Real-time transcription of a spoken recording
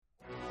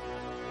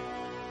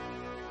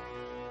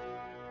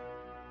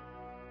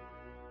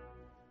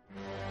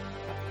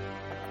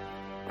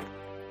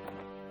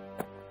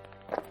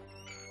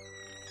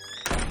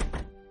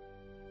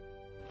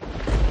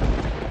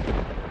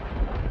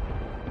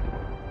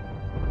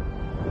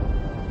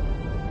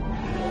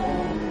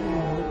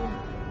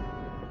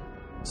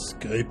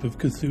Skype of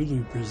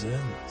Cthulhu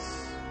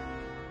presents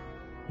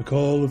The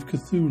Call of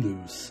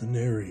Cthulhu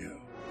Scenario,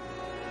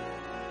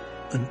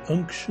 An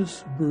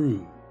Unctuous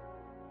Brew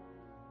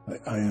by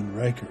Ian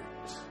Reichert.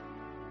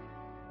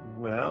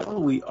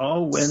 Well, we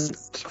all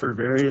went for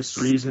various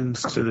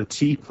reasons to the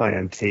tea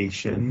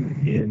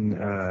plantation in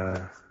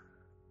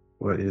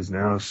what is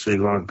now Sri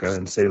Lanka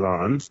and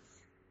Ceylon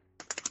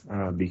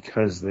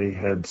because they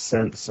had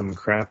sent some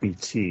crappy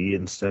tea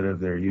instead of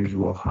their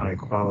usual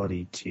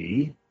high-quality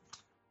tea.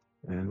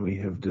 And we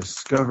have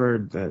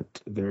discovered that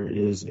there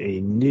is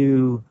a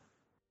new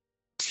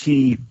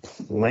tea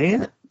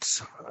plant,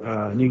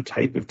 a new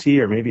type of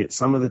tea, or maybe it's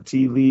some of the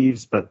tea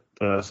leaves, but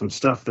some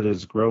stuff that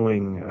is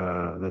growing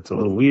that's a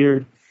little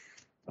weird,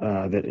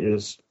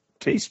 that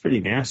tastes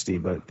pretty nasty,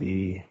 but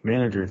the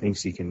manager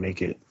thinks he can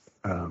make it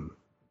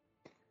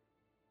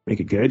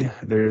good.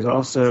 There's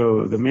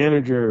also, the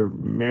manager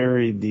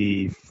married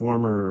the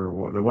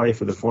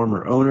wife of the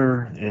former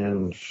owner,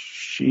 and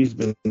she's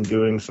been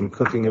doing some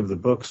cooking of the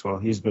books while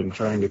he's been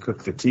trying to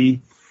cook the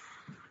tea.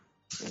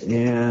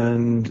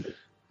 And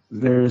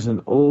there's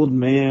an old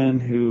man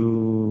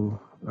who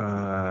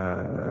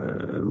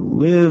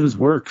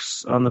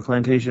worked on the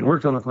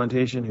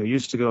plantation, who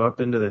used to go up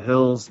into the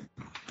hills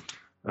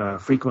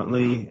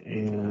frequently,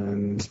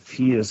 and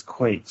he is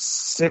quite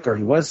sick, or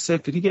he was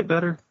sick. Did he get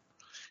better?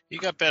 He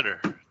got better.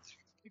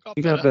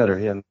 He got better,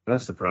 yeah,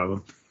 that's the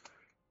problem.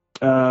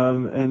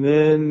 And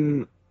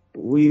then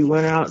we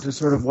went out to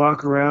sort of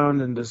walk around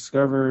and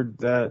discovered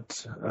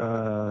that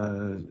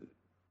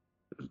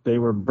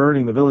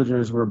the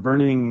villagers were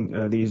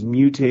burning these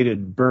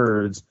mutated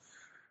birds.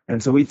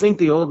 And so we think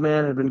the old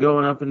man had been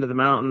going up into the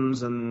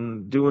mountains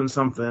and doing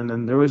something,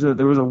 and there was a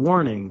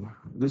warning.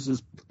 This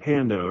is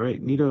Pando,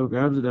 right? Nito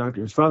grabs the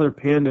doctor. His father,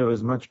 Pando,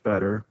 is much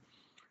better.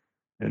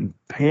 And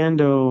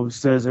Pando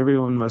says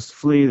everyone must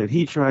flee, that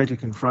he tried to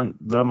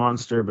confront the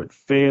monster but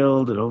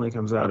failed. It only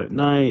comes out at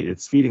night.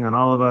 It's feeding on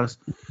all of us.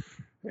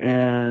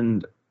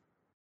 And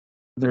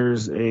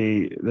there's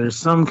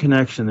some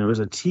connection. There was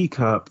a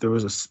teacup. There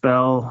was a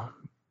spell.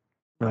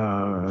 We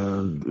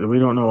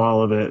don't know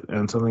all of it,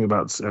 and something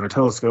about a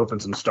telescope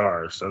and some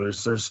stars. So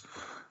there's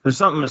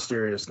something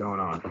mysterious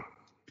going on.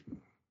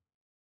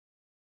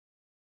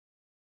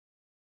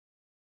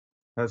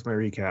 That's my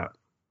recap.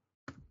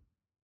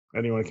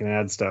 Anyone can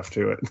add stuff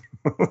to it.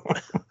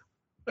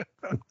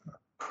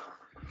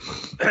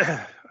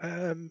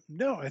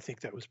 No, I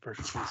think that was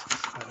perfectly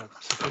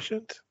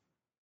sufficient.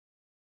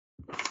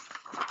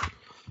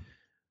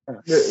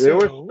 There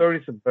were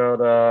stories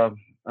about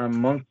a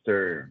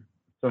monster,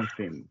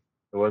 something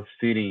that was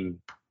feeding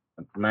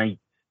at night.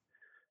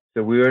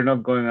 So we were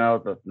not going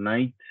out at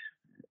night,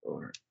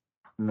 or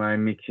am I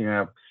mixing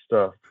up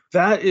stuff?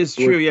 That is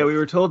true. Yeah, we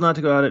were told not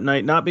to go out at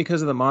night, not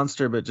because of the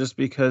monster, but just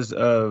because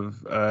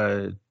of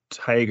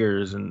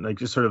tigers and like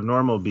just sort of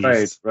normal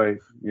beasts. Right,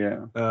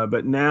 yeah.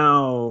 But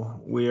now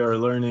we are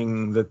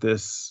learning that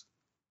this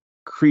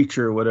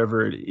creature,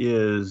 whatever it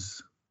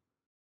is,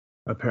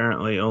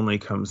 apparently only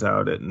comes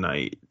out at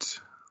night.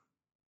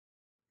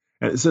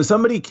 And so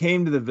somebody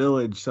came to the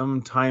village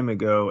some time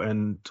ago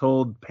and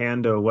told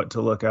Pando what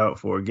to look out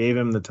for, gave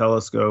him the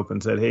telescope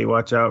and said, hey,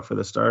 watch out for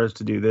the stars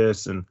to do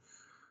this, and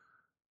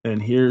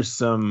here's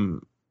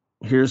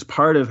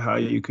part of how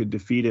you could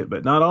defeat it,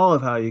 but not all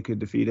of how you could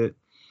defeat it.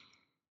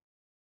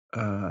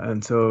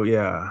 And so,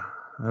 yeah,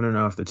 I don't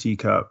know if the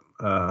teacup.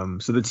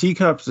 So the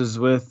teacups is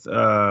with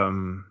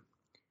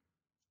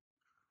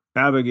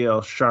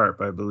Abigail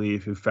Sharp, I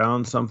believe, who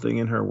found something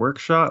in her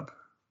workshop.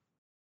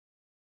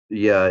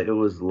 Yeah, it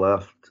was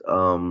left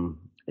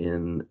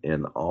in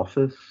an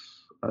office,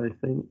 I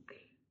think.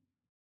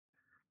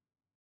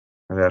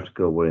 I'd have to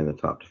go way in the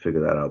top to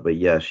figure that out. But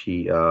yeah,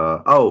 she.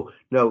 Oh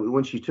no,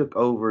 when she took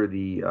over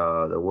the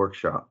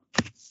workshop,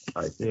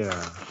 I think.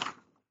 Yeah.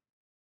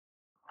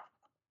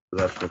 So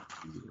that's what.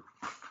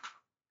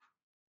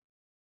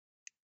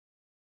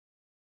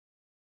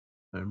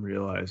 I'm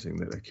realizing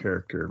that a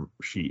character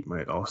sheet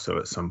might also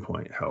at some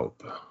point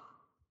help.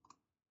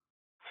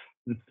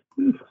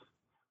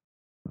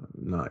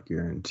 Not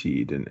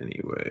guaranteed in any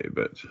way,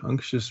 but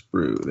Unctuous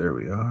Brew, there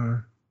we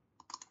are.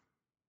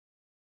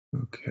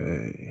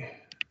 Okay.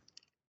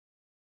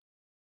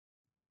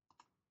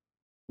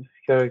 These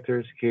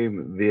characters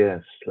came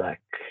via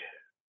Slack.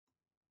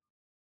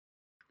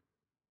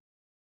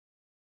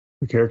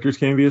 The characters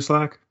came via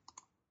Slack?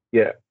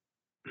 Yeah.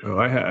 Oh,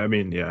 I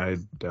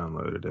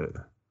downloaded it.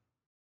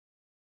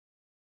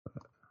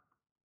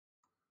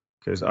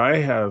 Because I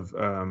have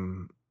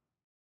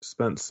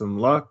spent some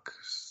luck,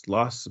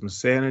 lost some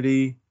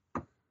sanity,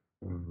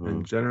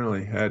 and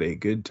generally had a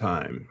good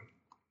time.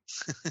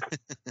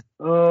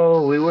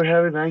 Oh, we were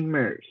having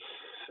nightmares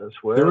as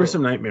well. There were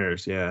some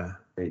nightmares, yeah.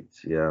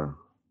 Yeah.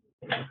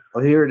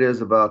 Well, here it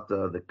is about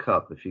the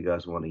cup, if you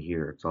guys want to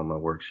hear. It's on my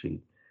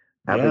worksheet.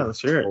 Yeah, let's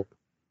hear it.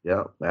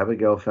 Yeah,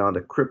 Abigail found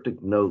a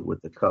cryptic note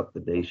with the cup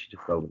the day she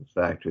took over the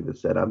factory that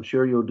said, I'm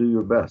sure you'll do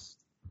your best.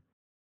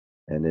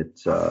 And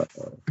it's...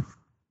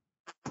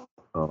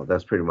 Oh,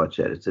 that's pretty much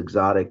it. It's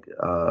exotic.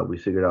 We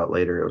figured out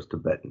later it was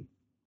Tibetan.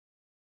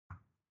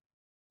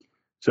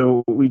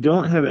 So we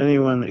don't have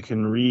anyone that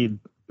can read.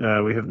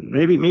 We have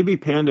maybe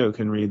Pando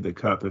can read the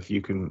cup if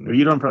you can. Or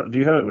you don't. Do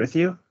you have it with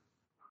you?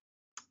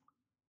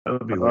 That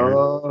would be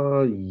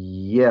weird.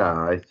 Yeah,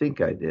 I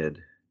think I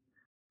did.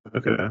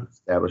 Okay.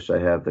 Established I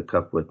have the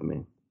cup with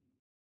me.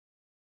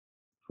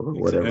 For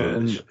whatever.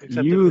 And Except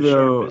that you Miss Sharp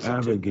though, isn't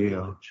in the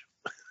Abigail. village.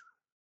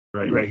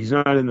 Right. He's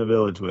not in the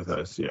village with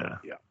us. Yeah.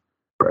 Yeah.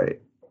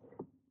 Right.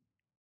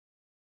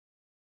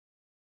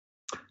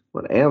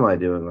 What am I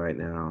doing right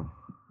now?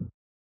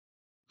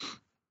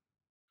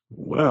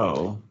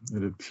 Well,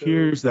 it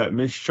appears that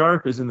Miss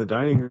Sharp is in the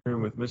dining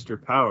room with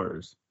Mr.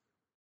 Powers.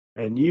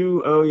 And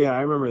you, oh yeah,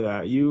 I remember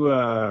that. You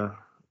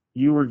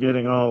were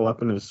getting all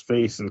up in his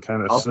face and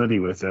kind of snooty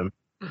with him.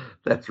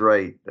 That's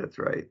right. That's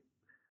right.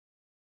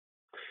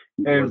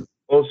 And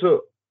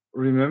also,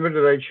 remember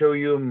that I show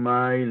you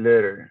my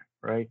letter,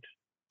 right?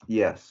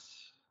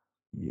 Yes.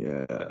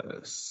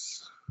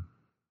 Yes.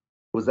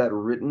 Was that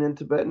written in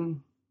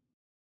Tibetan?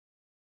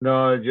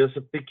 No, just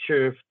a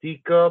picture of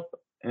teacup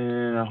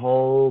and a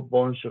whole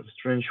bunch of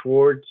strange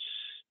words.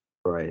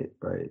 Right,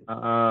 right.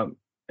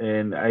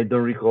 And I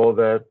don't recall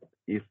if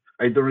it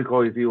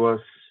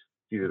was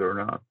Tibet or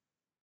not.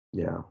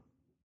 Yeah.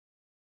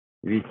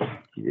 It's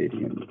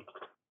Tiberian.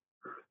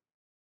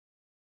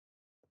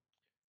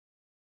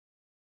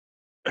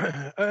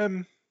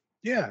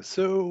 Yeah,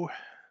 so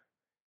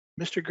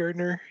Mr.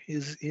 Gardner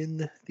is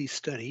in the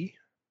study,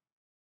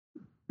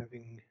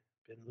 having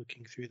been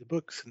looking through the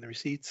books and the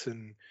receipts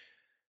and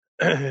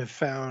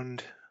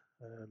found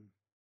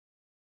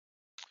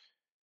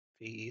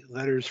the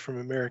letters from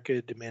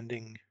America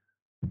demanding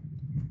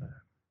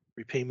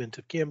repayment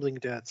of gambling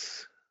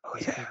debts,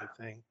 this kind of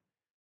thing.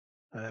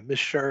 Miss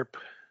Sharp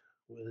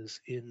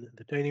was in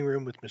the dining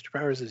room with Mr.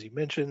 Powers, as you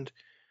mentioned,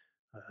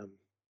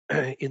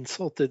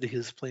 insulted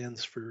his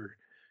plans for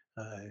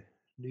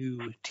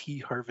new tea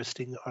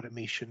harvesting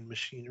automation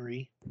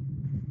machinery.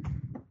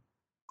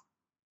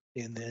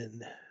 And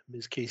then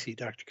Ms. Casey,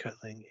 Dr.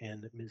 Cutling,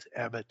 and Ms.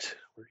 Abbott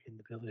were in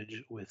the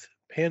village with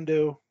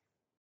Pando.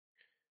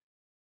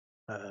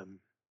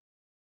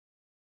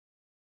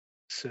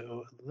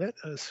 So let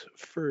us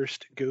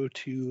first go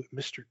to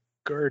Mr.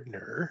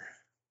 Gardner.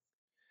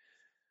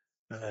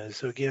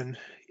 So again,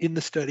 in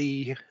the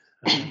study,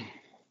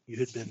 you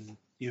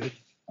had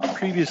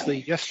previously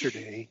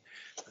yesterday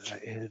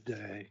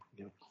had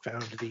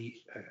found the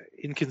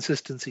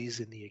inconsistencies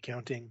in the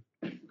accounting.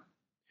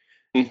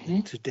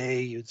 Mm-hmm.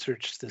 Today, you had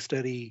searched the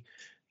study,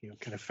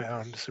 kind of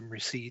found some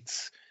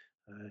receipts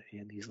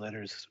and these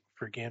letters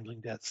for gambling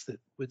debts that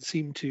would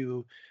seem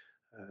to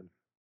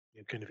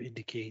kind of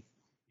indicate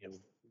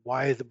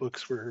why the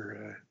books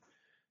were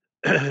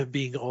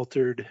being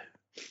altered.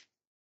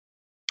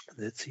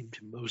 That seemed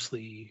to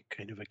mostly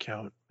kind of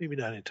account, maybe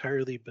not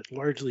entirely, but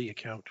largely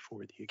account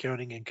for the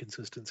accounting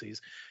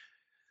inconsistencies.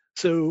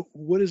 So,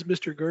 what is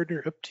Mr.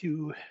 Gardner up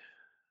to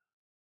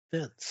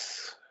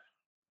thence?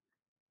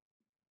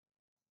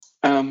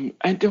 And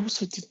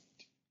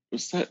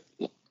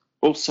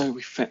also,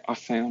 I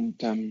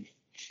found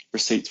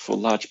receipts for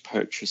large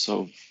purchase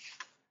of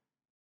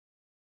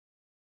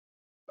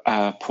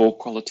poor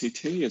quality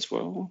tea as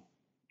well.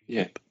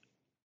 Yeah.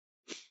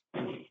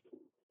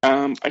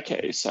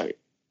 Okay, so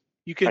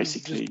You can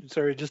basically,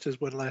 just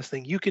as one last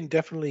thing, you can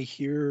definitely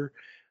hear,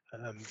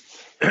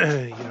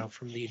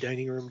 from the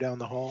dining room down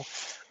the hall,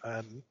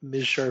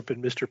 Ms. Sharp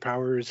and Mr.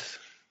 Powers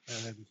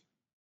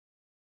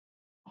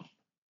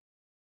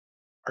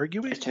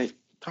arguing,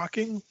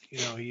 talking.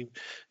 You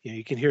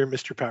can hear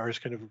Mr. Powers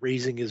kind of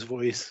raising his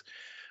voice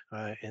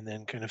and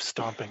then kind of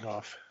stomping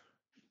off.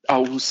 I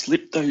will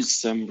slip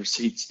those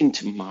receipts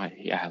into my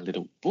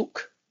little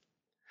book,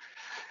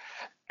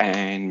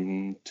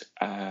 and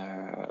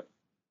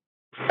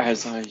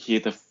as I hear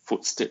the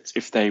footsteps,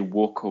 if they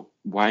walk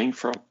away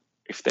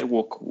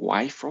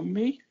from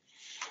me,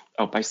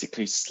 I'll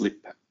basically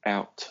slip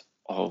out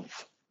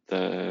of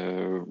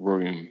the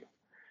room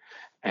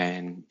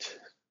and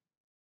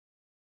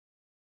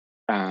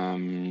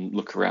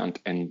look around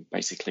and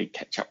basically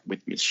catch up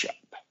with Miss Sharp.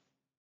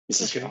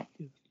 Mrs. Sharp.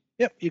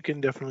 Yep, you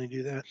can definitely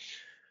do that.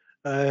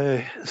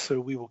 So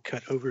we will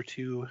cut over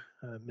to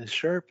Ms.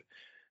 Sharp.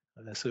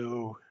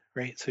 So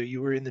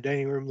you were in the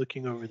dining room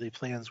looking over the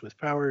plans with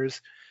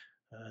Powers.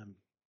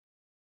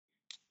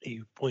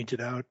 You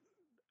pointed out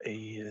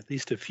at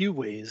least a few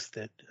ways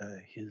that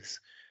his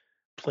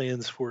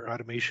plans for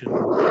automation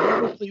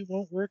probably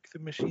won't work. The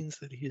machines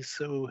that he's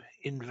so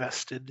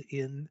invested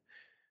in.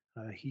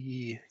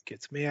 He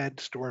gets mad,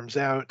 storms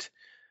out,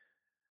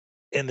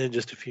 and then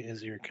just a few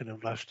as you're kind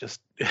of left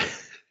just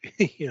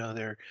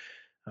there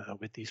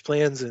with these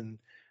plans. And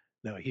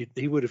no,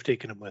 he would have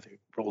taken them with him,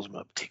 rolls them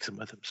up, takes them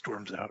with him,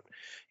 storms out.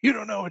 You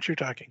don't know what you're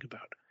talking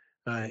about.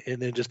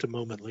 And then just a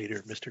moment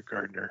later, Mr.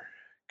 Gardner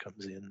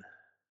comes in.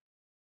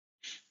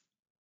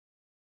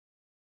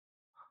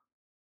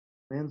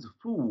 Man's a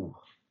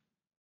fool.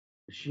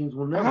 Machines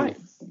will never. Right.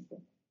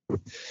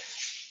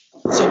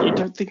 So you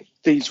don't think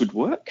these would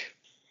work?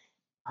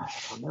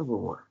 They'll never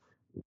work.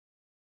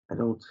 I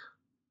don't.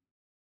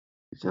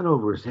 It's in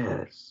over his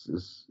head.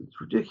 It's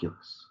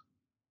ridiculous.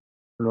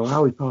 don't know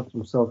how he talked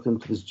himself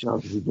into this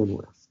job to begin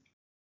with.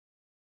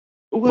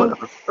 What Well,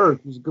 on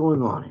earth is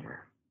going on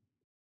here?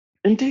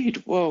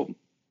 indeed. Well,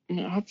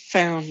 I've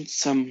found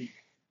some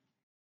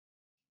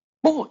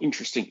more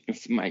interesting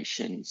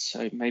information.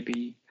 So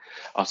maybe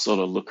I'll sort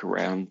of look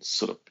around,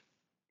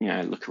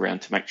 look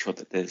around to make sure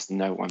that there's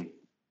no one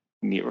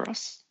near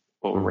us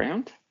or Mm.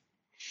 around.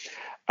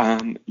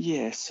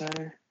 Yeah, so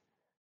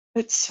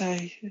let's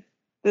say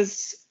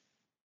there's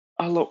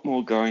a lot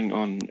more going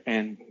on,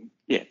 and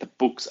yeah, the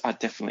books are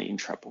definitely in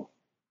trouble.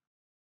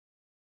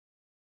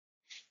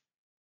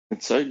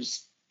 And so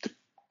is the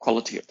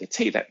quality of the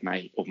tea that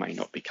may or may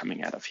not be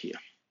coming out of here.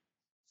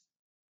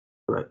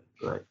 Right,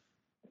 right.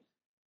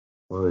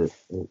 Well,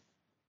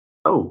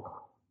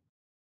 oh,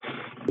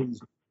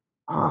 it's-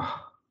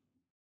 ah.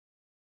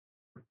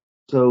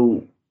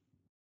 So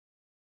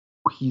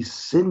he's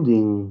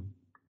sending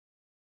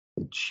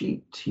the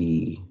cheap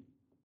tea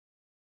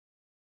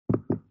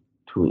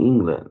to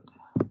England.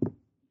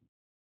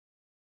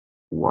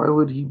 Why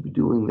would he be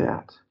doing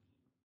that?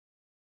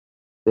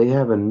 They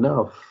have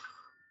enough.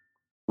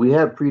 We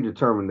have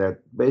predetermined that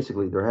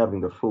basically they're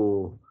having the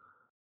full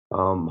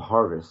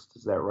harvest.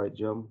 Is that right,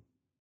 Jim?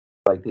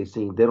 Like they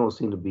don't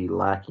seem to be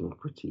lacking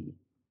for tea.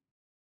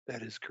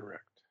 That is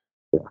correct.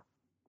 Yeah.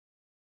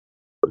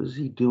 What is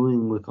he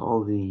doing with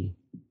all the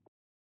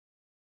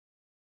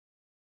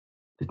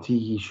tea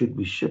he should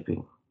be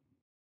shipping?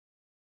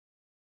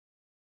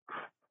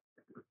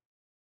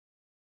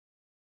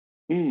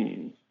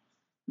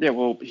 Yeah,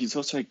 well, he's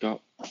also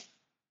got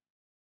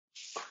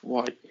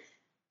quite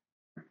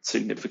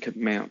significant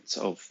amounts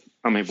of,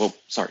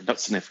 not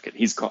significant.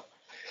 He's got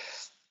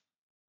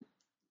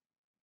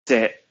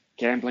debt,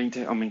 gambling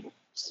debt. I mean,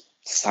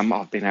 some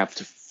I've been able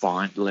to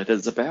find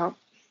letters about.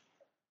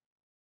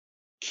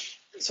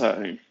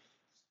 So,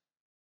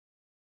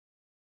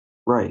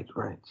 Right,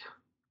 right.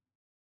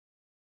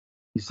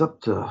 He's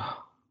up to.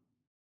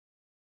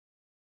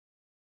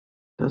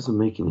 Doesn't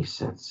make any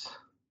sense.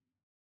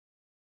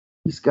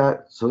 He's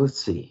got. So let's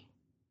see.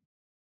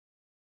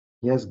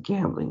 He has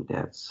gambling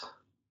debts.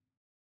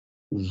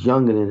 He's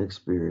young and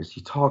inexperienced.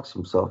 He talks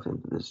himself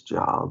into this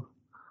job.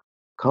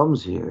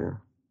 Comes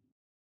here.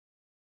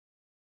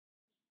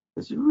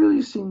 Does he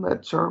really seem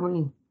that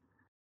charming?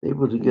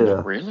 Able to get not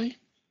a. really.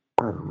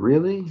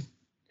 Really?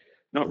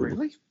 Not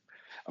really.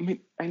 I mean,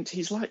 and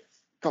he's like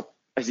got,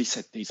 as he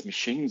said, these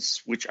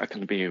machines which are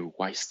going to be a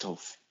waste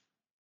of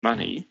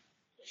money.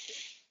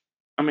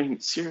 I mean,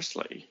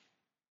 seriously,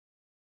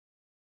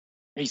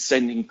 he's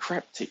sending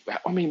crap tea.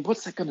 I mean,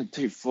 what's that going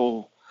to do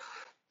for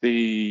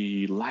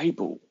the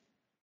label?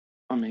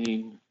 I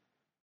mean,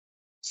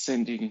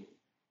 sending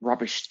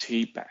rubbish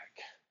tea back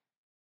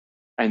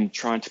and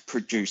trying to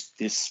produce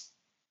this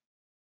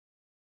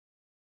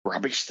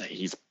rubbish that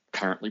he's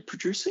currently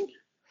producing,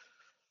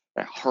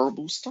 that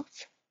horrible stuff.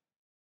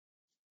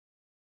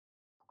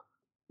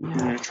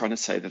 Yeah. Trying to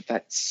say that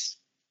that's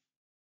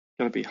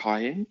going to be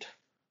high end.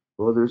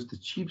 Well, there's the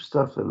cheap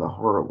stuff and the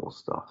horrible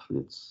stuff.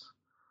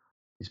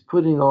 He's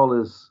putting all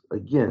his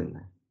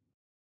again.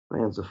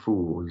 Man's a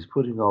fool. He's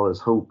putting all his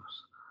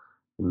hopes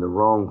in the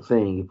wrong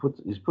thing.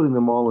 He's putting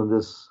them all in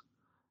this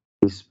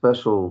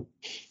special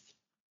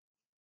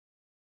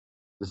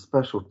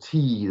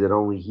tea that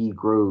only he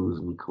grows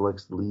and he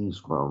collects the leaves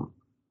from.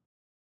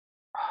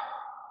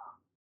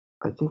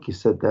 I think he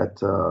said that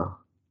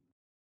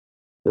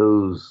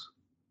those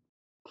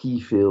tea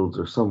fields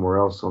are somewhere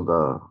else on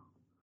the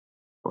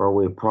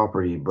faraway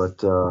property,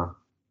 but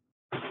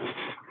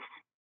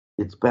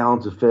it's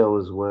bound to fail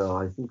as well.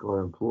 I think our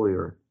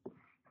employer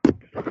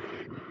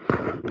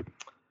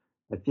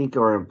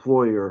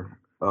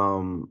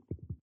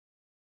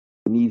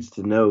needs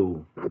to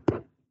know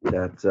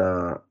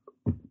that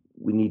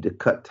we need to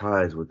cut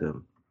ties with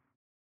him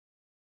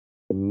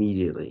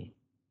immediately.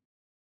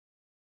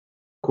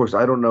 Of course,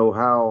 I don't know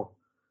how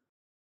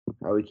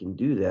he can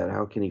do that.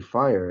 How can he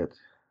fire it?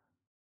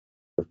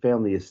 The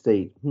family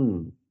estate.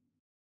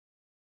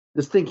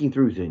 Just thinking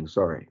through things.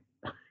 Sorry.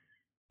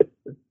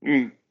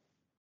 Mm.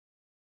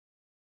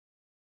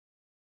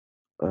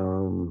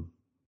 Um.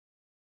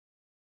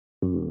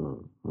 hmm,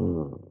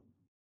 hmm.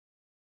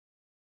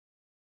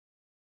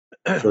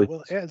 So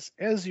Well,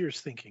 as you're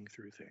thinking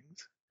through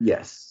things,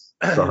 yes.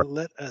 Sorry.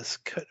 let us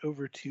cut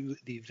over to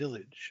the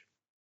village.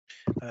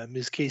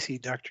 Ms. Casey,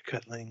 Dr.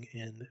 Cutling,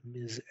 and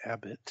Ms.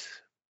 Abbott,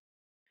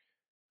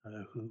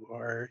 who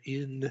are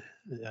in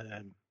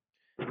the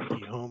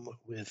home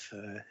with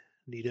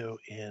Nito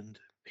and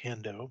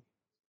Pando.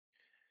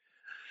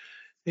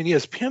 And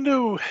yes,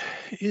 Pando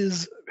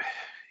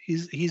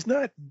he's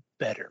not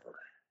better.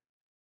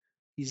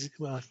 He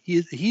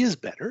is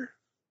better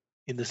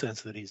in the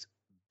sense that he's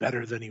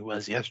better than he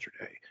was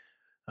yesterday,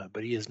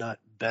 but he is not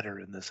better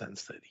in the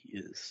sense that he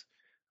is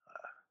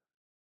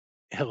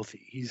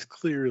healthy. He's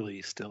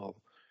clearly still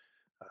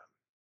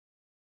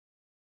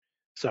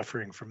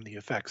suffering from the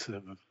effects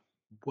of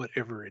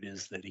whatever it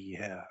is that he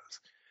has.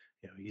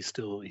 He's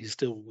still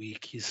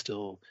weak. He's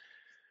still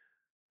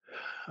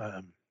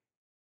um,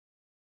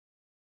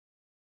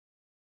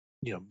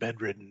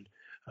 bedridden.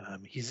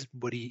 He's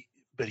what he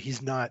but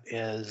he's not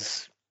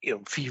as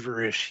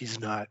feverish. He's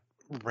not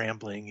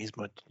rambling. He's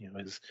much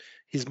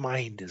his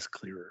mind is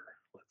clearer.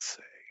 Let's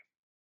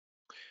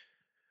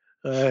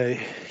say.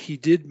 He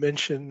did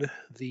mention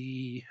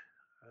the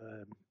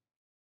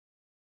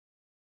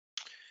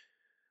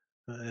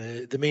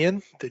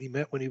man that he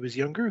met when he was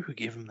younger, who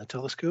gave him the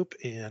telescope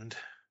and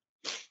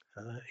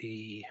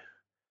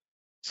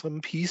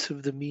some piece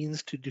of the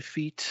means to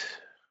defeat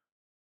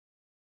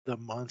the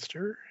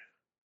monster,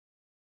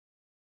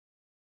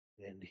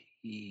 and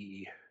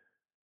he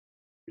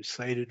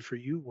recited for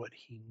you what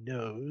he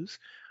knows.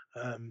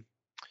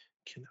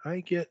 Can I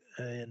get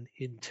an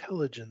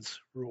intelligence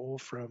roll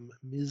from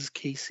Ms.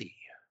 Casey?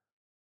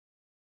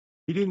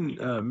 He didn't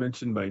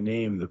mention by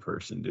name the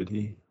person, did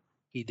he?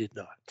 He did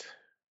not.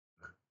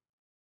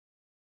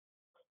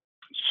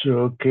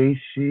 So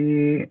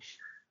Casey,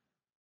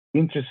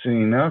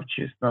 interesting enough,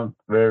 she's not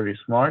very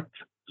smart,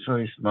 so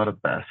it's not a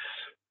pass.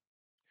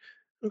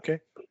 Okay.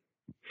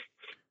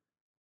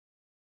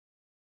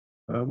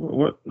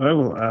 What I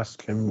will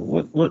ask him.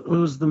 What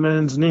was the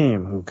man's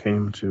name who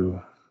came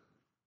to?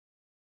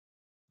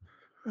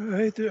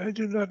 I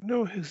do not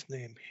know his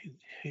name.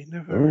 He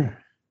Oh,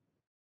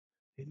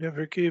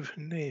 never gave a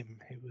name.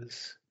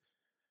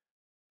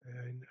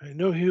 I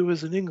know he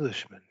was an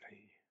Englishman.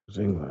 it was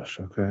English.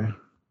 Okay.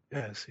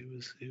 Yes, he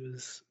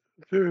was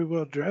very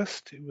well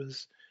dressed.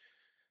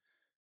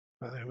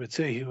 Well, I would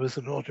say he was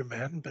an older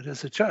man, but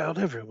as a child,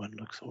 everyone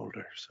looks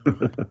older.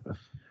 So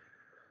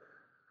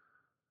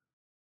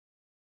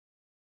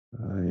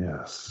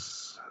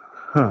Yes.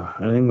 Huh.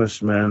 An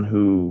Englishman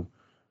who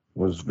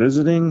was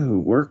visiting, who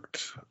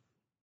worked,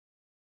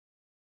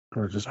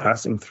 or just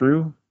passing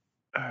through.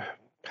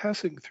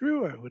 passing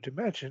through, I would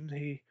imagine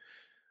he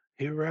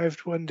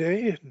arrived one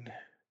day and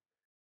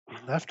he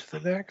left the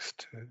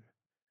next.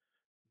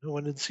 No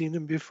one had seen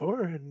him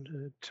before,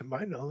 and to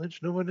my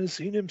knowledge, no one has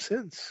seen him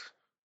since.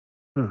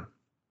 Hmm.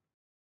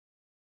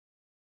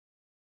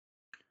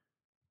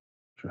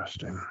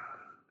 Interesting.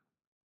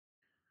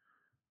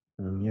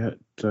 And yet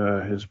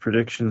his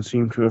predictions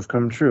seem to have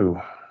come true.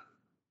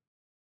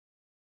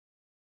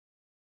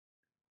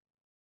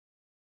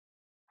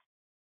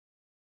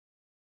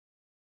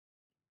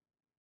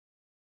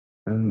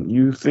 And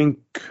you think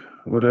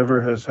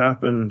whatever has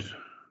happened,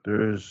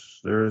 there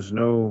is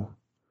no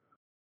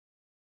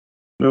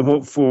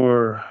hope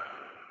for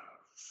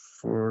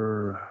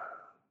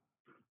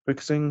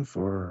fixing,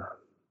 for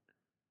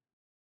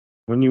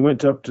when you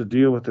went up to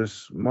deal with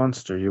this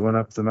monster, you went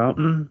up the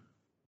mountain?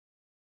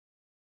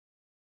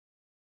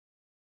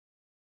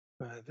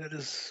 That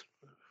is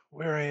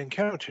where I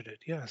encountered it.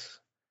 Yes.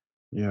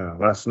 Yeah,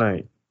 last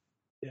night.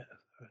 Yeah.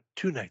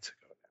 2 nights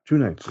ago. 2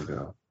 nights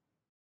ago.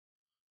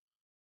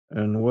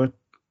 And what,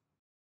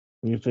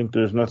 you think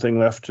there's nothing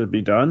left to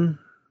be done?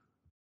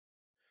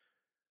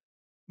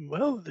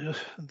 Well,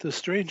 the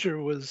stranger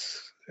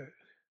was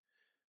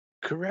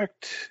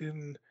correct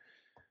in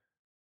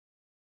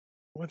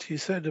what he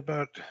said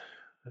about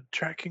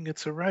tracking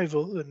its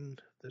arrival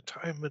and the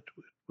time it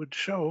would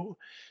show.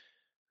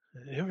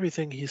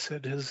 Everything he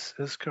said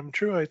has come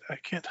true. I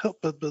can't help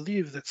but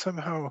believe that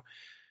somehow,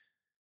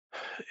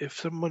 if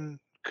someone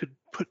could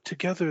put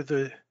together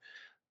the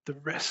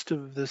rest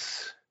of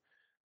this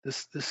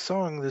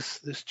song,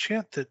 this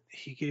chant that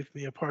he gave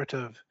me a part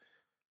of,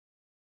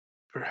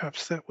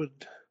 perhaps that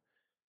would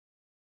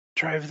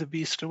drive the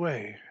beast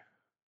away.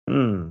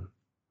 That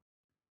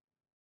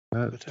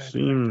But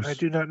seems... I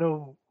do not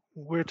know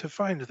where to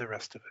find the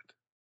rest of it.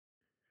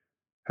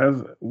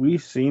 Have we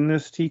seen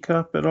this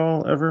teacup at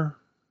all, ever?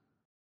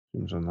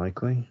 Seems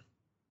unlikely.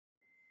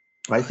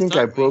 I think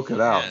I broke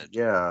it out.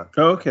 Yeah.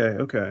 Oh,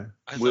 okay.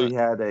 We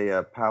had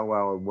a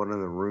powwow in one of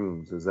the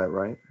rooms. Is that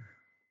right?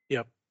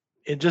 Yep.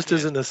 And just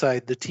as an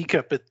aside, the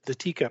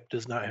teacup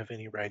does not have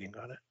any writing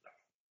on it.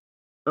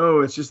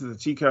 Oh, it's just that the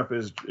teacup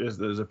is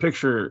there's a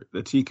picture.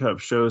 The teacup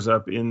shows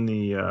up in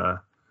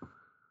the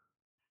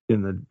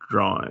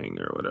drawing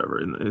or whatever.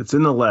 It's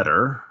in the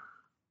letter.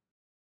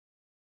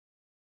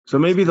 So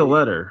maybe the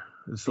letter.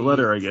 It's the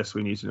letter, I guess,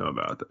 we need to know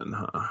about then,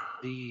 huh?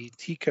 The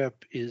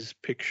teacup is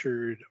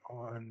pictured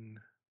on.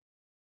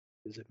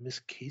 Is it Miss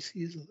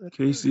Casey's letter?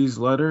 Casey's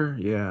letter,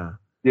 yeah.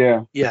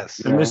 Yeah. Yes.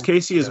 And Miss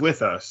Casey is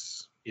with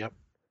us. Yep.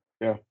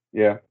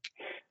 Yeah.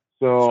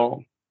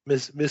 So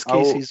Miss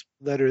Casey's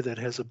letter that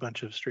has a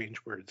bunch of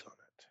strange words on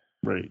it.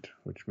 Right,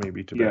 which may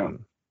be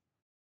Tibetan.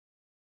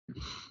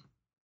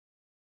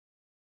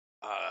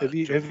 Have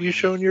you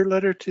shown your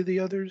letter to the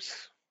others?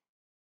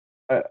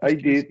 I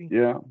did,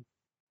 yeah.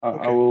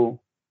 I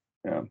will,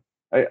 yeah.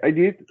 I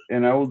did,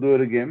 and I will do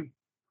it again.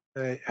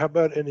 How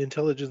about an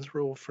intelligence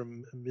roll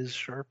from Ms.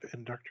 Sharp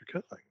and Dr.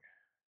 Cutling?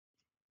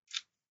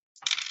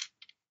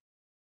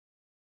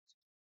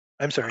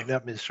 I'm sorry,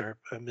 not Ms. Sharp,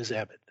 Ms.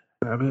 Abbott.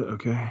 Abbott,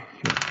 okay.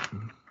 Yeah.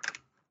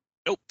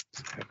 Nope.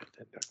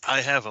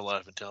 I have a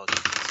lot of intelligence.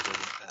 Still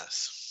didn't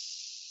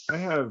pass. I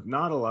have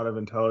not a lot of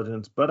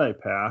intelligence, but I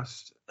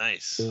passed.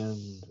 Nice.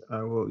 And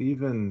I will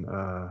even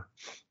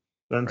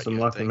spend some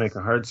luck and make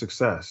a hard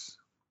success.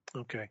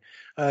 Okay.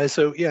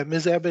 So yeah,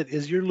 Ms. Abbott,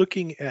 as you're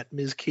looking at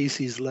Ms.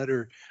 Casey's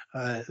letter,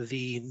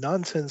 the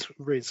nonsense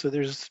right. So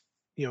there's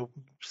the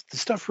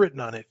stuff written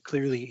on it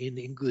clearly in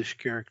English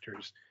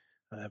characters,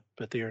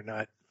 but they are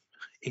not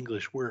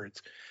English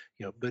words.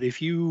 But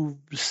if you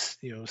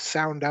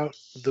sound out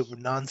the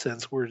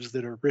nonsense words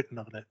that are written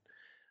on it,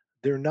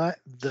 they're not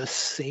the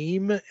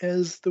same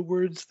as the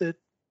words that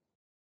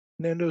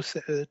Pando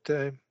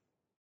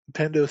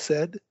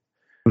said,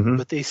 Mm-hmm.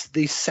 but they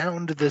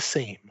sound the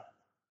same.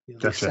 They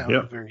Gotcha. sound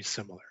Yep. very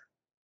similar.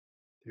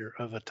 They're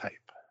of a type.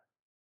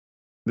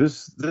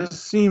 This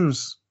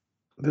seems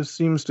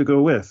to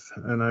go with,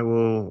 and I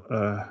will.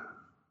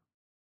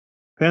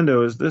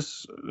 Pando, is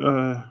this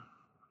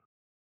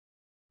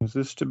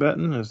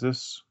Tibetan? Is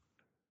this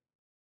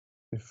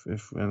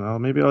if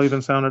and maybe I'll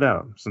even sound it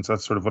out since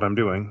that's sort of what I'm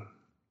doing.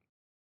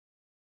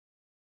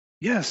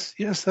 Yes,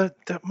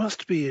 that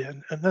must be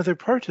another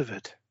part of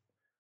it.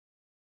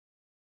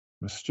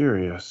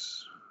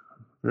 Mysterious,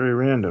 very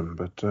random,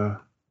 but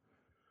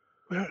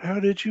How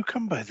did you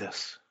come by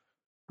this?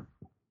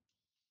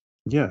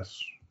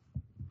 yes.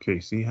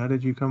 Casey, how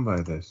did you come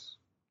by this?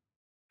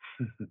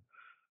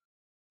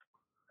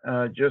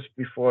 Just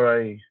before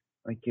I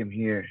came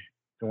here,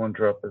 someone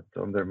dropped it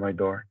under my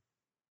door.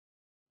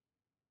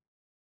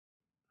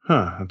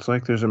 Huh, it's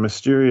like there's a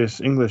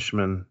mysterious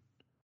Englishman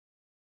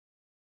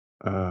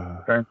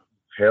Trying to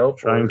help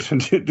trying or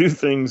to do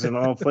things in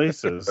all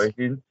places. by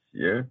hints,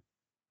 yeah.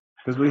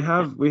 Because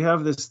we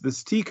have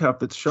this teacup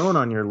that's shown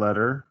on your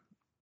letter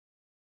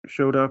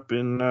showed up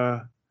in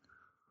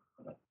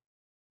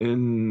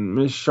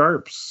Miss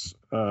Sharp's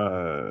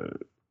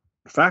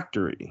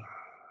factory.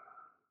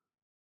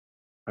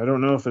 I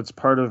don't know if it's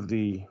part of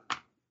the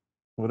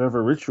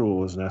whatever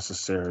ritual is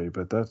necessary,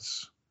 but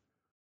that's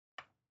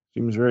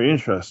seems very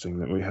interesting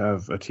that we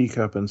have a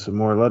teacup and some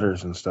more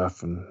letters and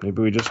stuff, and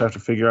maybe we just have to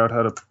figure out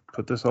how to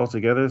put this all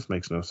together. This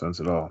makes no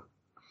sense at all.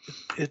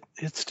 It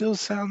still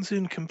sounds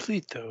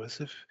incomplete though, as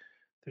if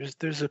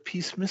there's a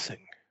piece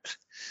missing.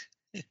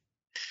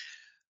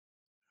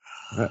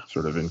 That's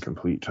sort of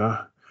incomplete,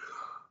 huh?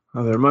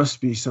 Well, there must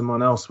be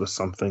someone else with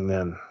something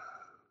then.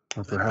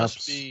 Or There perhaps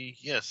must be,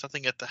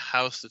 something at the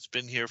house that's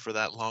been here for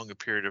that long a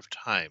period of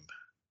time.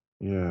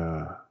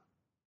 yeah.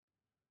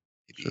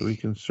 Maybe, So we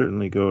can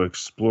certainly go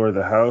explore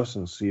the house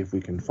and see if we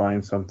can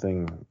find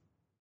something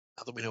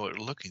now that we know what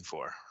we're looking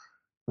for.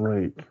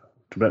 right.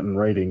 Tibetan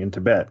writing in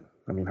Tibet.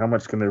 I mean, how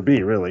much can there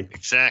be, really?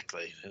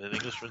 Exactly. In an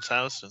Englishman's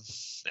house, and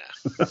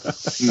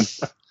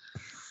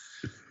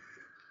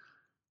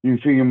You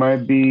think it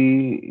might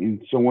be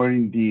somewhere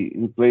in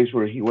the place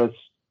where he was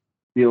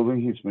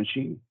building his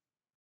machine?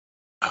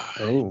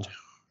 Oh,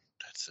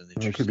 that's an well,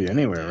 interesting it could be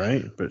anywhere,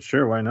 idea. right? But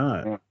sure, why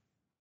not? Yeah.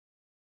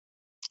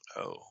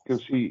 Oh,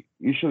 Because he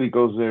usually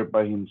goes there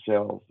by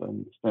himself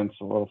and spends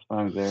a lot of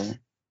time there.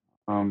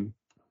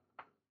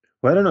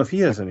 Well, I don't know if he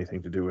has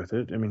anything to do with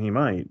it. I mean, he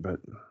might, but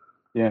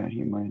Yeah,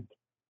 he might.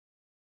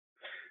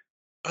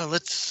 well,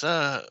 let's.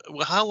 Well,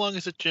 how long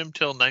is it, Jim,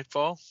 till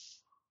nightfall?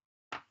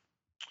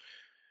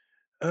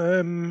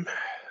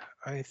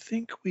 I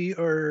think we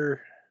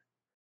are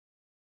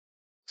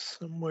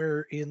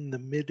somewhere in the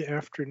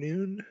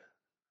mid-afternoon.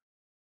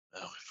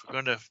 Oh, if we're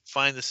going to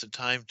find this in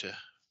time to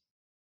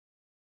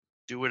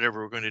do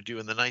whatever we're going to do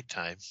in the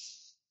nighttime,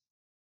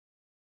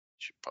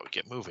 should probably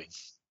get moving.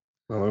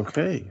 well,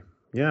 okay.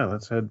 Yeah,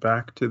 let's head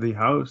back to the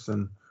house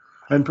and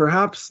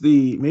perhaps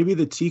maybe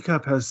the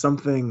teacup has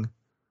something,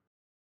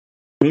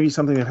 maybe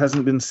something that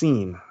hasn't been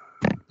seen.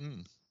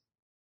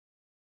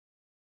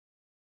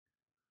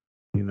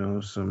 You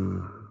know,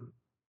 some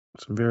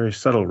very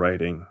subtle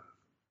writing.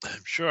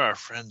 I'm sure our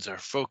friends are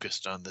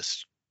focused on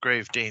this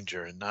grave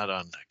danger and not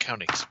on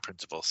accounting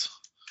principles.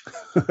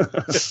 Of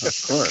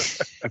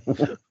course.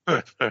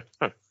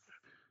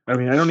 I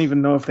mean, I don't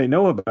even know if they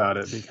know about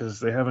it because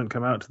they haven't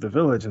come out to the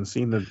village and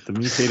seen the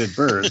mutated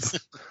birds.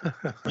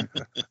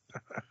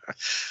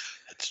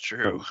 That's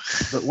true.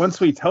 But once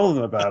we tell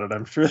them about it,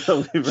 I'm sure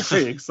they'll be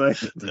very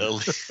excited.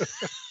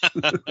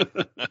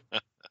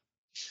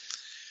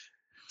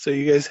 So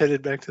you guys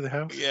headed back to the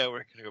house? Yeah,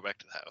 we're going to go back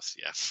to the house.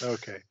 Yeah.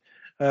 Okay.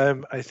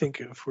 I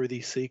think for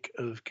the sake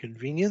of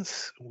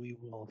convenience, we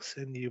will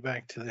send you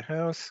back to the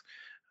house.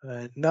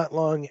 Not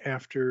long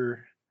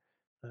after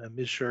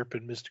Ms. Sharp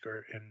and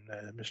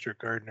Mr.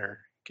 Gardner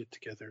get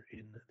together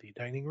in the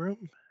dining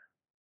room.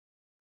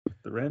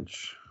 The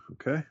wrench.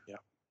 Okay. Yeah.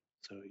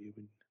 So you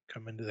would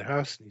come into the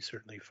house and you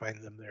certainly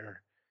find them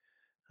there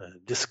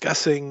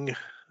discussing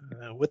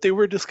what they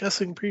were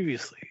discussing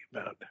previously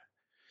about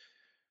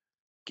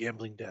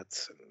gambling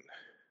debts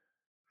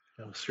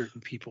and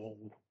certain people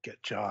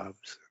get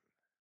jobs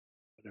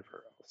and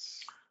whatever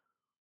else.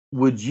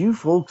 Would you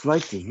folks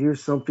like to hear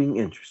something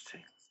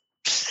interesting?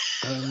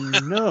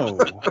 No.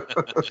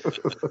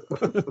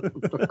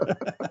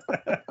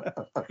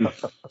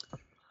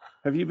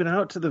 Have you been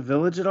out to the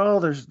village at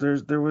all?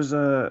 There was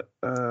a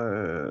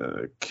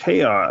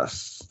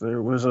chaos.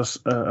 There was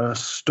a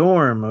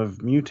storm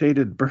of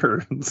mutated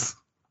birds.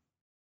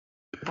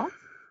 What?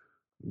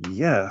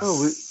 Yes.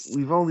 Oh,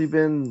 we've only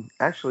been,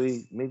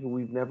 actually, maybe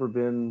we've never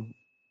been.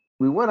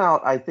 We went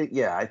out. I think,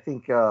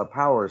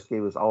 Powers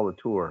gave us all the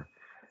tour,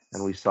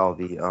 and we saw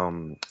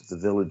the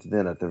village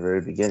then at the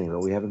very beginning,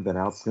 but we haven't been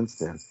out since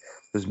then.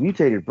 There's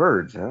mutated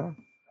birds, huh?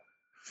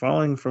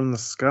 Falling from the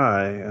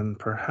sky, and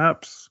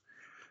perhaps,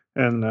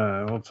 and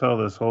we'll tell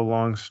this whole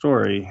long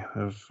story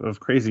of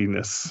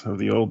craziness of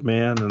the old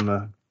man and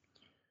the,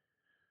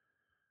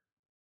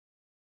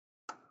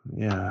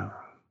 yeah.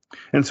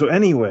 And so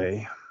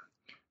anyway,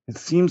 it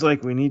seems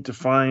like we need to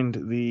find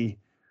the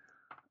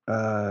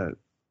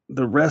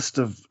rest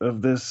of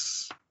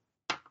this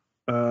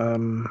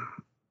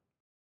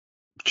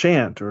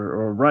chant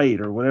or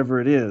rite or whatever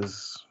it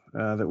is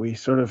that we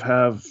sort of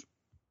have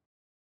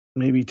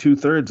maybe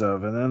 2/3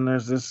 of, and then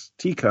there's this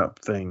teacup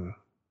thing.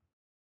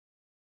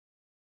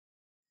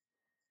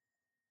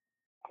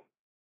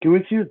 Can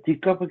we see the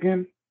teacup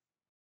again?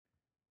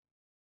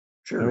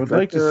 Sure. I would it's right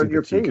like to there see on the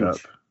your teacup.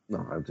 page.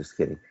 No, I'm just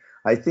kidding.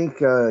 I think,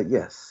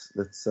 yes,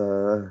 let's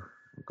go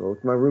to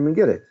my room and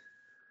get it.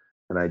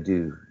 And I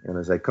do. And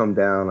as I come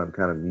down, I'm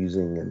kind of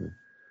musing,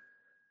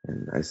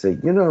 and I say,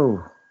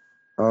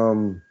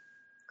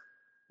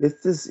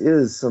 if this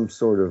is some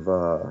sort of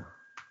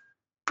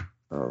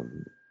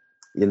um,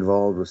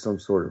 involved with some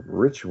sort of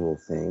ritual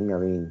thing, I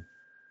mean,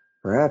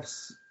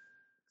 perhaps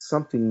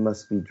something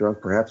must be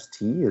drunk. Perhaps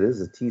tea. It is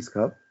a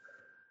teacup.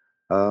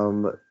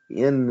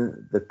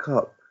 In the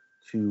cup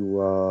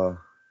to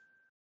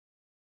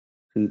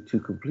to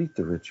complete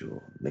the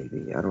ritual.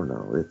 Maybe, I don't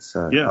know. It's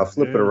I'll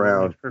flip it That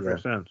around. makes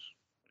perfect sense.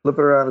 Flip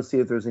it around and see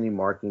if there's any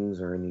markings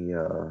or any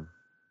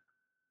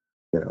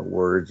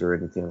words or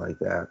anything like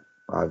that.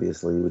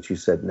 Obviously, which you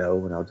said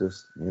no, and I'll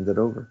just hand it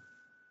over.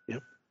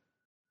 Yep.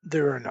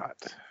 There are not.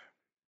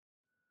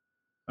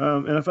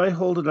 And if I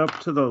hold it up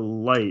to the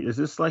light, is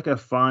this like a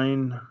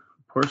fine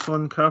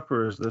porcelain cup,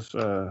 or is this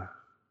a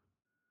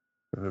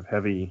sort of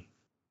heavy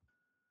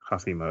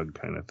coffee mug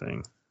kind of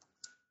thing?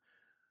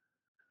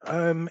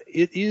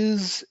 It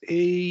is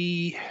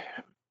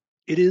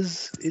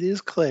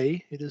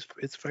clay.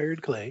 It's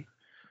fired clay.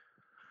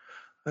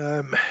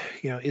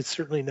 It's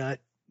certainly not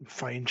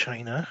fine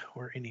china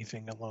or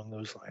anything along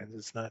those lines.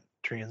 It's not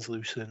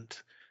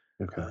translucent.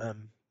 Okay.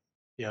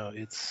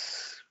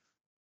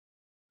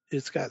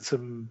 It's got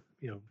some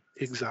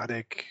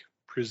exotic,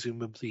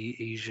 presumably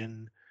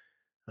Asian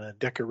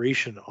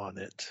decoration on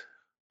it,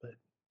 but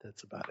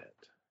that's about it.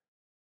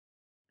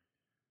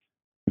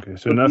 Okay,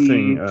 so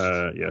nothing.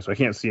 So I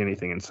can't see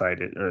anything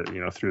inside it,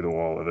 or through the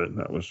wall of it.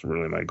 That was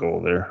really my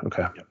goal there.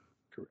 Okay. Yep,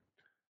 correct.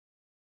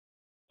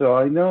 So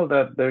I know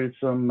that there is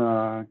some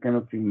kind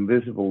of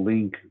invisible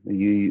link that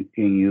you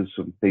can use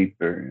on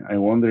paper. I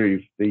wonder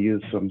if they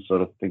use some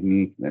sort of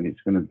technique that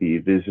it's going to be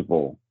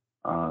visible.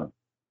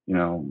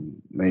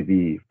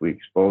 Maybe if we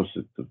expose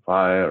it to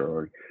fire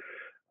or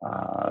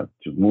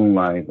to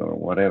moonlight or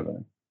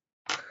whatever.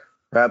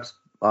 Perhaps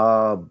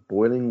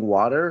boiling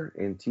water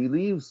and tea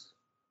leaves.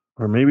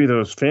 Or maybe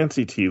those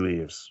fancy tea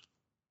leaves.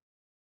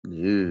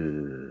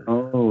 Yeah.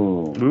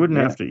 Oh, We wouldn't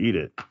have to eat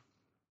it.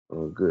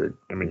 Oh, good.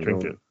 I mean,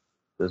 drink it.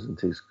 Doesn't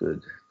taste good.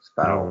 It's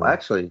foul. No.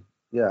 Actually,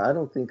 yeah, I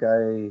don't think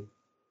I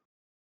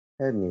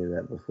had any of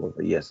that before.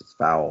 But yes, it's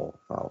foul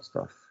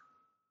stuff.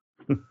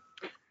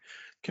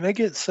 Can I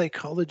get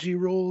psychology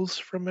rolls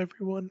from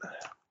everyone?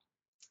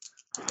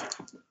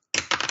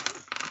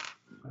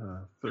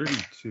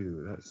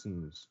 32. That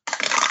seems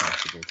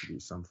possible to be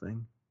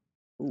something.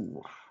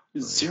 Ooh.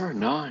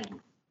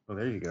 09. Oh,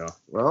 there you go.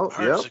 Well,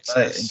 Hard yep.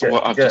 success.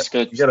 Well, I've just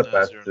got. You got a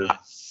pass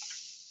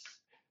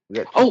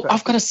 09. Oh,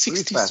 I've got a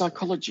 60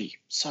 psychology.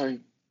 So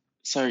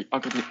I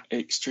got an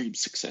extreme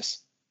success.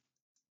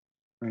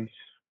 Nice.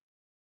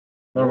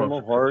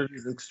 Normal, hard,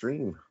 is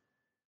extreme.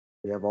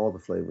 We have all the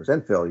flavors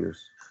and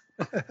failures.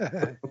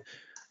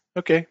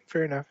 Okay,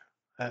 fair enough.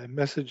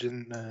 Message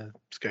in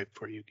Skype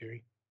for you,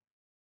 Gary.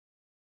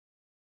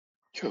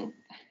 Cool.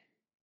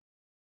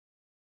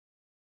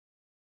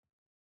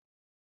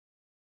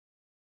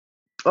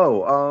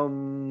 Oh,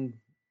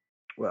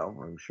 well,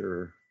 I'm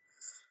sure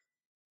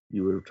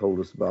you would have told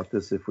us about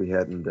this if we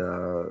hadn't,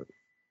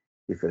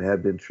 if it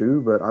had been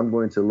true, but I'm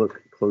going to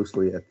look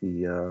closely at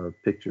the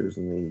pictures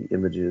and the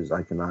images,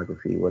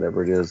 iconography,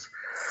 whatever it is,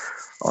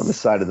 on the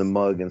side of the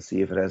mug and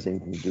see if it has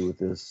anything to do with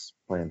this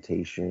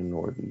plantation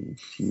or the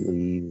tea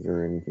leaves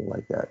or anything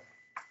like that.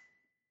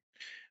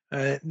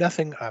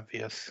 Nothing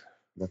obvious.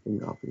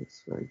 Nothing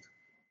obvious, right?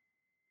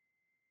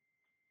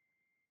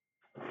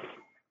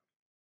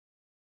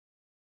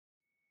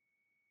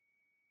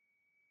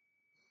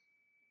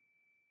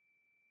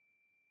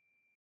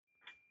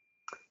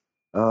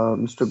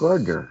 Mr.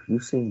 Gardner, you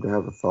seem to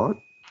have a thought.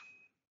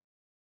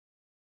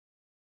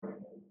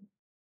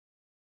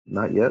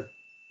 Not yet.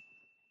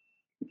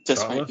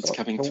 Just wait, it's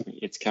coming to me.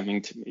 It's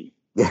coming to me.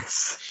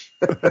 Yes.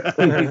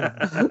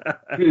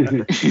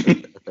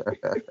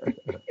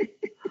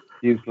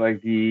 Seems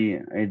like the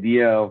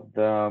idea of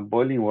the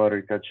boiling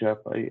water catch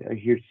up. I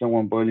hear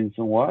someone boiling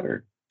some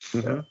water.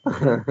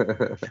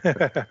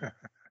 Mm-hmm.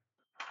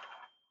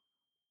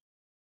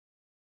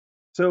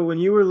 So when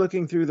you were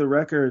looking through the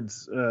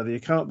records, the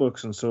account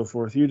books and so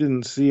forth, you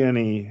didn't see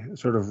any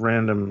sort of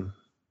random.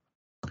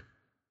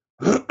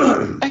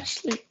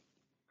 Actually,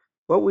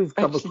 What we've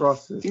come actually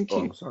across is. Oh,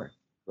 thinking. I'm sorry.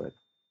 Go ahead.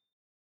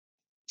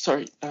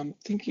 Sorry,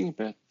 thinking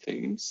about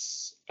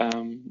things.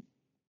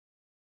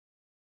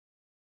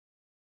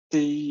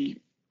 The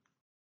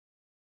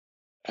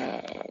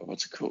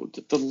what's it called?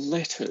 The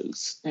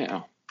letters.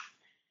 Now,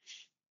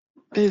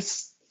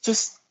 there's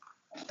just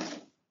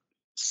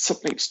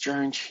something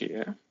strange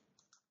here,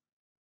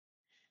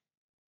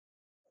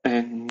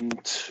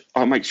 and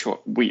I'll make sure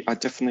we are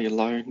definitely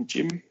alone,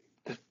 Jim.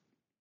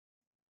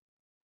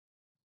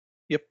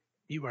 Yep,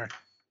 you are.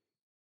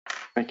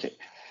 Okay,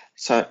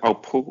 so I'll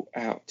pull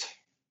out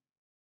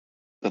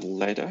the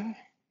letter.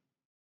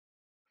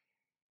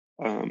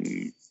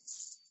 The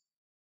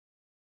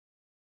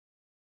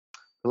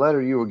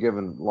letter you were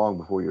given long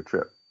before your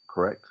trip,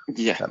 correct?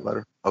 Yeah, That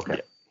letter? Okay.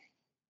 yeah.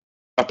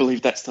 I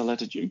believe that's the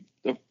letter, Jim.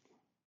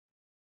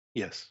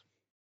 Yes.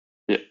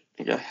 Yeah,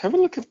 yeah. Have a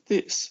look at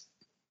this.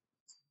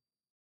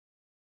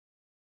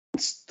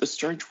 The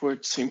strange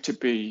words seem to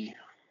be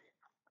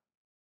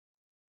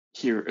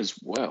here as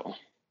well.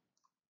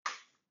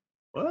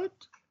 What?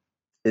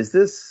 Is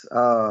this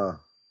Mr.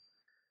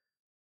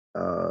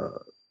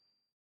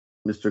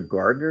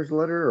 Gardner's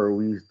letter, or are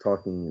we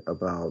talking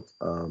about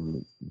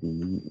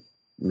the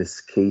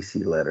Miss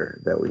Casey letter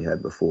that we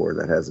had before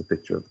that has a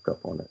picture of the cup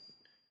on it?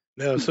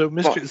 No, so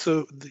Mr.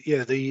 So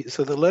yeah, the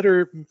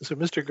letter. So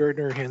Mr.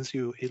 Gardner hands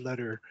you a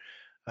letter.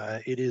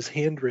 It is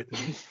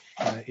handwritten.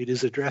 It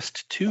is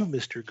addressed to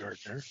Mr.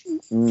 Gardner.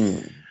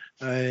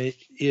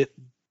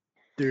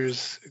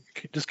 There's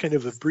just kind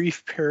of a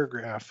brief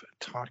paragraph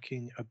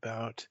talking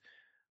about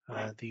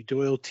the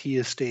Doyle Tea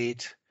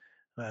estate.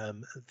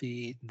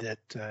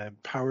 That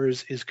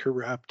Powers is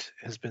corrupt,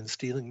 has been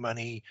stealing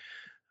money.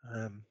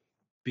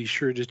 Be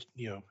sure to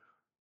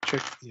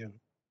check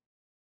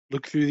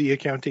look through the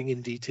accounting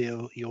in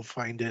detail. You'll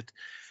find it.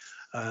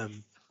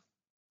 And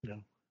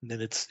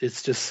then it's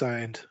just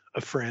signed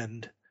a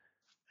friend,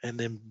 and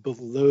then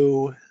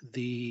below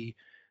the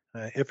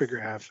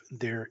epigraph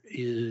there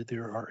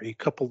are a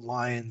couple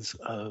lines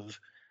of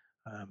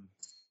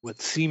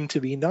what seem to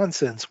be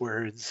nonsense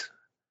words,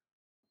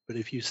 but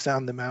if you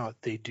sound them out,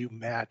 they do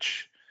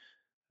match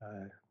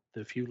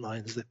the few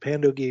lines that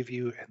Pando gave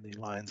you and the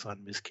lines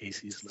on Miss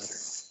Casey's letter.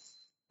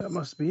 That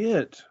must be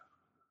it.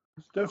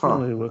 This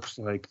definitely looks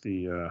like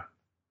the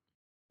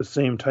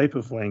same type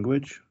of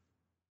language.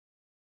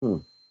 Yeah.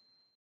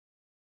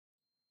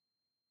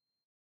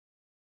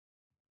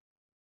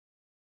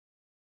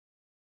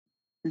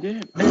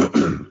 Yeah.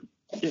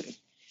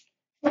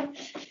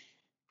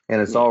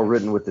 And it's all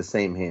written with the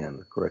same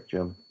hand, correct,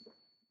 Jim?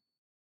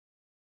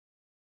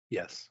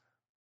 Yes.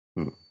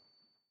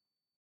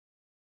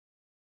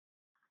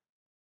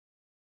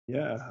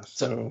 Yeah,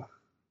 so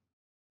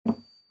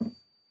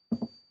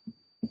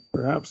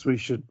perhaps we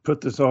should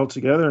put this all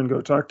together and go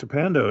talk to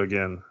Pando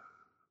again.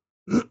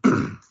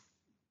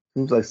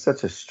 Seems like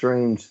such a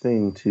strange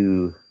thing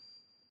to.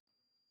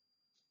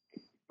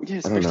 Yeah,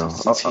 especially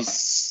since he's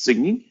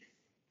singing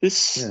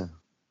this. Yeah.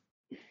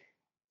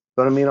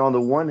 But I mean, on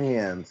the one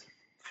hand,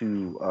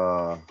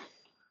 to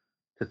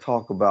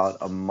talk about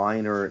a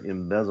minor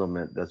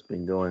embezzlement that's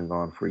been going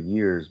on for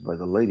years by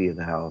the lady of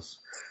the house,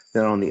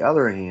 then on the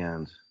other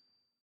hand,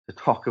 to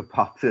talk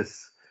about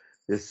this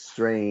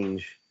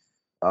strange,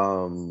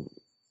 unheard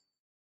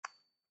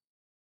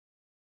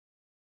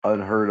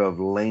of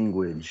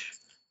language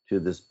to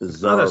this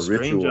bizarre Not a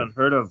strange, ritual.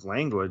 unheard of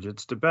language.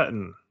 It's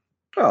Tibetan.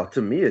 Well,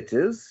 to me it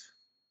is.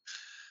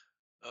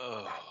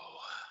 Oh.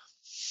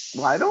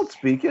 Well, I don't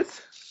speak it.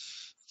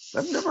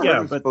 I've never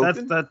Yeah, heard it but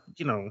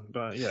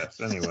spoken. yes,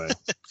 anyway.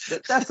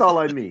 That's all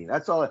I mean.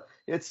 That's all.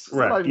 It's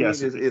Right, what I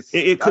yes. mean is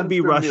It could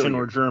be Russian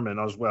unfamiliar. or German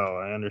as well.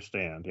 I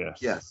understand,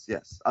 yes.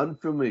 Yes.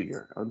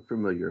 Unfamiliar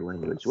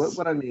language.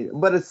 What I mean,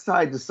 but it's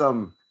tied to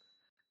some.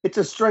 It's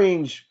a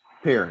strange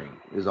pairing,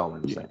 is all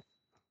I'm saying.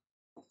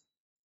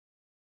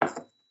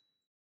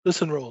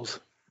 Listen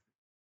rolls.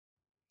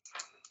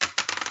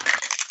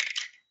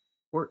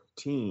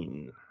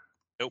 14.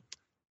 Nope.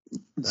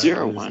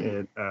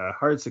 0-1.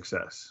 Hard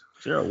success.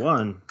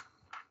 0-1.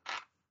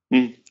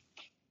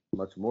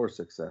 Much more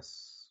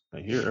success. I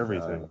hear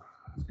everything.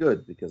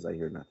 Good, because I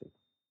hear nothing.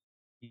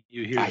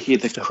 I hear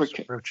the cricket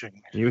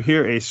approaching. You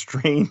hear a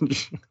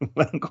strange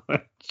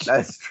language.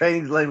 That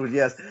strange language,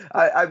 yes.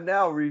 I'm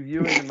now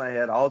reviewing in my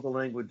head all the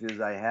languages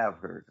I have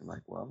heard. I'm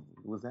like, well,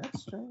 was that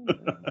strange?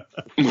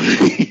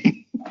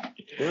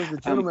 There was a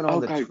gentleman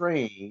on the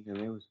train, and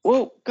it was.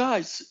 Well,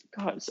 guys,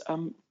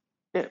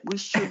 yeah, we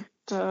should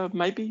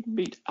maybe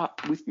meet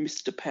up with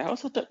Mr.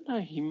 Powers. I don't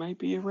know, he may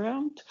be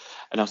around.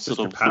 And I'll sort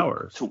Mr. of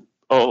Powers.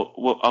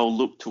 I'll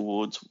look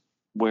towards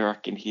where I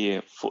can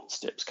hear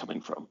footsteps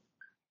coming from.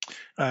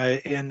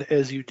 And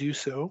as you do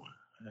so,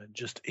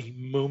 just a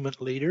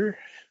moment later,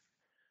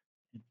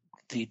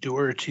 the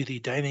door to the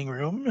dining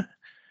room,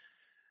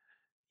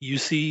 you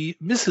see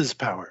Mrs.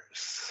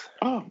 Powers.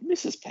 Oh,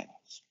 Mrs.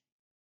 Powers.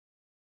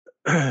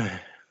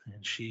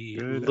 And she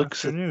Good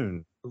looks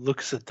afternoon.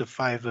 at the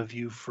five of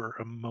you for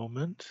a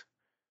moment.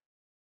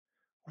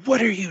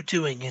 What are you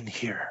doing in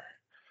here?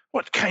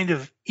 What kind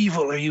of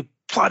evil are you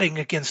plotting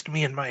against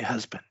me and my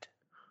husband?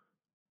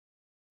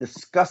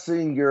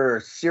 Discussing your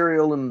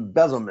serial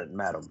embezzlement,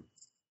 madam.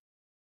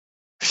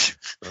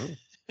 Oh,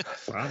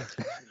 wow.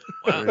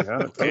 Wow. There you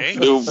have it. Okay.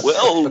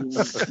 Well,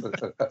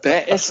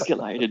 that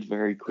escalated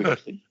very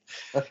quickly.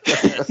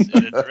 Yes,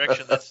 in a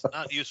direction that's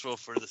not useful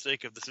for the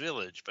sake of this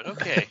village, but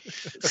okay.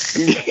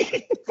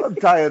 I'm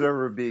tired of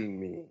her being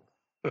mean.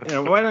 Yeah,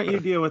 why don't you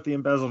deal with the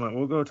embezzlement?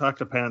 We'll go talk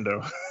to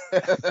Pando.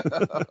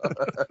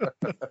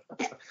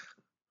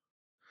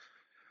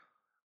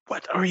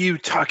 What are you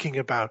talking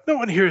about? No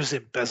one here has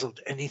embezzled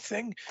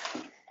anything.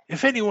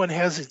 If anyone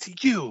has,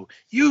 it's you.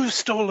 You've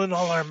stolen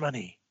all our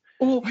money.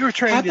 Or You're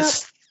trying to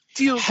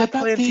steal how the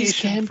about these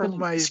plantation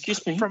gambling?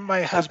 Excuse me. from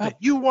my How husband.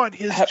 about- You want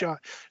his how- job.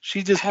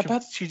 She how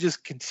about-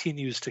 just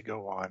continues to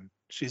go on.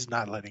 She's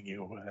not letting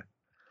you.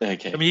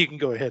 Okay. I mean, you can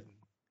go ahead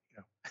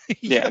and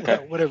Yeah, yell okay.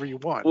 out whatever you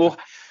want. Well, but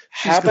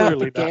how she's about clearly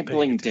the not paying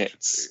gambling attention to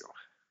debts? you.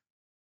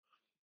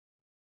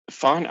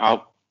 Fine,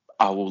 I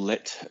will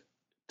let.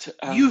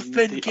 You've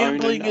been the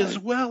gambling owner as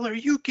know. well. Are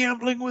you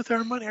gambling with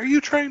our money? Are you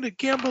trying to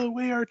gamble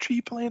away our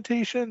tree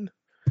plantation?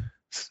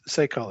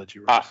 Psychology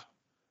rolls.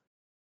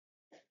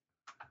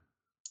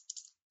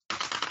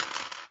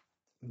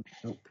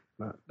 Nope,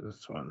 not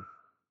this one.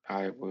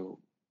 I will.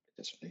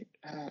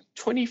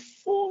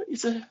 24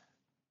 is a.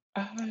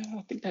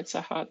 I think that's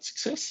a hard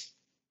success.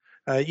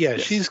 Yeah,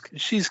 Yes.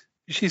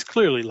 she's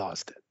clearly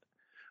lost it.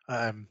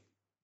 Her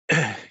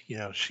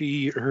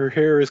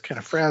hair is kind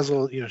of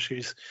frazzled.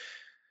 She's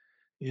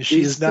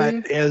Is not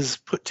there- as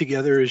put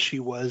together as she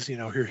was.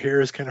 Her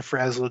hair is kind of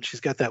frazzled.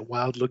 She's got that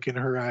wild look in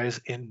her eyes.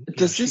 And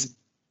Does this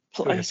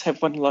place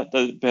have one like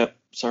the bell?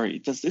 Sorry,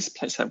 does this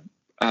place have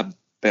a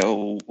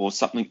bell or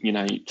something?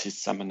 To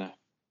summon a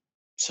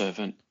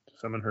servant.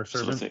 Summon her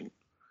Sort servant. of thing.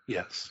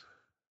 Yes.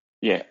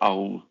 Yeah,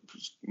 I'll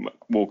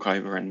walk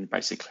over and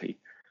basically,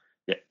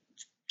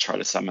 try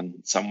to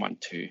summon someone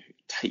to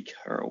take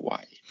her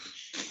away.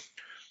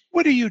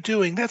 What are you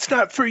doing? That's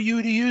not for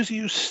you to use,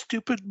 you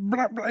stupid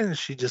blah blah. And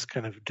she just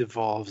kind of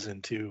devolves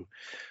into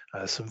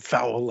some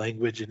foul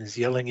language and is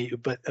yelling at you.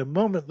 But a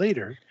moment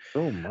later,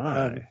 Oh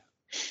my.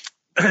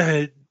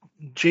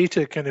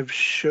 Jeta kind of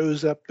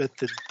shows up at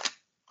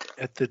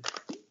the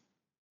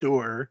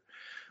door.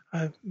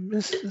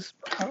 Mrs.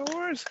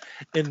 Powers,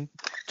 and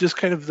just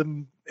kind of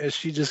as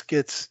she just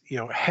gets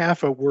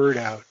half a word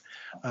out,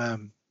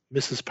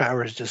 Mrs.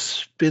 Powers just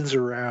spins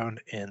around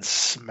and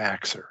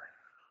smacks her.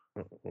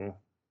 Uh-oh.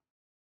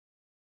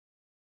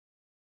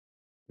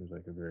 Seems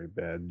like a very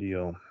bad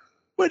deal.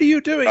 What are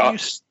you doing, you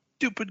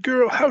stupid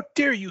girl? How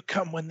dare you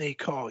come when they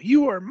call?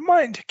 You are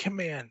mine to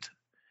command.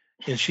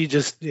 And she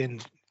just,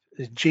 and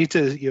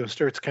Jeta,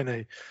 starts kind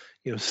of,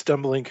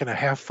 stumbling, kind of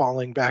half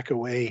falling back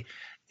away.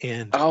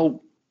 And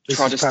I'll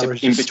try to step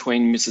Powers in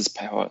between Mrs.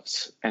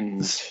 Powers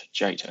and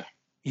Jeta.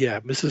 Yeah,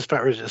 Mrs.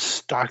 Powers just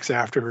stalks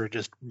after her,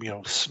 just,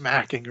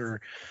 smacking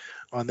her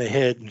on the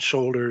head and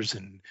shoulders.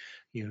 And,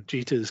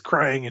 Jeta is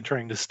crying and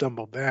trying to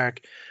stumble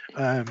back.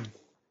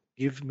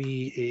 Give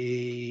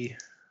me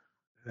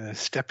a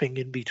stepping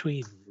in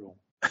between roll.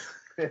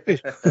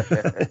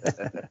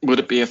 Would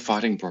it be a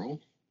fighting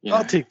brawl? Yeah.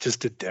 I'll take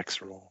just a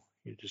dex roll.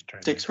 You're just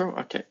trying Dex to roll?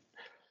 Okay.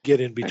 get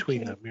in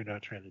between Okay. them. You're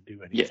not trying to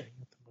do anything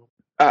at the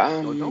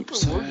moment. Don't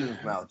put words in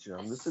his mouth,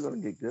 Jim. This is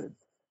going to get good.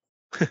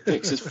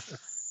 Dex is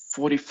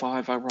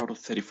 45. I rolled a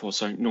 34,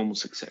 so normal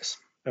success.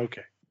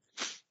 Okay.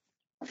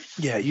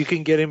 Yeah, you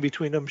can get in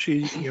between them.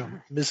 She,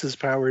 Mrs.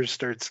 Powers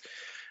starts,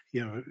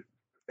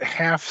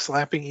 half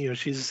slapping.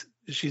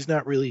 She's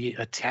not really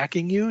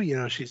attacking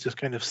you. She's just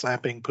kind of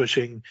slapping,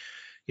 pushing,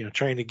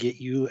 trying to get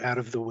you out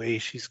of the way.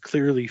 She's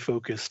clearly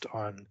focused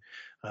on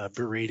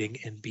berating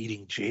and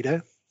beating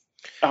Jeta.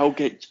 I'll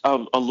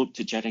look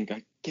to Jeta and go,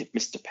 get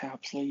Mr. Power,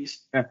 please.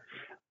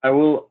 I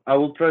will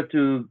try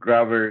to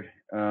grab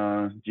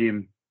her,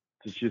 Jim,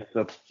 to just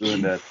stop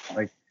doing that.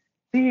 Like,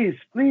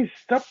 please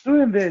stop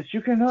doing this.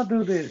 You cannot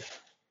do this.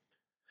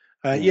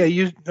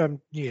 You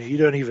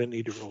don't even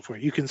need to roll for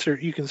it. You can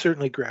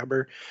certainly grab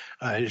her.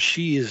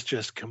 She is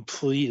just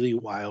completely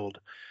wild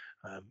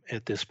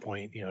at this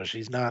point.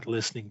 She's not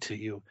listening to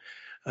you.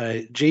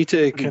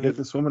 Jeta kind of get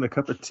this woman a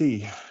cup of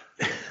tea.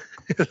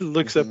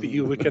 looks up at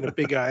you with kind of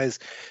big eyes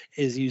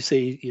as you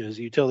say, as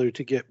you tell her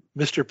to get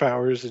Mr.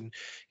 Powers, and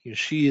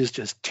she is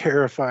just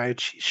terrified.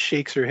 She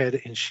shakes her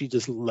head and she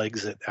just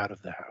legs it out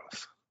of the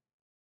house.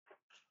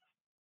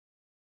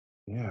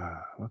 Yeah,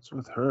 what's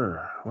with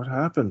her? What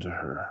happened to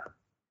her?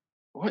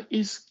 What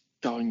is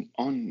going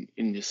on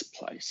in this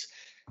place?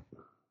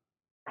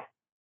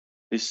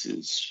 This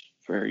is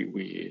very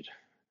weird.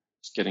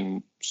 It's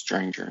getting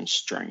stranger and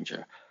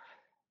stranger.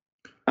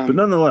 But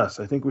nonetheless,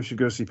 I think we should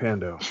go see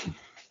Pando.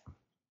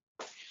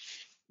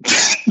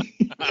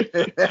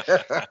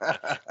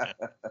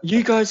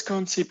 You guys go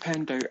and see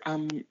Pando.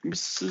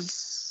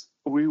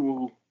 We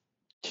will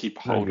keep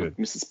hold of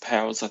Mrs.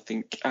 Powers, I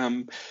think.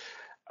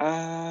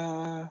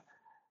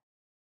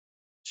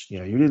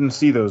 Yeah, you didn't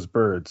see those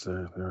birds.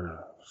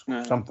 They're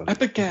something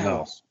Abigail,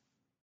 else.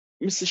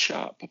 Mrs.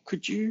 Sharp,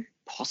 could you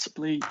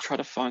possibly try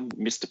to find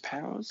Mr.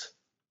 Powers?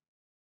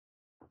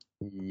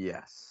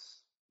 Yes.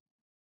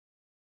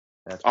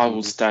 That's I when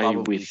will he's stay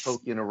probably with.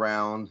 poking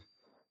around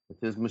with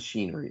his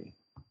machinery.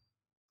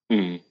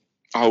 I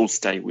will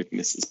stay with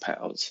Mrs.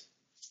 Powers.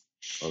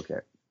 Okay.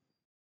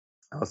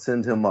 I'll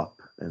send him up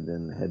and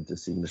then head to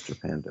see Mr.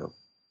 Pando.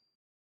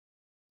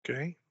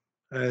 Okay.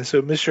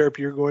 So, Miss Sharp,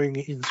 you're going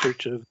in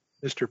search of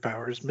Mr.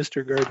 Powers.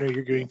 Mr. Gardner,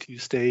 you're going to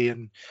stay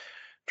and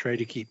try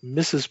to keep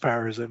Mrs.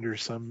 Powers under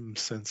some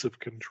sense of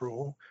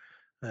control.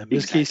 Ms.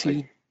 Exactly.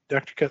 Casey,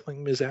 Dr.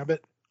 Cutling, Ms.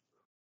 Abbott.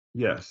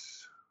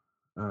 Yes.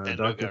 Pando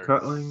Dr. Garden.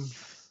 Cutling,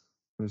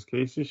 Ms.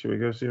 Casey, should we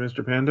go see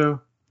Mr.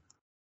 Pando?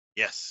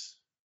 Yes.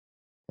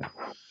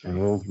 And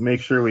we'll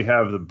make sure we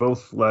have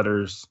both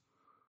letters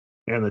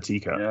and the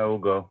teacup. Yeah, we'll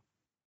go.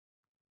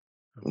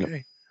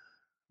 Okay.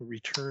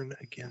 Return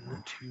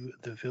again to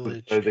the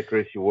village. Play the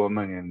crazy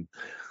woman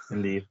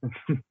and leave.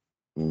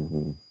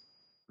 Mm-hmm.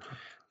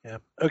 Yeah.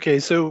 Okay.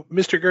 So,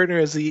 Mr. Gardner,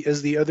 as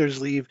the others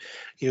leave,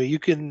 you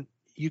can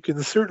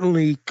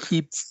certainly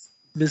keep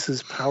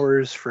Mrs.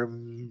 Powers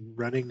from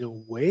running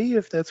away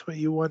if that's what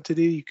you want to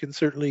do. You can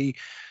certainly,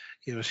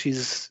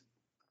 she's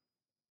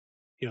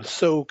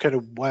so kind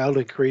of wild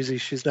and crazy.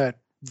 She's not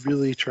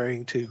really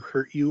trying to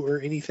hurt you or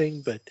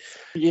anything, but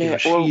Yeah,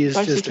 she is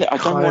just basically, a I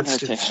don't want her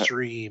constant to hurt.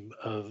 stream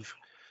of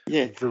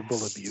Yeah,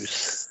 verbal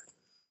abuse.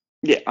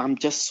 yeah, I'm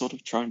just sort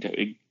of trying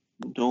to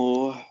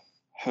ignore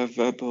her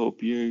verbal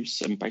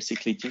abuse and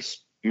basically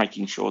just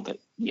making sure that,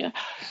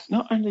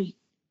 not only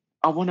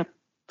I want to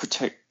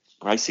protect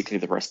basically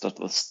the rest of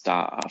the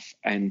staff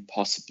and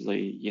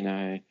possibly,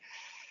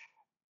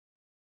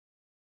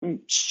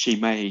 she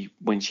may,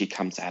 when she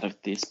comes out of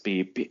this, be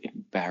a bit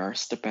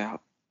embarrassed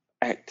about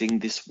acting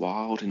this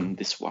wild in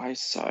this way.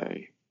 So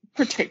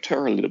protect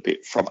her a little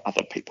bit from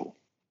other people.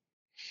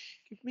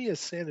 Give me a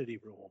sanity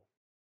roll.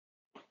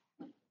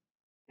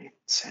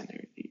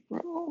 Sanity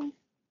roll.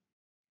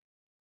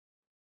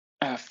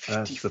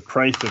 That's the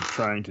price of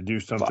trying to do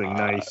something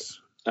nice.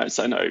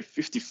 No,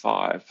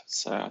 55.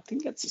 So I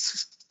think that's a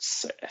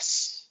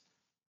success.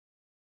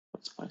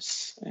 What's my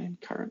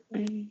stand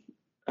currently?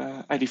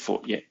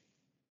 84. Yeah.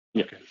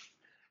 Okay.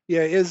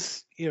 Yeah,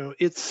 it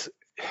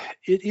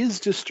is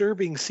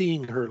disturbing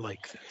seeing her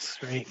like this,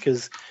 right?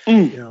 Because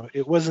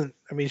it wasn't.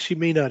 I mean, she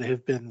may not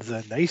have been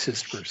the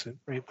nicest person,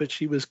 right? But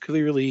she was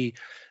clearly,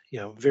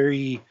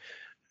 very,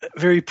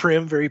 very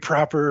prim, very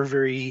proper,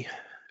 very,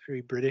 very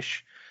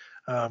British,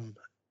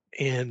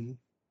 and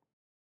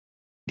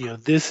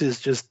this is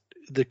just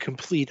the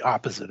complete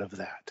opposite of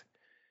that,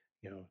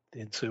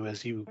 And so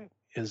as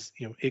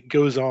it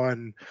goes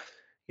on,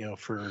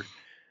 for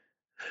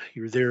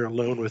you're there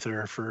alone with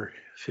her for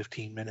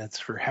 15 minutes,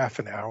 for half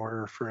an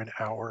hour, for an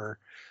hour.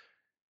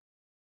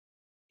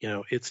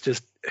 It's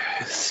just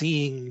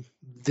seeing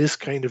this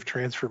kind of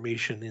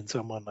transformation in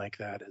someone like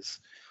that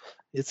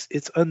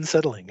it's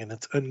unsettling and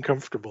it's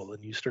uncomfortable,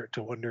 and you start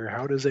to wonder,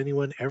 how does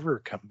anyone ever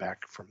come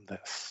back from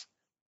this?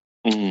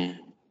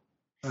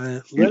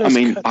 Let us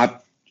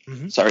cut.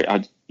 Sorry,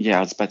 I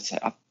was about to say,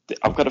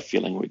 I've got a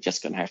feeling we're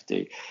just going to have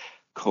to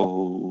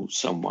call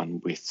someone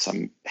with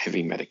some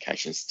heavy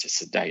medications to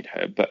sedate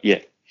her. But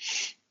yeah.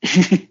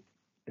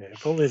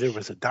 If only there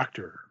was a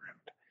doctor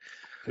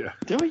around.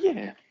 Yeah. Oh,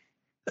 yeah.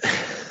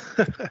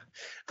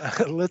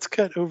 Let's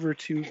cut over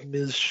to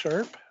Ms.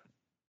 Sharp.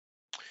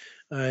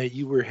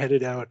 You were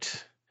headed out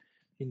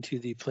into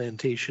the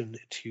plantation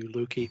to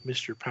locate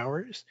Mr.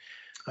 Powers.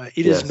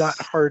 It is not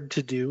hard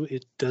to do.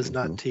 It does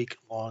not take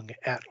long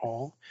at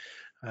all.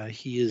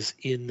 He is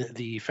in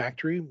the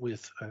factory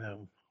with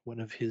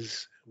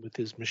his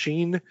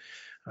machine,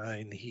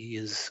 and he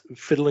is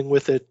fiddling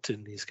with it,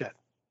 and he's got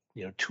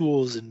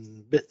tools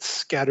and bits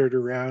scattered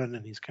around,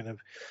 and he's kind of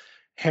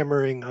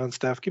hammering on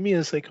stuff. Give me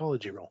a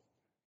psychology roll.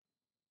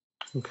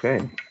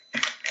 Okay.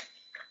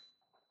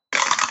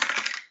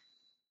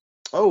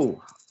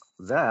 Oh,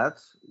 that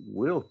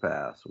will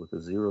pass with a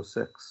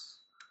 0.6.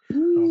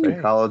 Okay.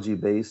 Psychology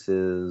base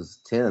is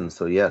 10,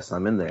 so yes,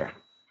 I'm in there.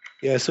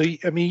 Yeah, so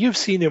you've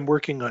seen him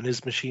working on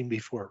his machine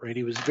before, right?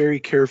 He was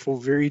very careful,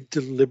 very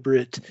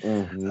deliberate,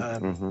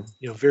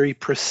 very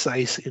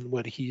precise in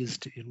what he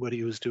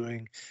was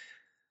doing.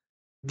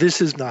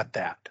 This is not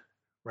that,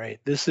 right?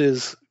 This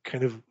is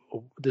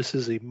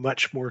a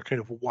much more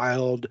kind of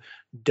wild,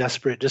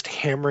 desperate, just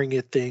hammering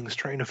at things,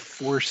 trying to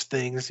force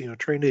things,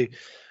 trying to,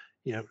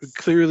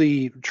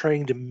 clearly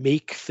trying to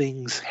make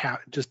things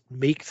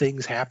make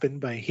things happen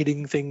by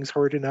hitting things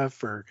hard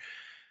enough, or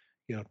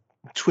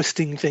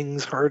twisting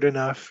things hard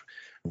enough,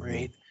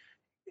 right?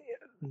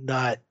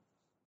 Not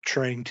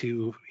trying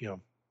to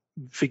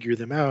figure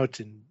them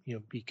out and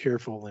be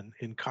careful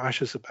and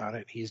cautious about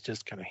it. He's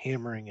just kind of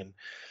hammering and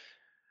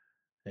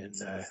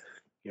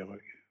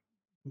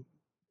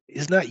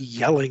he's not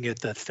yelling at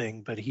the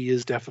thing, but he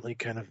is definitely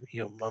kind of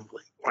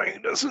mumbling, why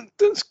doesn't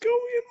this go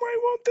in, why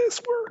won't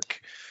this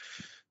work?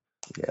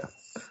 Yeah,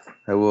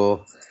 I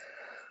will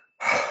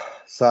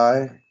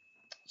sigh,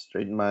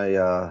 straighten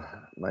my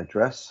my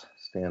dress,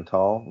 stand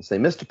tall and say,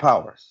 Mr.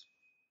 Powers.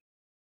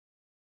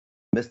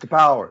 Mr.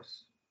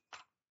 Powers.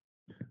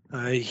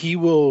 He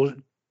will,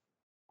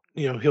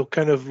 he'll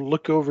kind of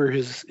look over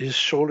his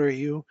shoulder at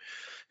you.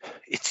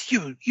 It's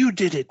you. You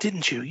did it,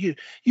 didn't you?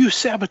 You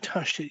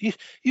sabotaged it.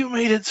 You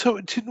made it so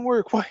it didn't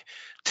work. Why?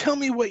 Tell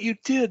me what you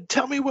did.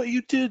 Tell me what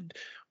you did.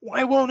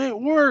 Why won't it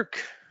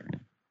work?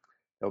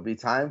 There'll be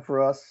time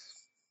for us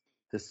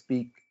to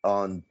speak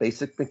on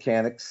basic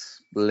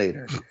mechanics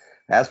later.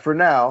 As for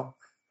now,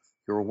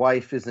 your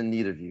wife is in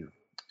need of you.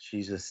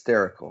 She's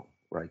hysterical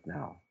right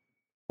now.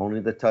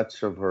 Only the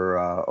touch of her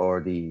or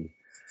the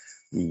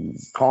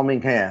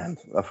calming hand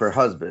of her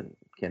husband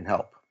can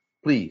help.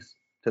 Please,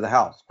 to the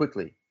house,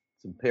 quickly.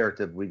 It's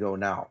imperative we go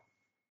now.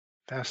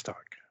 Fast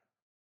talk.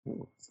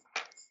 Ooh.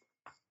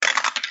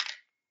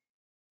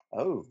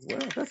 Oh, well,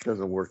 that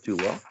doesn't work too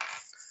well.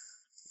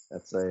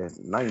 That's a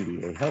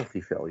 90, a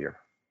healthy failure.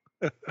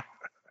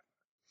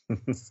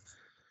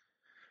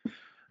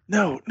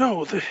 No,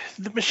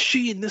 the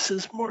machine. This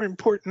is more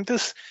important.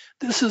 This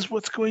is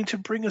what's going to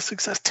bring us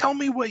success. Tell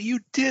me what you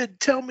did.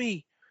 Tell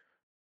me.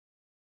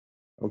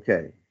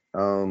 Okay.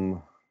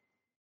 Well,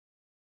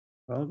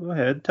 go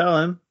ahead. Tell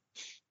him.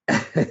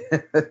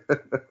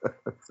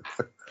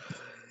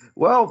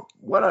 Well,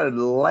 what I'd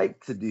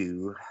like to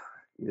do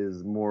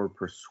is more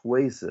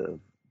persuasive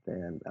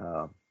than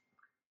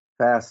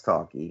fast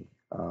talky.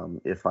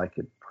 If I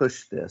could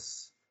push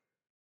this,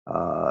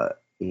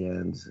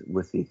 and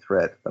with the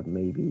threat of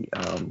maybe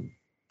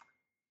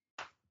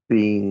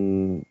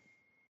being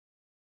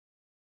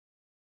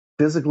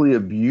physically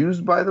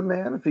abused by the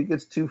man if he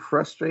gets too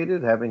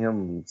frustrated, having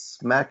him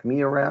smack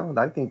me around,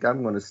 I think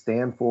I'm going to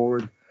stand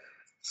forward,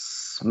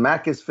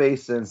 smack his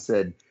face, and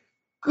said,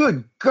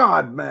 "Good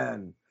God,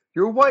 man,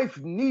 your wife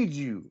needs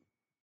you."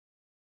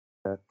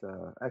 That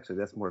actually,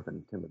 that's more of an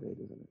intimidate,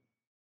 isn't it?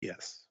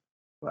 Yes.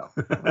 Well,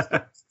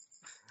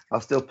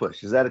 I'll still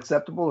push. Is that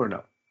acceptable or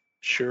no?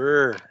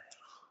 Sure.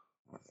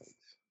 All right.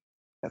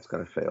 That's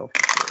going to fail.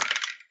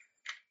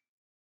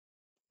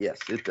 Yes,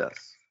 it does.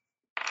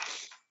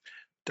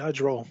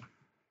 Dodge roll.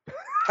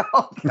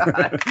 Oh,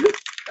 God.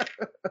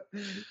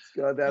 It's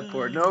gone that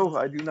far. No,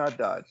 I do not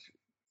dodge.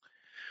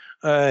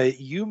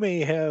 You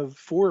may have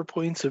 4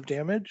 points of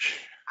damage.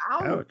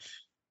 Ouch.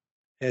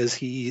 As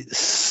he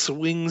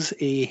swings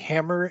a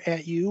hammer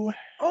at you.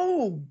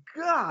 Oh,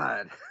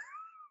 God.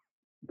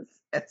 This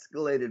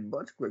escalated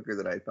much quicker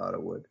than I thought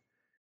it would.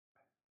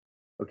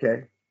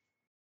 Okay.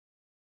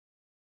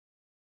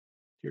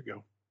 Here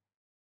you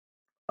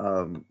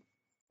go.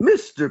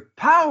 Mr.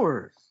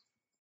 Powers,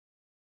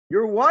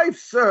 your wife,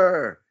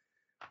 sir.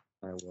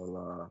 I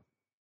will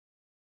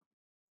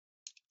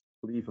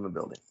leave from the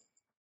building.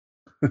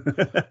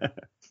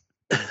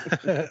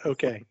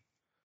 Okay.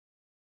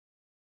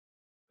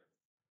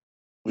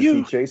 Was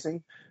he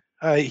chasing?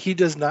 He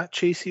does not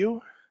chase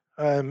you.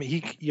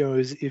 He,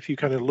 if you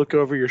kind of look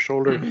over your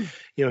shoulder,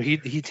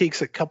 he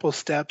takes a couple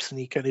steps and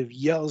he kind of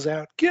yells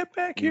out, "Get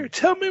back here!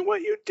 Tell me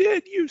what you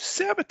did! You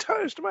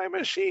sabotaged my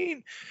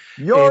machine!"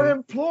 Your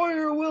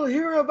employer will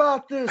hear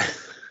about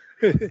this.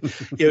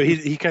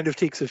 He kind of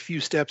takes a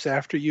few steps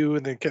after you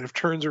and then kind of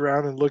turns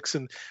around and looks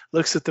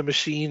at the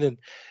machine, and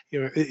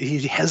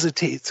he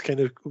hesitates,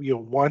 kind of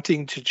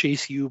wanting to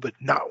chase you but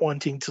not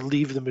wanting to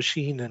leave the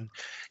machine, and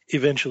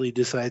eventually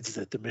decides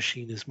that the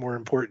machine is more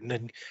important.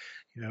 And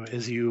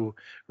as you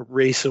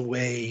race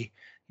away,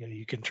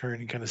 you can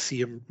turn and kind of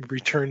see him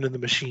return to the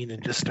machine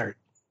and just start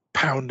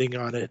pounding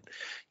on it,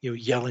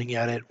 yelling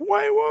at it,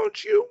 "Why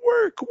won't you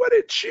work? What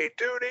did she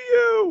do to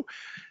you?"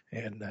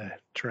 And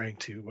trying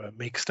to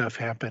make stuff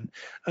happen.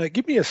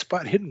 Give me a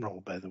spot hidden roll,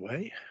 by the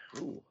way.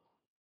 Ooh.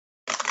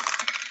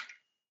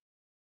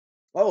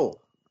 Oh,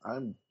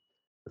 the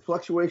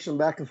fluctuation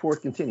back and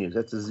forth continues.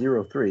 That's a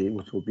 0-3,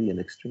 which will be an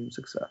extreme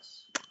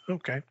success.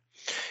 Okay.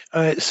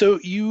 So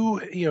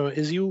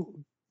as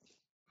you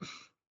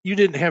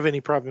didn't have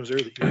any problems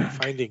early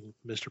finding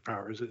Mr.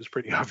 Powers. It was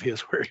pretty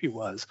obvious where he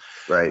was.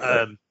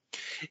 Right.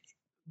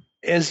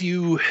 As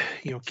you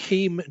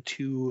came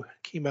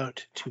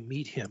out to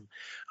meet him,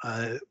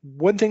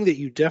 one thing that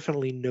you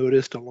definitely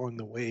noticed along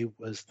the way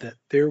was that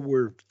there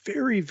were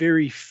very,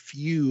 very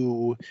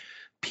few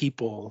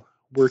people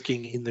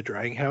working in the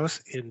drying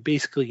house, and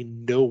basically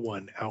no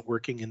one out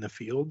working in the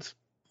fields.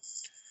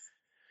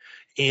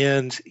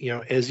 And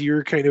as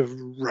you're kind of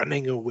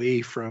running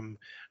away from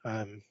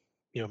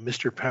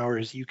Mr.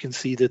 Powers, you can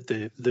see that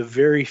the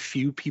very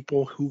few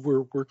people who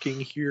were working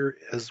here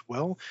as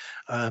well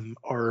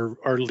are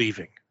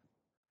leaving,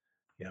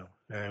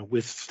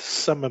 with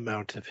some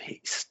amount of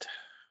haste.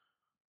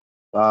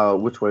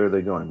 Which way are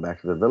they going?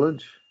 Back to the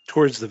village?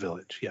 Towards the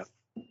village, yeah.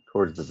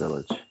 Towards the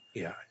village.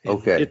 Yeah. And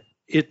okay.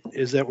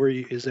 Is that where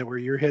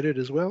you're headed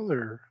as well,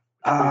 or?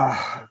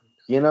 I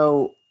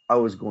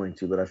was going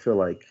to, but I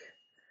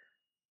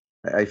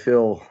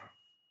feel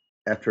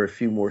after a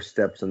few more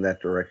steps in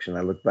that direction,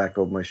 I look back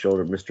over my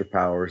shoulder at Mr.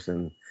 Powers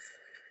and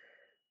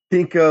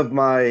think of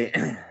my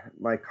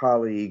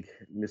colleague,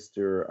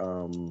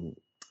 Mr.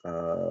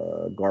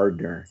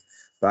 Gardner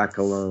back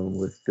alone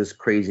with this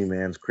crazy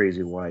man's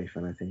crazy wife,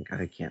 and I think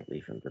I can't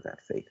leave him to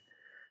that fate.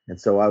 And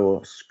so I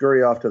will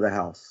scurry off to the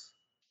house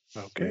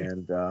Okay.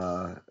 and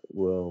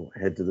will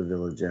head to the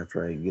village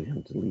after I get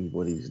him to leave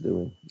what he's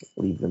doing,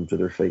 leave them to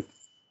their fate.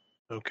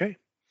 Okay.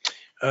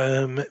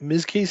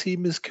 Ms. Casey,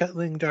 Ms.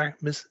 Cutling,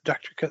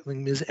 Dr.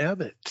 Cutling, Ms.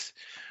 Abbott,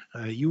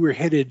 you were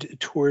headed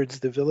towards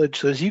the village.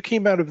 So as you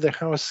came out of the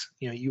house,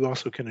 you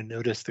also kind of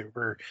noticed there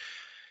were,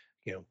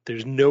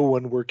 there's no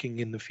one working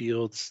in the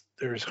fields.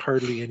 There's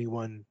hardly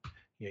anyone.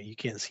 You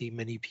can't see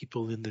many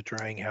people in the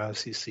drying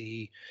house. You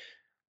see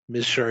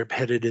Ms. Sharp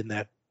headed in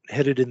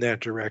that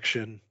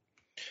direction.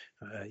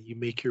 You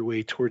make your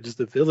way towards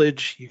the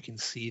village. You can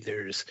see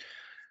there's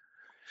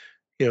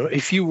a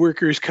few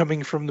workers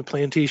coming from the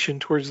plantation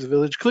towards the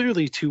village.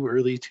 Clearly too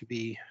early to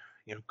be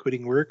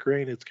quitting work,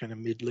 right? It's kind of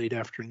late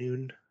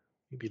afternoon,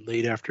 maybe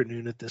late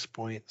afternoon at this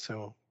point,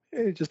 so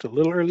just a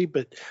little early,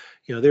 but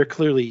they're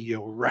clearly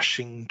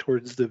rushing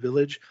towards the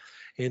village.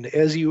 And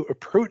as you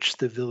approach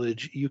the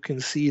village, you can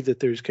see that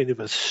there's kind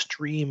of a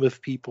stream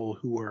of people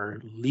who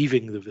are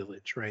leaving the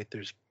village, right?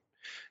 There's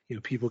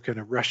people kind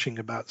of rushing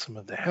about some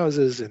of the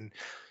houses, and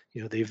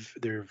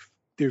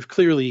they've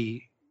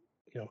clearly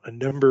a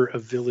number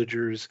of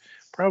villagers,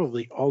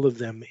 probably all of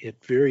them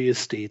at various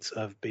states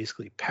of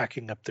basically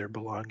packing up their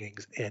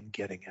belongings and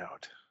getting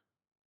out.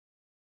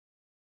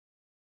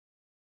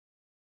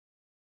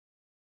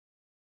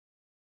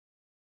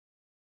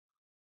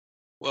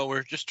 Well,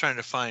 we're just trying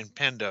to find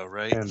Pando,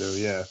 right? Pando,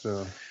 yeah.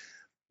 So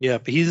yeah,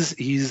 but he's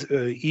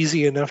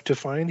easy enough to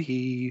find.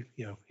 He,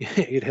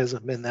 it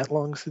hasn't been that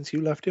long since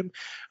you left him,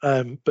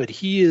 but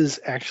he is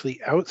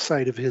actually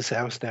outside of his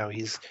house now.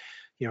 He's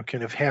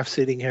kind of half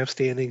sitting, half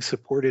standing,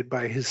 supported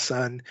by his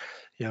son,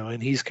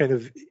 and he's kind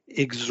of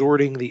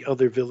exhorting the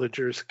other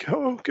villagers,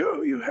 go,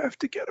 you have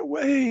to get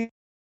away.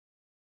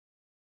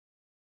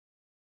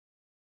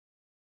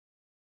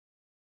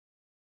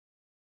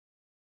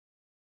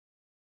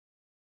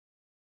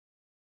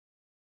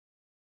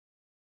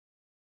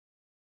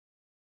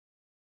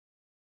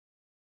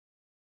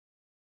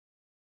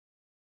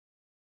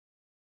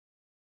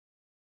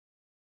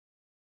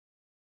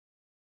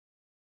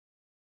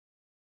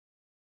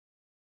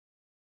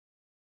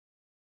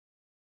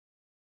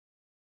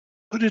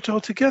 Put it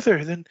all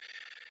together, then.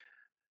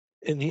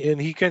 And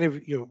he kind of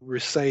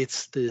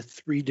recites the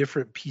three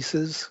different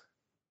pieces,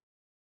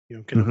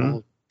 kind of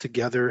all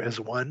together as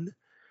one.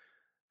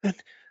 And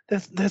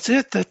that's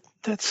it.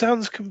 That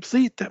sounds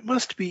complete. That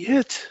must be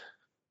it.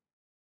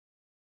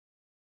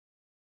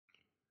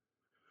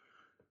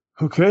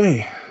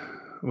 Okay.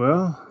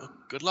 Well,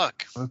 good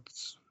luck.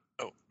 Let's.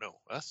 Oh no,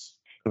 us.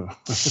 Oh.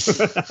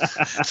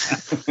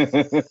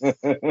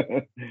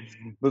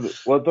 But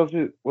what does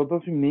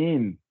it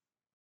mean?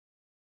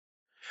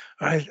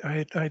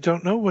 I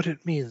don't know what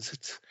it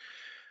means.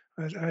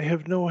 I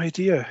have no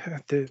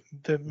idea.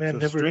 The man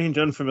It's a never. strange,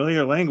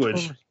 unfamiliar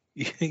language.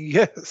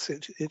 Yes,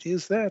 it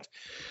is that.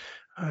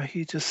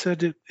 He just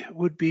said it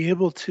would be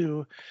able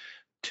to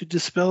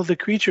dispel the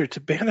creature, to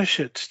banish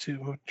it,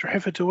 to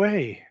drive it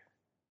away.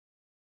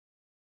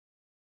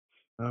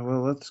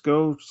 Well, let's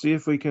go see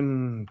if we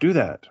can do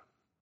that.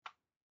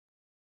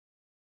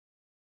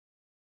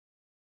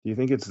 Do you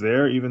think it's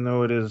there, even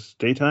though it is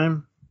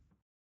daytime?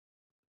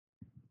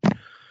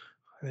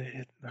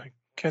 I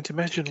can't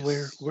imagine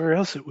where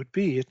else it would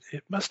be.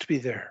 It must be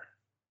there.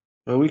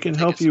 Well, we can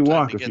help you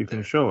walk if you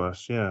can show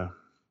us. Yeah.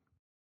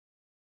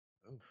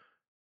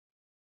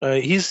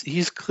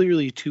 He's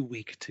clearly too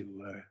weak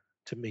to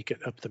make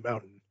it up the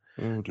mountain.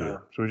 Oh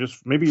dear. So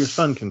maybe your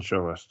son can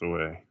show us the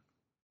way.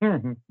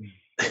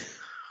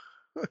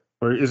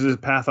 Or is his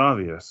path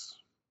obvious?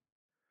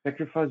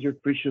 Sacrifice your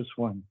precious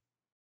one.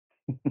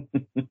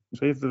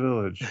 Save the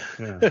village.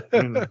 Yeah.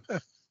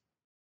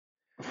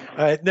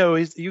 No,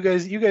 you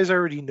guys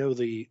already know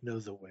the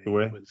way. The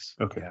way?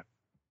 Okay.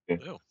 Yeah.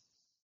 Oh.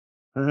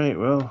 All right.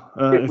 Well,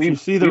 if you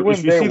see the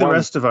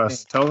rest of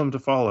us, tell them to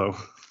follow.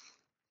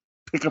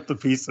 Pick up the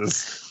pieces.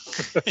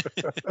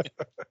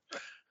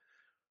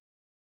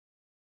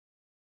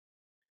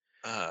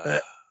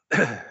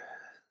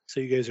 So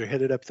you guys are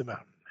headed up the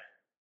mountain.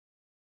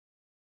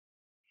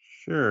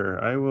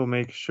 Sure. I will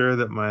make sure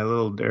that my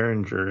little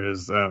derringer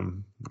is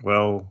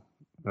well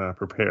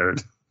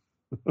prepared.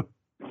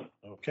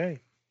 Okay.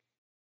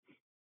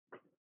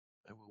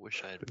 I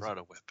wish I had brought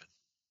a weapon.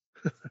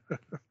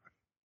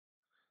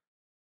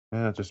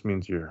 That just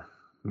means you're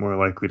more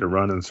likely to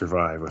run and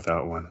survive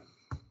without one.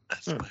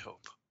 That's my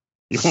hope.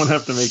 You won't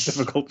have to make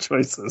difficult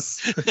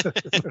choices.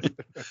 I've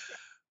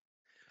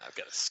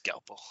got a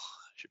scalpel.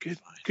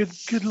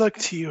 Good luck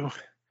to you.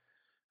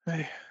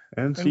 I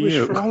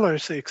wish for all our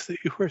sakes that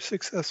you were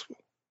successful.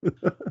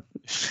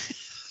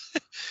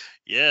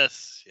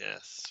 Yes.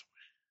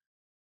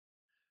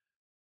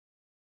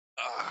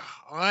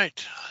 All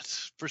right,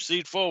 let's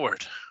proceed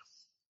forward.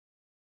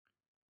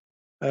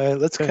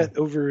 Let's cut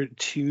over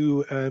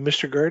to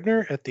Mr.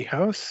 Gardner at the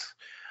house.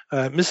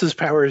 Mrs.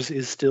 Powers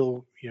is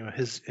still,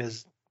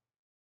 has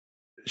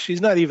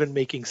she's not even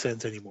making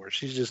sense anymore.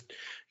 She's just,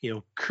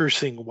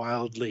 cursing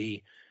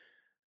wildly,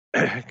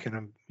 kind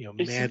of,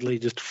 Is there, madly,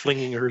 just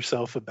flinging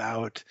herself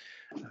about.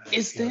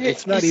 It's not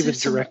is there even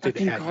somewhere I directed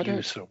can at guide you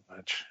her? so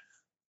much.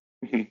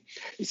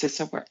 Is there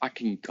somewhere I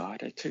can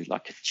guide her to,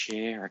 like a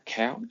chair, a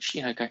couch?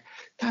 Go,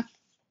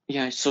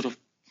 "Dad," sort of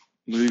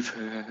move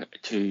her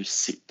to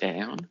sit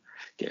down,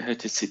 get her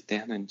to sit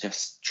down, and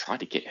just try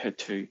to get her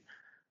to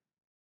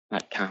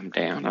like calm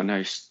down. I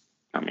know.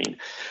 I mean,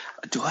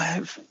 do I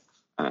have?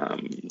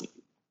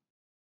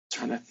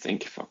 Trying to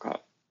think if I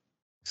got.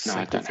 No,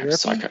 I don't have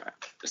Psychotherapy?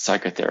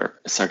 psychoanalyzer. Or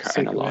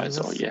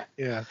Psychoanalyst?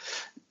 Yeah.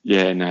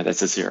 yeah, no,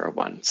 that's a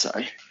 0-1. So,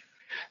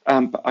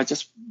 but I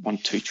just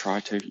want to try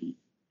to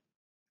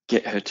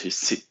get her to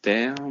sit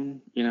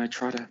down.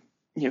 Try to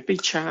be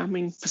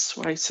charming,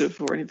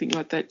 persuasive, or anything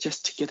like that,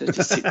 just to get her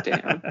to sit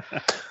down.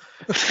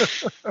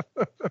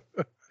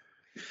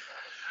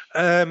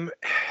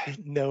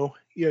 No,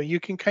 you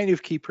can kind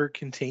of keep her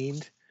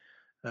contained,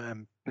 but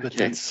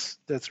Okay.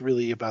 that's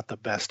really about the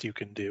best you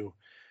can do.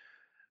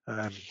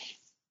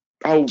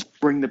 I'll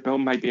ring the bell.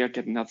 Maybe I'll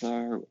get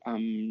another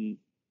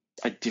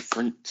a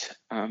different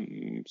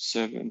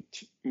servant.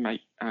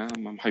 Mate,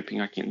 I'm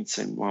hoping I can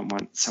send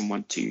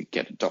someone to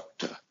get a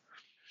doctor.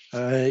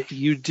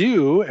 You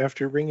do,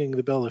 after ringing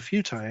the bell a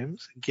few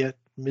times, get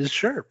Ms.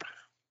 Sharp.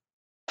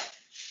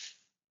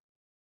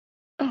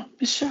 Oh,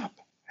 Miss Sharp,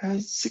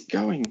 how's it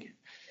going?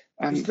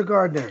 Mr.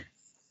 Gardner,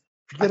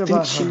 I forget think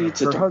about she her.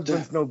 needs a Her doctor.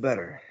 husband's no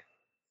better.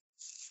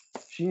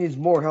 She needs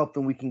more help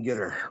than we can get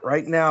her.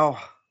 Right now,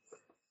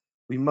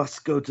 we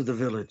must go to the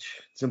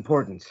village. It's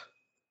important.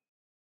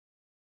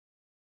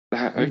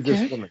 Leave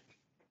this Okay. woman.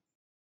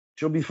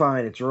 She'll be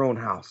fine. It's her own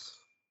house.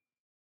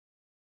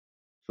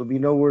 She'll be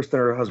no worse than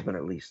her husband,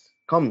 at least.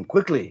 Come,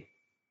 quickly.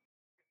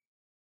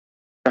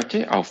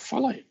 Okay, I'll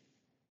follow.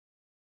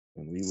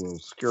 And we will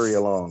scurry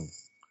along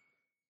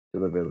to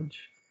the village.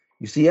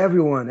 You see,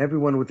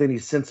 everyone with any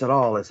sense at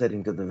all is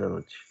heading to the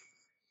village.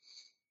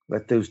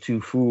 Let those two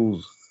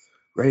fools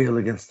rail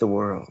against the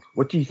world.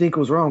 What do you think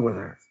was wrong with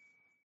her?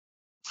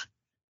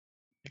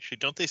 Actually,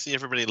 don't they see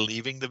everybody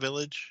leaving the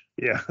village?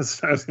 Yeah,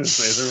 so I was going to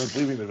say everyone's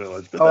leaving the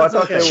village. But I that's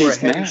thought okay. they were She's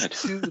heading mad.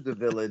 to the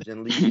village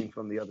and leaving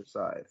from the other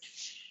side.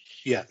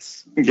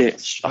 Yes. Yeah,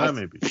 That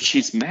may be true.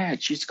 she's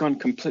mad. She's gone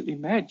completely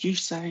mad. You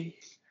say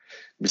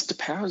Mr.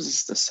 Powers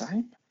is the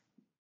same?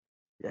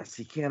 Yes,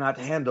 he cannot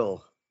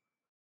handle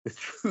the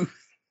truth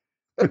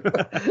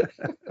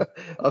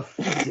of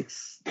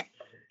physics.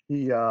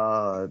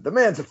 The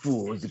man's a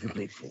fool. He's a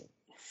complete fool.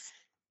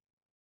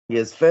 He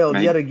has failed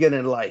Maybe. yet again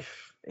in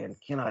life and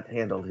cannot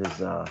handle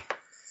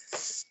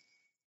his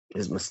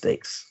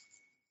mistakes.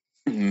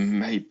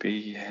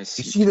 Maybe he has.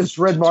 You see this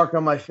red mark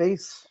on my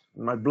face,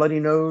 my bloody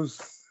nose?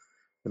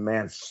 The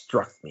man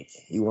struck me.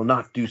 He will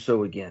not do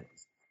so again.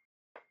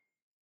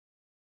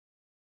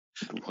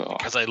 Well,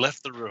 Because I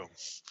left the room.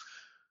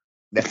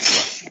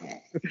 That's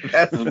right.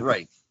 That's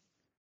right.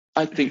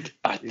 I think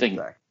Exactly.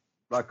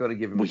 Not going to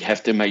give him. we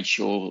have to make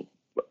sure,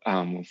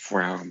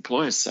 for our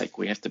employers' sake,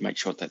 we have to make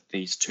sure that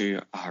these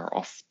two are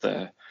off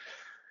the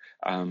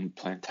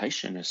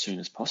plantation as soon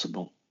as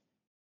possible.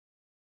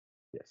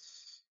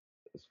 Yes.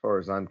 As far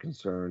as I'm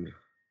concerned,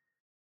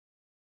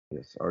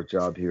 yes, our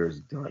job here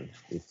is done.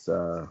 It's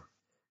we'll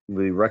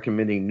be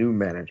recommending new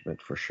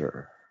management for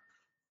sure.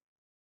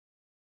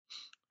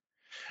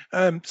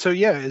 So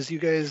yeah, as you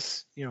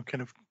guys,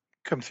 kind of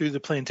come through the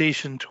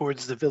plantation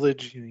towards the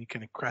village, you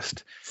kind of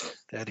crest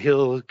that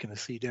hill, kind of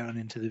see down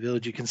into the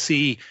village. You can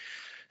see,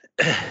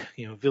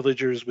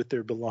 villagers with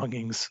their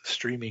belongings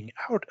streaming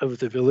out of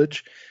the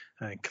village,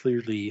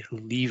 clearly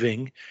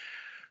leaving.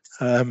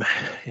 And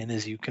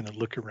as you kind of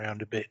look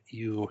around a bit,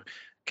 you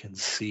can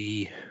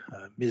see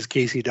Ms.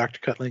 Casey, Dr.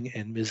 Cutling,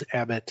 and Ms.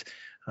 Abbott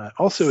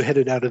also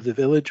headed out of the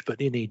village,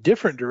 but in a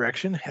different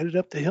direction, headed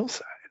up the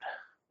hillside.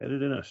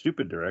 Headed in a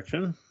stupid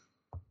direction.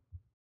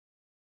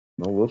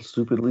 Well, we'll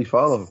stupidly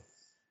follow.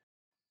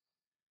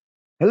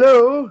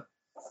 Hello,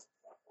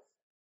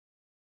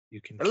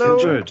 You can Hello?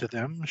 catch up Good. to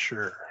them,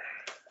 sure.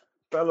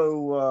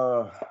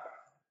 fellow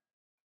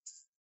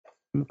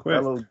Come quick.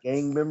 fellow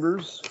gang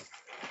members.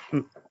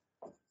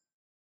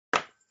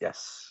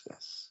 Yes.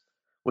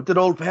 What did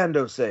old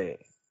Pando say?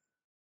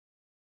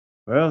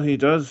 Well, he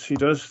does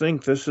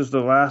think this is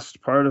the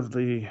last part of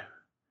the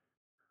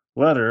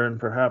letter, and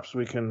perhaps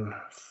we can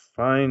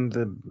find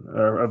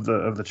of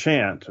the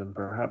chant, and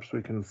perhaps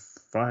we can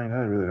find. I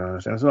really don't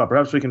understand this at all.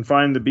 Perhaps we can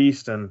find the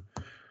beast and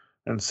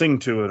sing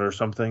to it or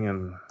something,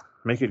 and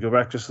make it go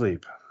back to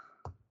sleep.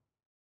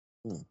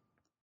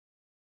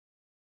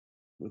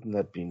 Wouldn't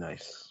that be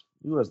nice?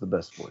 Who has the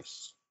best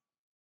voice?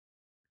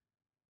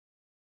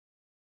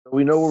 Do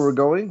we know where we're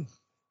going?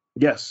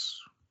 Yes.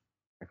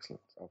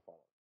 Excellent. I'll follow.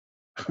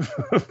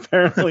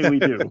 Apparently we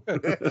do.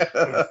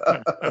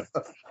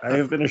 I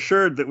have been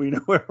assured that we know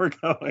where we're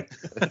going.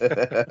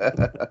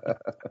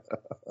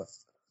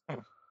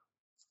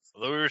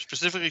 Although we were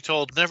specifically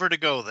told never to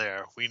go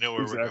there, we know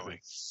where we're Exactly. going.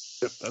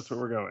 Yep, that's where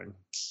we're going.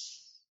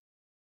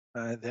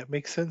 That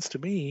makes sense to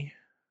me.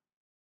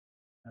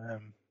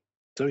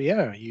 So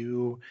yeah,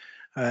 you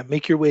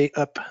Make your way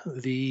up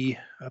the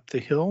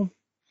hill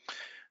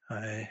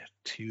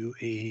to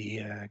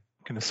a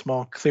kind of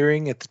small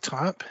clearing at the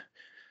top.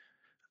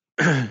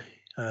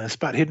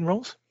 Spot hidden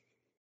rolls.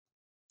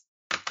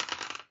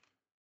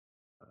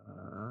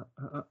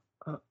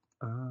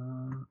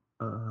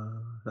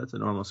 That's a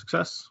normal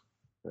success.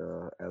 As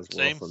well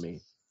Same. for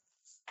me.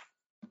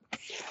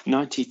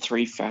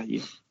 93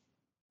 failure.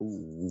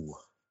 Ooh.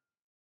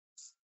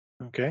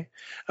 Okay.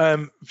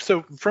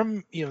 So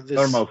from this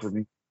Normal for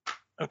me.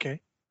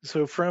 Okay.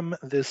 So from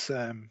this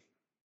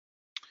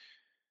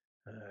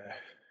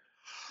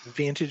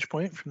vantage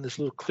point, from this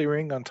little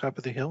clearing on top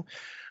of the hill,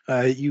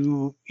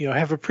 you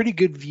have a pretty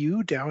good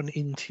view down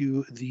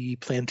into the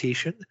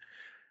plantation.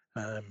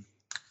 Kind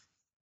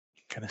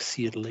of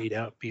see it laid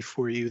out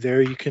before you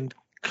there. You can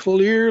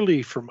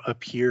clearly from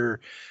up here,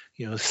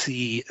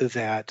 see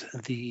that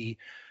the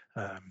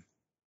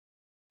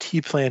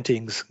tea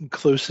plantings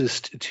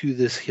closest to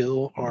this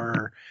hill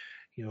are,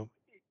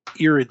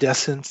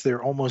 iridescent.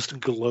 They're almost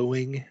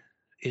glowing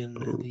in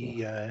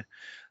the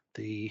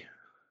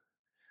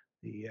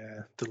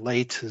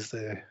light as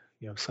the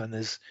sun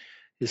is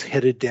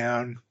headed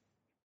down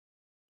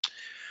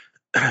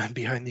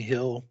behind the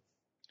hill,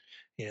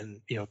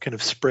 and kind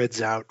of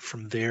spreads out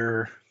from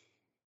there,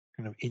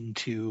 kind of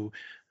into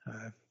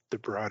the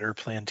broader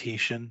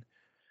plantation.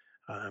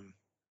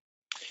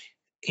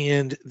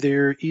 And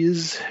there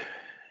is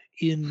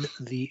in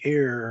the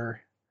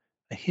air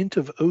a hint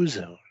of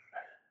ozone,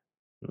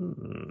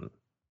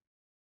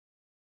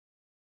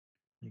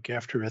 like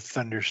after a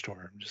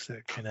thunderstorm, just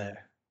that kind of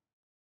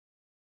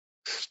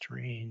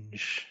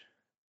strange,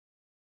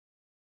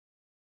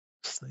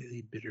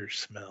 slightly bitter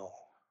smell.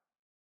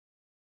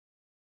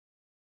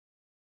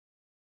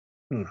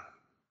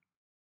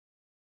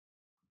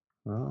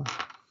 Well,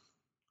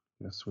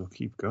 guess we'll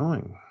keep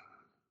going.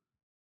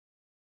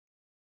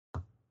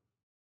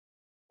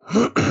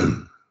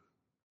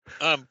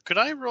 Could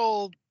I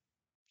roll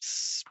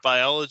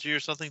biology or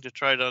something to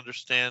try to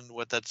understand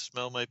what that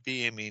smell might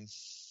be? I mean,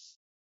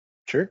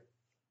 Sure.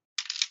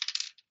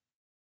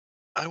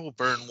 I will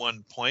burn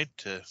 1 point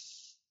to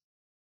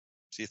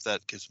see if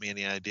that gives me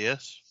any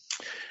ideas.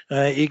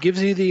 It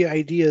gives you the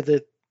idea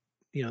that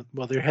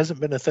there hasn't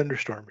been a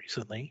thunderstorm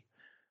recently.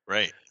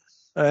 Right.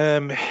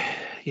 And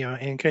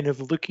kind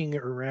of looking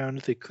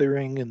around the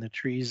clearing and the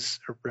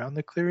trees around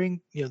the clearing,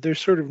 there's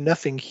sort of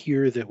nothing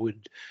here that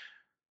would,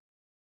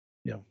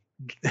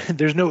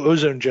 there's no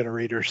ozone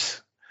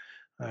generators,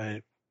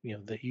 that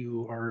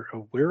you are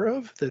aware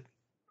of that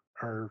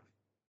are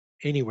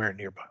anywhere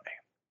nearby.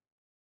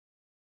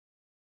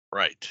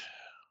 Right.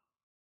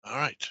 All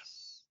right.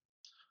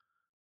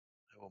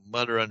 I will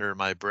mutter under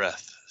my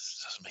breath.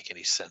 This doesn't make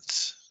any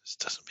sense. This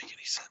doesn't make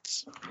any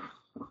sense.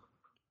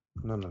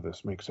 None of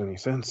this makes any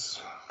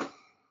sense.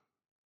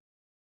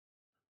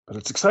 But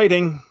it's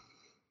exciting.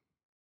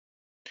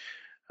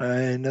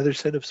 Another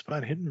set of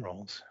spot hidden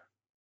rolls.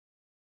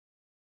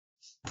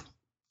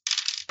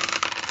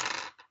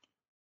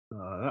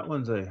 That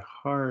one's a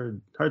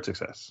hard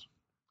success.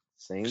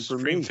 Same for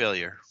Extreme me.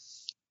 failure.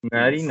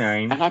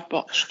 99. And I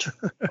botched.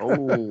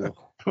 Oh.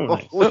 Oh,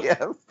 nice. Oh,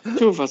 yes.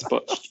 2 of us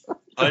botched.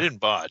 I didn't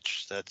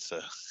botch. That's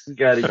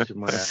Got into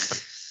my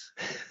ass.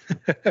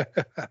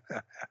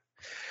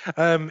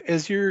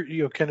 As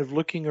you're kind of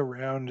looking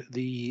around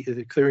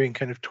the clearing,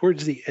 kind of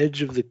towards the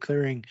edge of the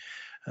clearing,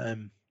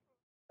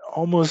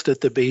 almost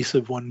at the base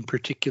of one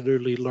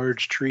particularly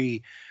large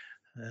tree,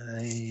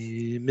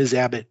 Ms.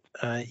 Abbott,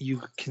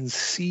 you can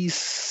see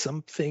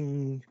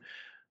something,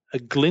 a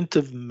glint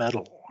of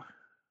metal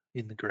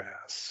in the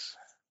grass.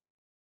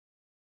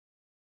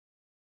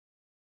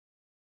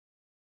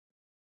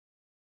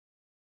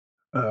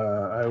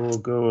 I will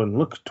go and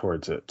look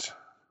towards it.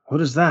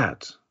 What is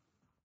that?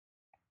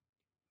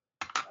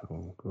 I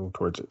will go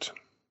towards it.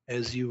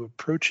 As you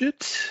approach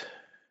it,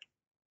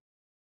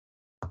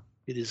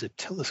 it is a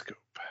telescope.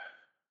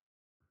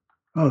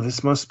 Oh,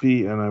 this must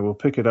be, and I will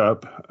pick it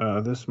up.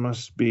 This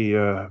must be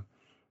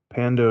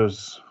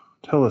Pando's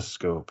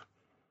telescope.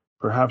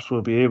 Perhaps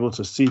we'll be able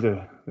to see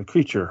the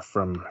creature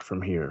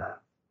from here.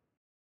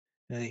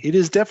 It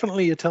is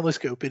definitely a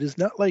telescope. It is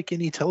not like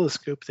any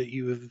telescope that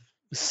you have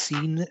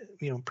seen,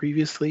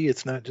 previously.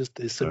 It's not just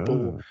a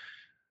simple,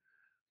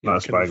 Not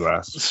a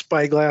spyglass.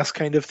 Spyglass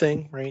kind of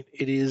thing, right?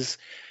 It is.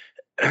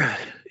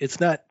 It's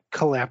not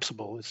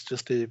collapsible. It's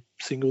just a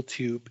single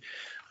tube.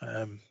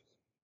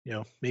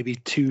 Maybe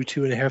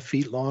 2.5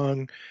 feet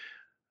long,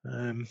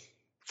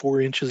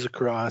 4 inches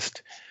across.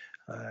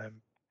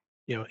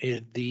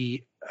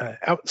 The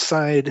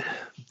outside,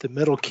 the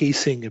metal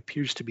casing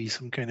appears to be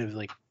some kind of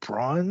like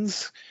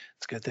bronze.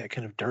 It's got that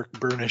kind of dark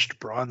burnished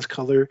bronze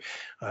color,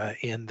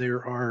 and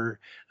there are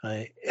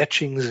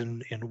etchings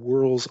and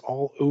whorls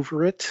all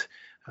over it.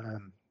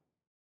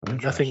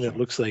 Nothing that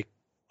looks like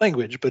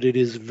language, but it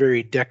is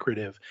very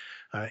decorative.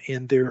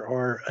 And there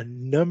are a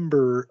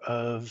number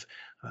of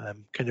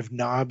kind of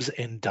knobs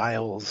and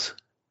dials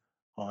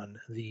on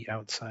the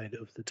outside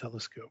of the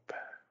telescope.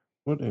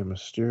 What a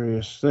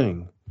mysterious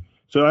thing.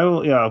 So I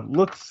will,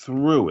 look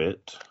through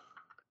it.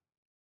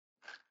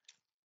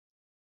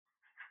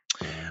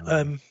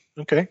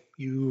 Okay,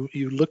 you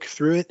look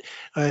through it.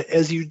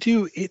 As you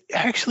do, it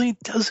actually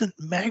doesn't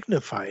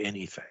magnify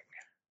anything.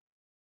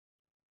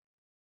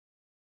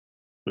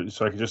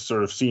 So I can just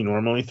sort of see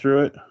normally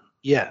through it.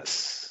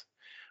 Yes,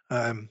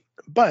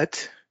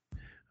 but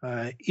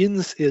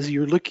as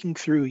you're looking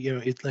through,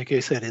 it, like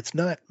I said, it's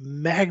not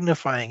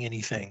magnifying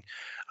anything,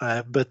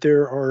 but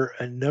there are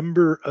a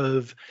number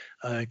of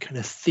kind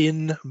of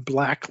thin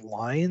black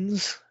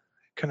lines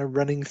kind of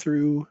running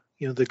through,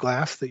 the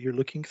glass that you're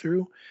looking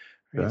through.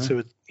 Right. Okay.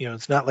 So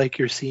it's not like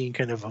you're seeing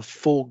kind of a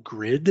full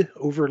grid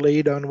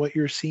overlaid on what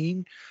you're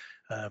seeing,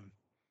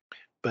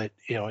 but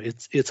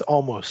it's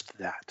almost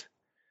that.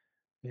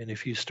 And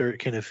if you start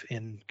kind of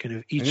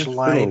each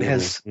line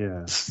has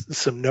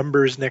some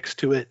numbers next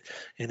to it,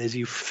 and as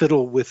you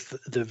fiddle with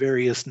the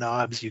various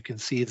knobs, you can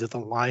see that the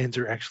lines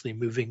are actually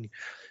moving,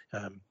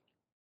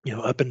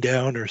 up and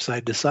down or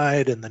side to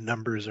side, and the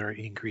numbers are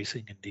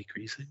increasing and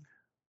decreasing.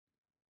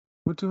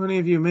 What do any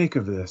of you make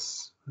of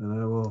this?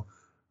 And I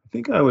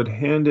think I would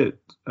hand it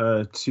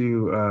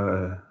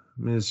to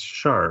Ms.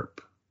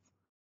 Sharp.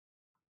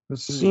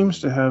 This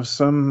seems to have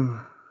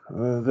some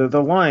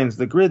the lines,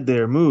 the grid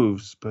there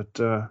moves, but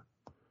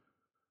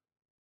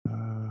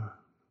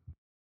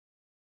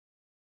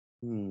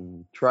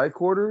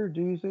tricorder,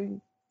 do you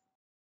think?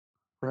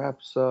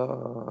 Perhaps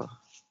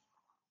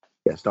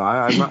yes, no,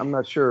 I'm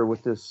not sure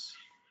what this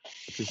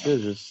is.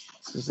 This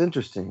is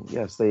interesting.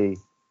 Yes, they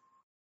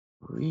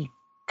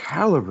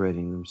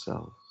recalibrating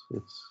themselves.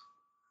 It's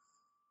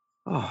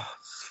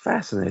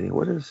fascinating.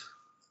 What is?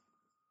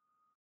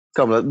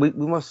 Come,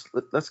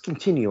 let's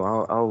continue.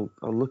 I'll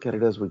look at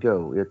it as we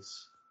go.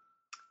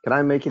 Can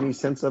I make any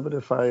sense of it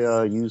if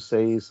I use,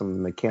 say,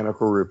 some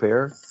mechanical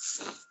repair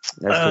as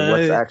to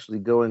what's actually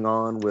going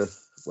on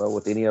with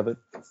any of it?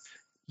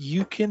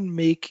 You can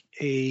make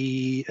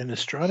an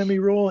astronomy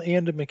roll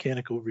and a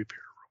mechanical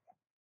repair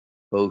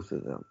roll. Both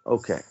of them.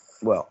 Okay.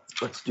 Well,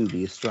 let's do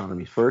the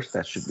astronomy first.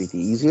 That should be the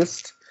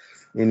easiest.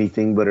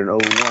 Anything but an 01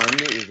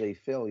 is a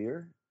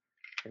failure,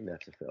 and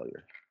that's a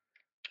failure.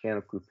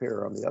 Mechanical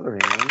repair, on the other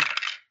hand,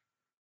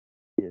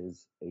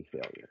 is a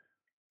failure.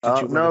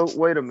 No,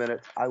 wait a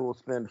minute. I will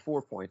spend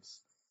 4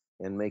 points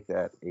and make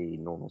that a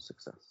normal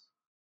success.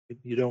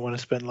 You don't want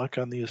to spend luck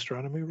on the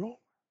astronomy roll?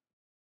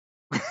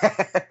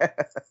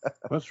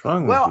 What's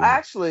wrong with you? Well,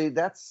 actually,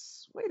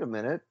 wait a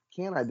minute.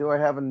 Do I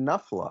have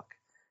enough luck?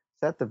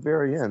 It's at the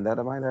very end.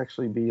 That might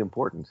actually be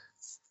important.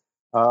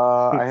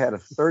 I had a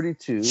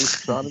 32,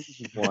 astronomy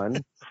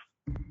 1,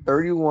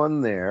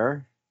 31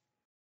 there,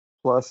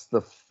 plus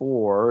the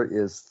 4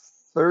 is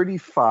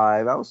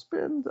 35. I'll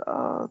spend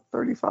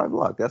 35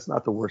 luck. That's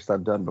not the worst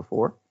I've done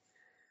before.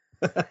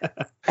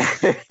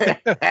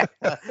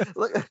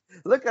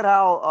 Look at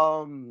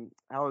how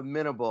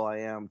amenable I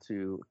am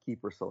to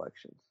keeper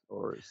selections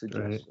or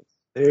suggestions. Right.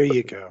 There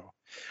you go.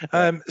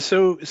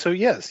 So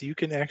yes, you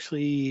can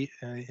actually,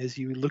 as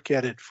you look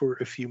at it for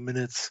a few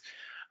minutes,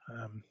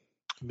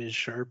 Ms.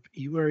 Sharp,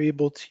 you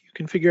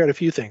can figure out a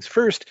few things.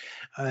 First,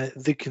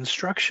 the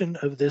construction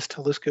of this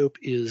telescope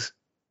is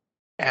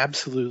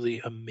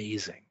absolutely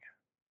amazing.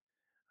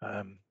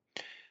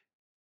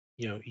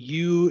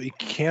 You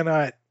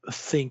cannot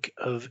think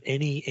of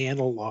any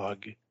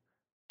analog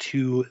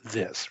to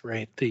this,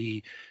 right?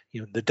 The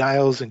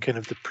dials and kind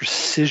of the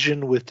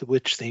precision with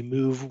which they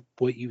move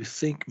what you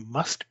think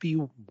must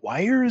be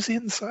wires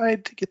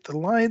inside to get the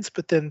lines,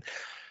 but then,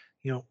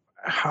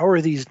 how are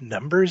these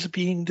numbers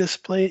being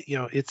displayed?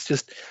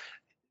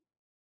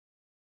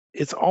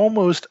 It's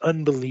almost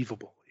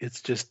unbelievable.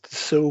 It's just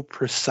so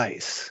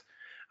precise.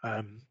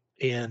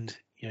 And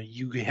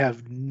you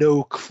have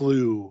no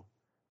clue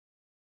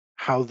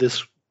how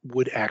this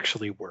would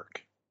actually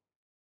work.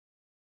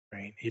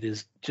 Right? It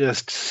is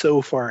just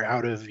so far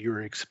out of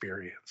your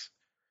experience.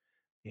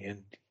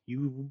 And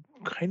you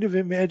kind of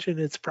imagine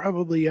it's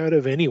probably out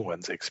of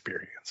anyone's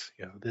experience.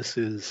 This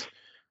is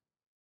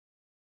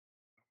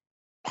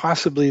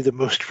possibly the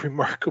most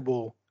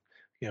remarkable,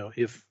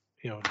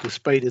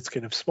 despite its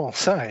kind of small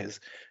size,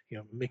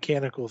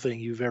 mechanical thing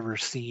you've ever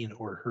seen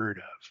or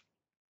heard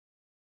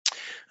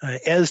of.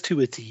 As to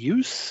its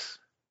use,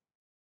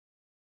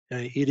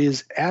 it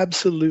is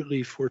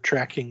absolutely for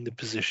tracking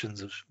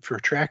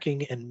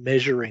and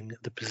measuring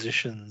the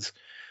positions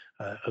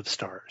of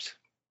stars.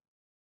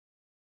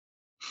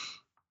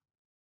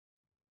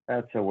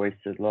 That's a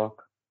wasted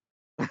luck.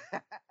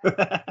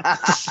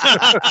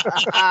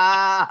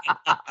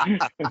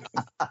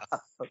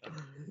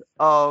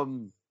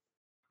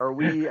 Are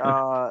we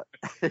I'm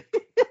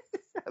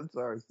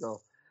sorry,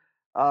 still.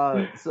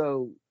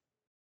 So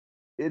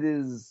it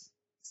is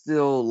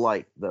still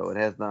light, though. It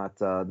has not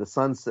the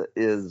sunset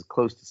is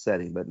close to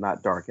setting, but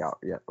not dark out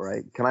yet,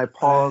 right? Can I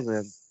pause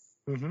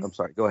I'm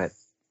sorry, go ahead.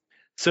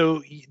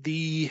 So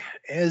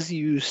as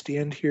you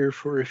stand here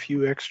for a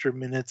few extra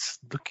minutes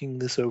looking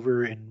this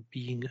over and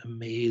being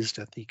amazed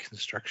at the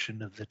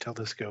construction of the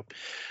telescope,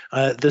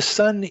 the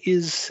sun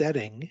is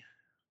setting.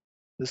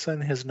 The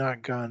sun has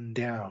not gone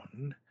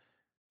down,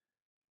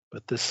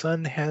 but the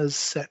sun has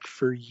set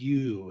for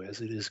you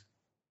as it is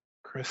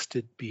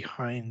crested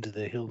behind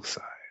the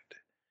hillside,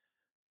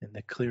 and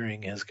the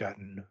clearing has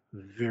gotten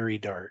very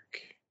dark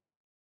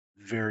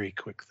very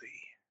quickly.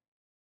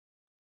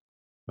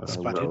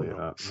 Spot Probably hidden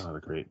not rolls. a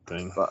great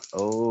thing. But,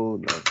 oh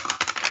no,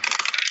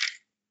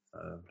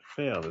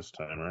 Fail this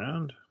time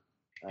around.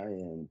 I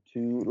am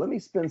too. Let me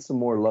spend some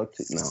more luck.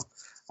 No,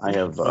 I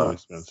have Probably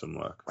spend some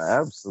luck.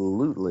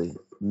 absolutely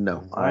no.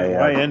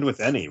 Why end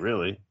with any,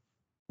 really?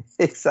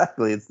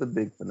 Exactly. It's the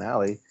big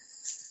finale.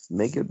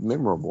 Make it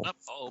memorable. Not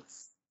Paul.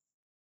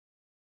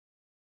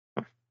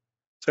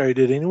 Sorry,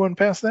 did anyone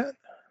pass that?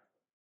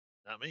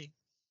 Not me.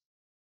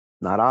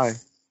 Not I.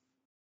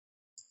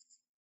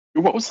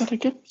 What was that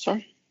again?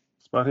 Sorry.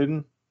 Spot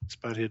hidden?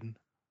 Spot hidden.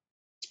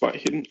 Spot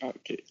hidden.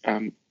 Okay.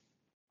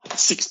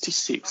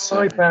 66.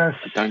 I passed.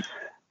 I don't.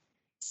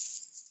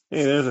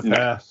 Hey, there's a No.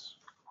 pass.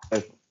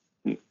 I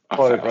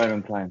Caught it failed. right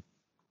on time.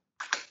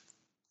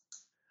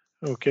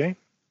 Okay.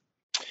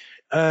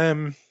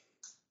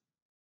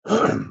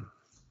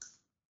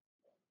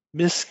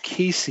 Miss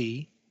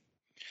Casey,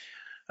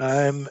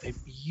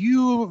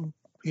 you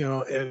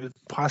know,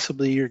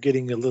 possibly you're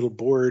getting a little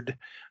bored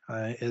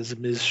as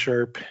Ms.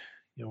 Sharp,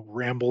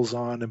 rambles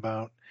on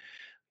about,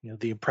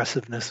 the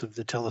impressiveness of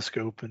the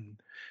telescope, and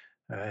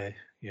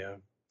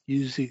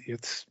usually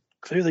it's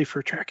clearly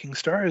for tracking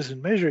stars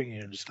and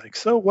measuring, just like,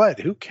 so what?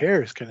 Who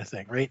cares, kind of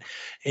thing, right?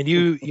 And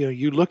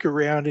you look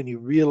around and you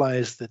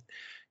realize that,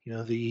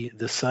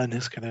 the sun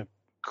has kind of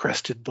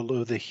crested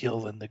below the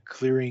hill, and the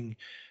clearing,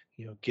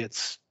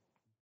 gets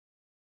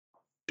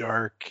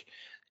dark,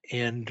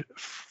 and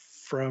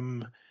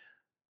from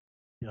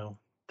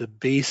the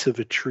base of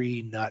a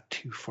tree not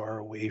too far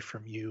away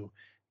from you,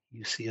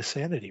 you see a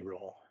sanity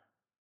roll.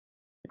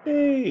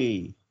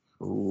 Hey.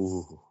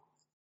 Ooh.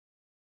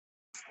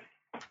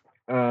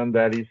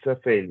 That is a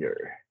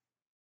failure.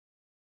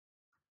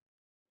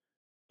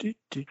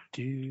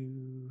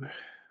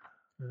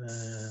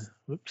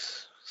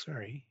 Whoops,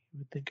 sorry. You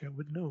would think I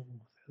would know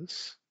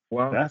this.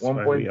 That's One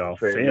why point we all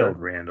failure. failed,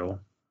 Randall.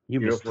 You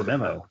Zero missed for the the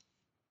memo.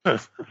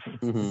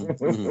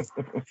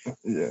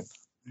 Yeah.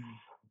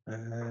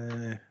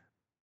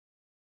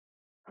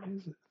 What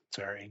is it?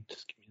 Sorry,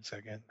 just give me a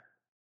second.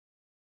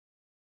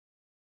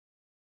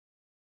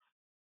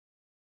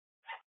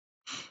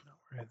 Not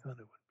where I thought it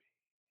would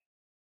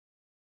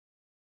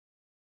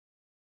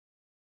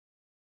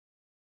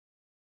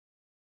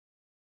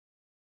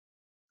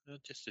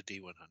Just a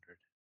D100.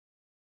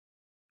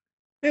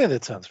 be. Yeah,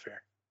 that sounds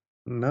fair.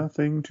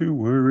 Nothing to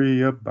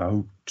worry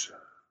about.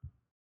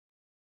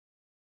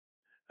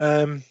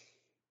 Yeah,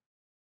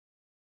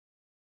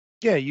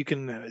 you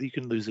can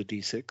lose a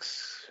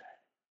D6.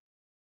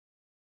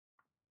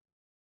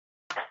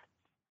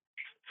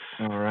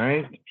 All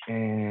right.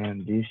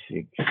 And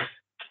D6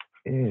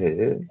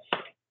 is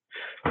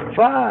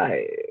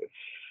 5.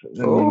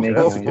 Let me make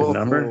That's a good a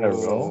number.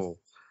 roll.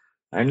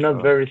 I'm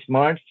not very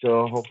smart,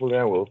 so hopefully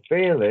I will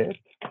fail it.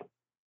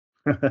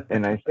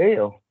 And I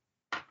fail.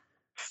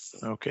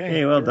 Okay.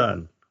 Hey, well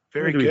done.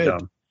 Very Way to be good.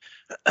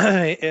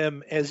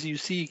 dumb. As you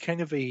see, kind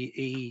of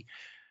a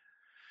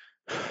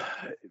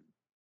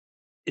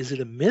is it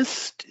a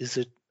mist? Is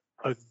it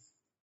a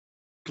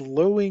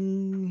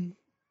glowing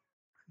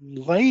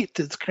light?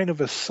 It's kind of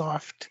a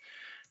soft,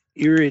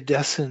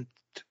 iridescent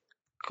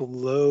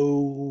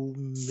glow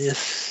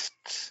mist.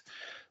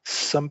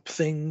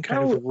 Something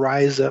kind of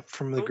rise up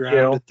from the ground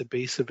yell. at the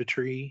base of a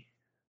tree.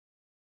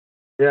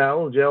 Yeah,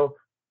 I'll yell,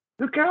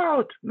 look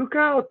out,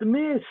 the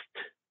mist.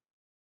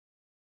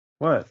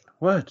 What?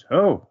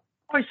 Oh,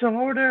 Voice of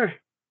order.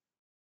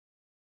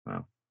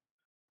 Well,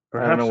 I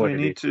don't know perhaps what we it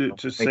need is.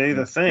 to say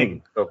the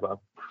thing. Stuff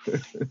up.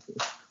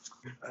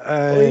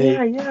 Oh,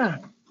 yeah.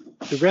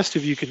 The rest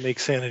of you can make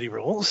sanity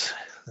rolls.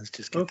 Let's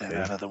just get that Okay.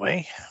 out of the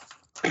way.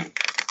 I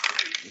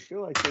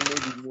feel like there may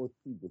be more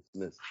to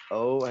dismiss.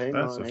 Oh, hang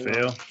That's on. a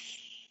fail.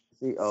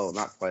 See,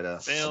 not quite a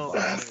Fail. a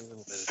A little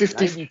bit.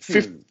 50,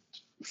 92.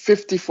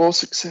 54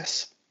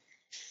 success.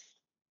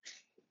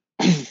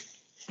 1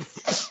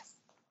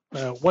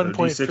 So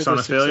point D6 for the on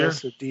a failure?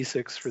 success, a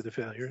D6 for the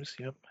failures.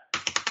 Yep.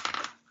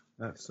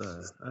 That's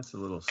a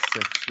little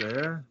 6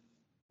 there.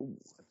 Ooh,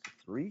 that's a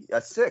 3. A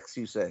 6,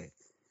 you say?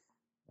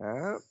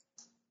 Well,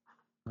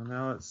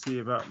 now let's see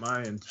about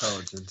my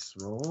intelligence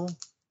roll.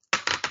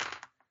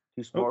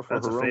 Too smart for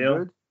that's her a own fail.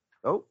 good?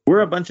 Oh. We're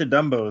a bunch of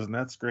Dumbos, and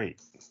that's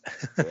great.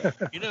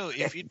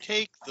 If you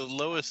take the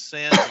lowest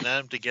sands and add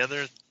them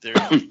together, they're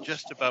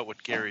just about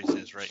what Gary's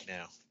is right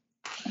now.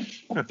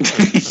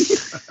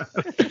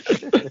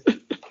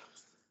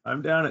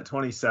 I'm down at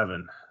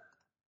 27.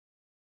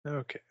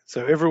 Okay.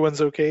 So everyone's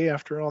okay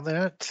after all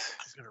that?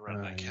 I'm going to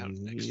run my count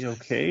next time.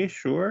 Okay,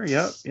 sure.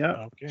 Yep.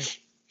 Okay.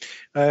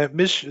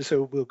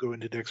 So we'll go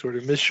into next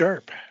order. Miss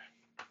Sharp.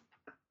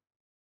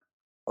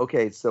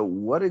 Okay, so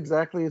what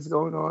exactly is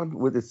going on?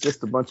 It's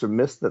just a bunch of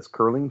mist that's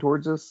curling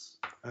towards us?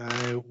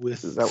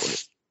 With Is that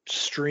what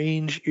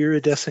strange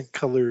iridescent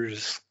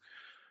colors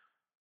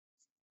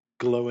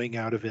glowing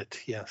out of it.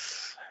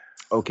 Yes.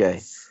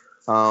 Okay.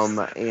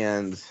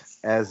 And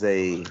as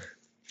a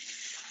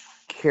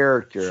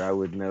character, I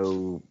would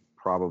know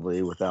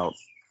probably without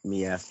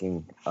me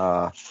asking,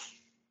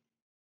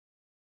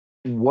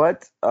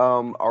 what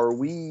are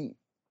we?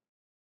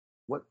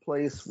 What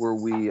place were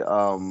we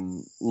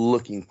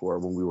looking for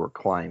when we were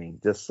climbing?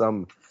 Just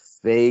some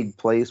vague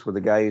place where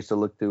the guy used to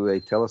look through a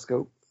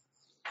telescope,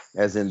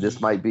 as in this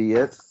might be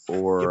it,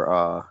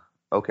 or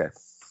okay,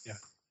 Yeah.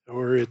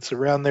 Or it's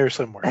around there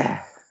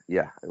somewhere.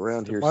 yeah,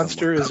 around The here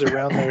monster somewhere. is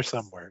around there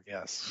somewhere.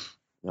 Yes.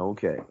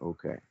 Okay.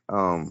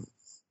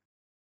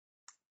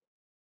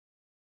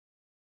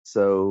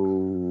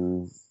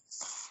 So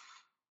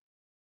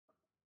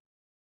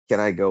can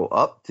I go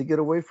up to get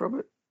away from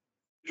it?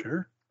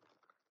 Sure.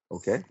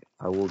 Okay,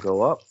 I will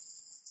go up.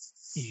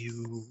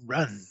 You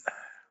run.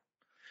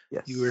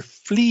 Yes. You are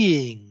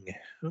fleeing.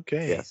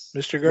 Okay. Yes.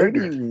 Mr.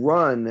 Gardner. Maybe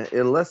run,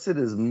 unless it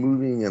is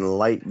moving in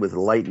light with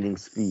lightning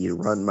speed.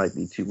 Run might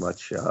be too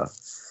much,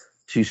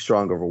 too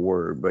strong of a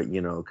word, but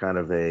kind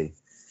of a,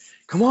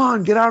 come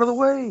on, get out of the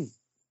way,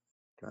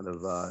 kind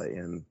of,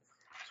 in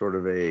sort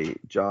of a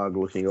jog,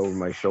 looking over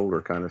my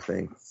shoulder kind of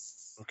thing.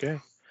 Okay.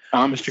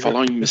 I'm Mr.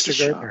 following Mr.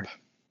 Mr. Gardner.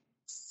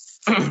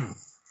 Sharp.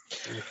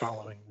 You're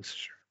following Mrs.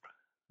 Sharp.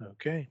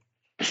 Okay.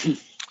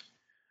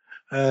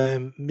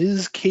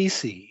 Ms.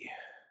 Casey,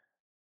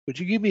 would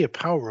you give me a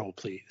power roll,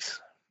 please?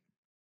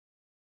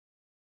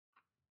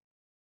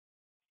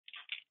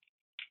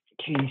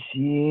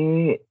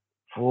 Casey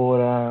for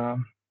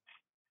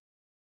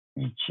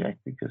let me check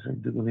because I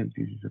do believe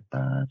this is a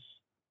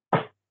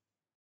pass.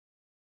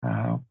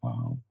 Pow.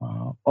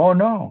 Oh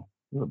no,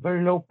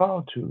 very low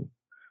power too.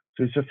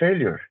 So it's a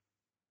failure.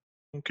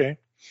 Okay.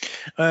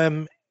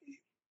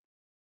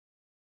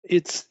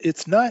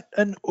 It's not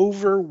an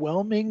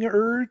overwhelming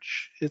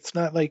urge. It's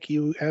not like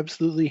you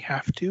absolutely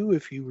have to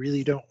if you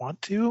really don't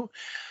want to,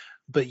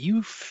 but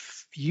you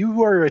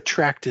are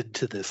attracted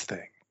to this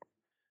thing.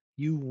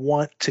 You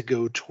want to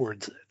go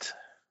towards it,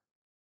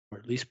 or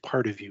at least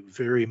part of you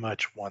very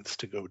much wants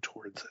to go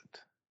towards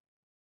it.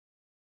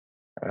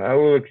 I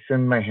will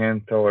extend my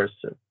hand towards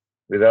it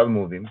without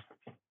moving.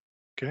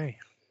 Okay.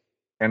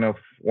 Kind of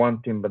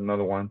wanting, but not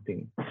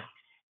wanting.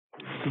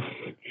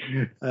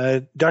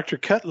 Dr.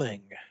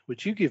 Cutling,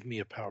 would you give me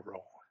a power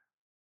roll?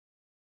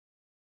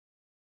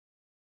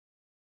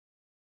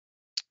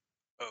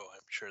 Oh,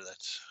 I'm sure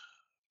that's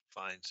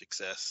fine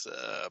success.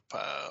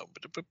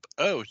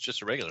 Oh, it's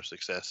just a regular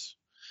success.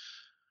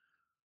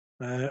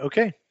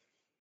 Okay.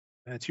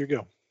 That's your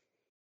go.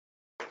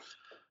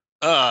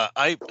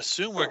 I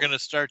assume we're going to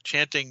start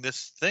chanting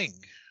this thing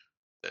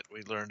that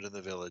we learned in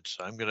the village.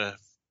 So I'm going to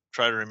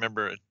try to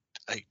remember it.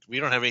 We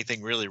don't have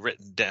anything really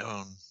written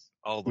down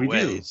all the We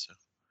way. do. So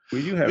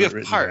We do have we it have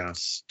written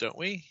parts, don't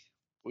we?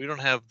 We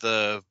don't have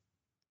the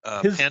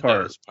His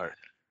Pando's part.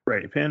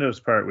 Right, Pando's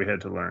part we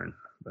had to learn,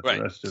 but Right.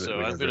 the rest of it So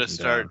we I'm have going to written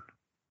start down.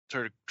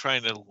 sort of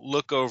trying to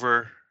look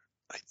over.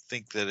 I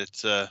think that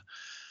it's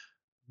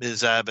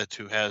Ms. Abbott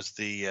who has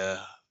the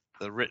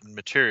written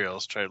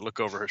materials. Try to look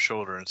over her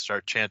shoulder and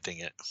start chanting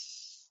it.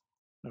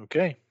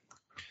 Okay.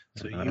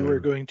 So you are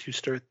going to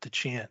start the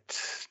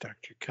chant,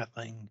 Dr.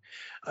 Cutling.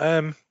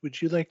 Would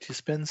you like to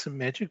spend some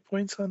magic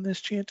points on this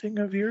chanting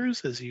of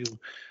yours as you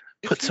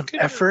put some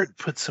effort,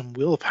 put some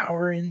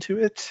willpower into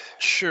it?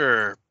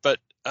 Sure, but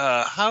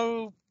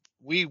how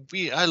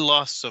I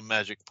lost some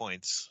magic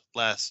points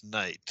last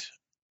night.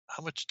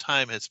 How much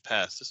time has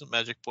passed? Isn't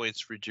magic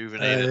points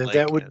rejuvenated?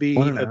 That would be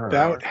 1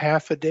 about hour.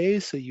 half a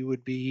day, so you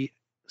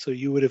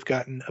would have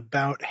gotten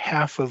about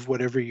half of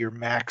whatever your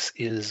max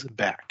is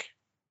back.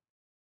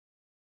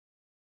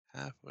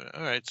 All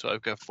right, so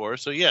I've got 4.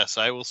 So yes,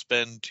 I will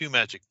spend 2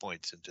 magic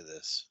points into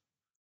this.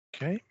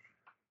 Okay.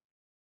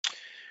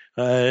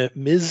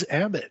 Ms.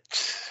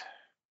 Abbott.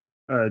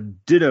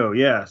 Ditto,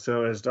 yeah.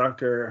 So as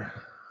Dr.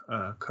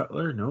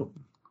 Cutling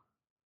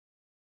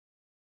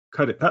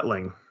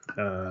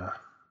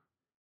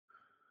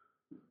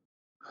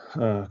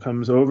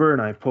comes over,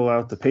 and I pull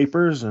out the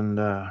papers, and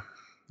I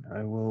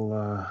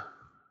will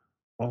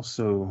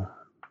also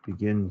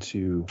begin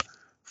to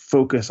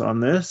focus on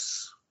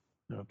this.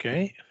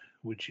 Okay.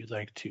 Would you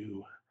like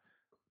to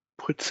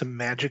put some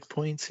magic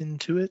points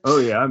into it? Oh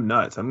yeah, I'm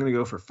nuts. I'm gonna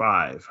go for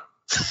 5.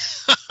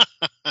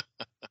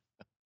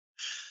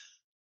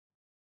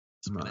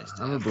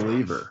 I'm a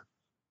believer.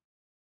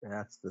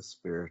 That's the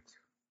spirit.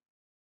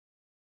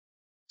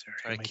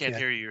 Sorry, I can't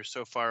hear you. You're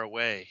so far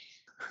away.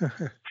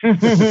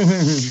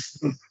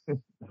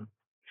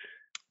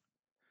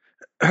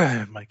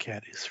 My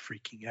cat is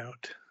freaking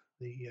out.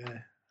 The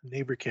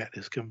neighbor cat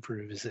has come for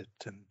a visit,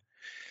 and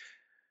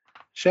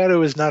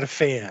Shadow is not a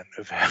fan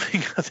of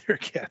having other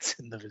cats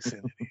in the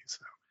vicinity,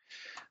 so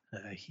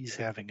he's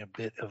having a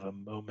bit of a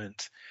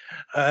moment.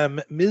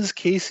 Ms.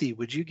 Casey,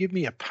 would you give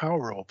me a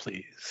power roll,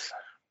 please?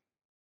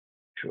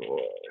 Sure.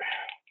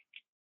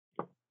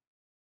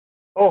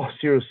 Oh,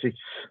 06.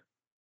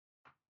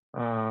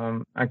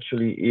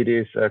 Actually, it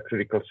is a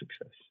critical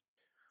success.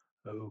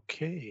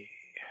 Okay.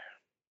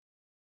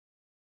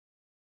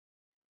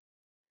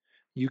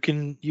 You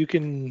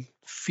can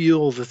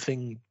feel the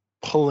thing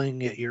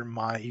pulling at your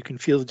mind. You can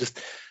feel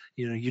just,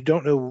 you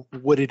don't know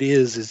what it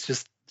is. It's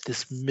just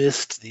this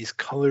mist, these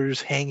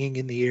colors hanging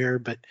in the air,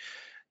 but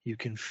You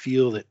can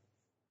feel it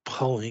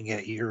pulling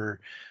at your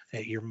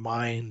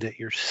mind, at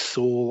your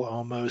soul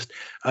almost.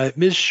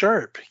 Ms.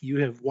 Sharp, you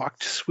have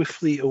walked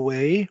swiftly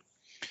away.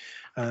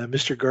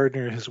 Mr.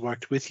 Gardner has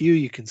walked with you.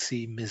 You can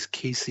see Ms.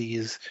 Casey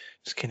is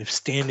just kind of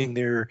standing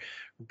there,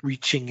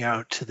 reaching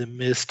out to the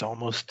mist,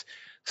 almost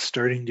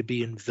starting to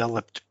be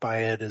enveloped by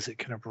it as it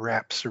kind of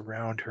wraps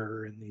around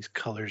her and these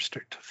colors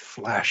start to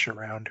flash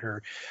around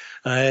her.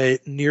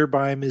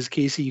 Nearby Ms.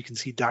 Casey, you can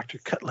see Dr.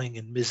 Cutling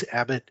and Ms.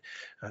 Abbott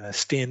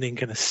standing,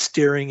 kind of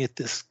staring at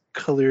this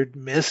colored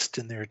mist,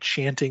 and they're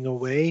chanting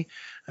away.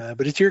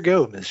 But it's your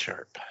go, Ms.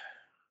 Sharp.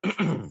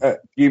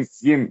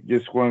 Jim,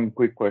 just one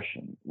quick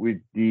question. With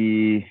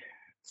the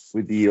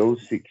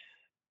 06,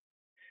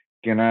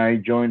 can I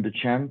join the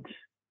chant?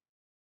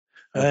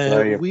 As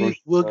I approach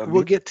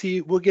We'll get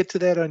to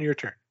that on your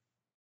turn.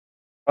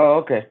 Oh,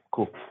 okay,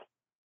 cool.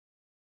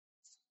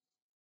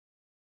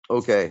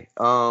 Okay.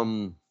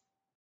 I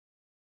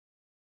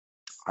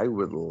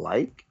would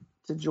like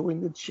to join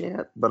the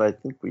chant, but I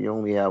think we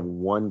only have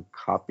one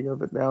copy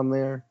of it down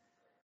there.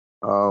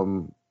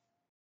 And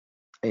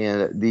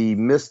the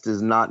mist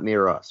is not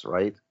near us,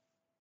 right?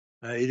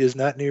 It is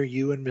not near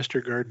you and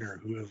Mr. Gardner,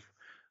 who have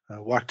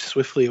walked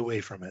swiftly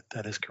away from it.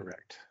 That is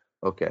correct.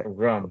 Okay.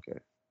 Run. Okay.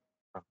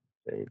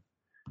 Say-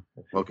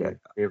 Okay.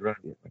 say run.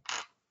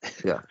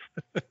 Yeah.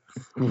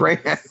 Right.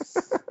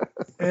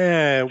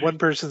 One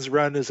person's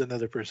run is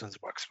another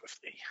person's walk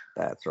swiftly.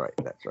 That's right.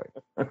 That's right.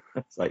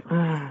 It's like,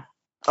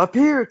 up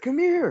here, come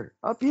here,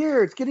 up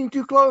here. It's getting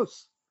too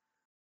close.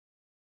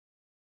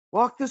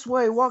 Walk this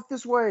way. Walk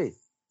this way.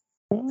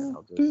 And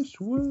I'll just This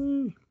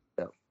way.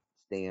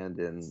 stand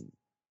and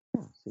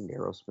sing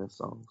Aerosmith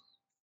songs.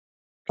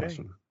 Okay.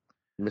 Awesome.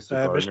 Mr.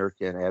 Gardner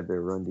can add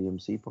their Run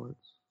DMC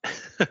parts.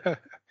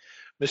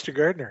 Mr.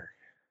 Gardner.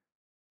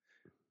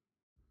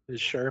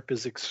 Ms. Sharp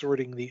is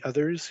exhorting the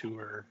others who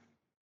are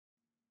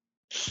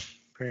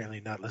apparently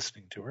not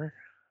listening to her.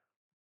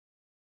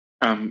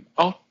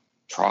 I'll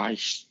try.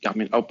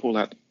 I'll pull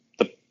out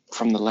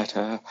from the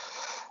letter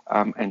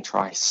and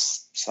try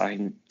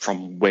saying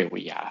from where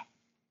we are,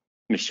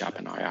 Miss Sharp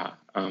and I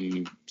are,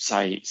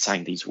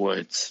 saying these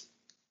words.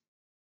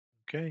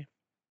 Okay.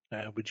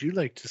 Would you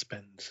like to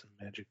spend some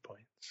magic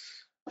points?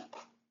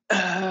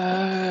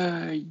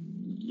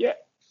 Yeah,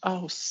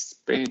 I'll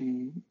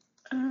spend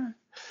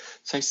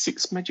say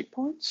 6 magic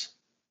points.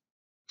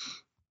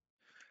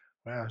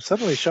 Wow.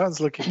 Suddenly Sean's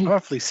looking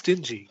awfully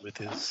stingy with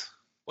his.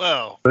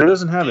 Well, But he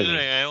doesn't have any.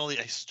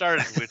 I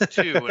started with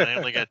 2 and I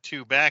only got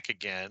 2 back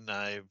again.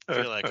 I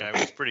feel like I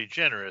was pretty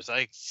generous.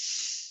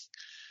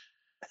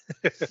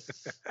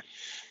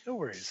 No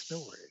worries. No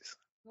worries.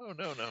 Oh,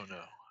 no.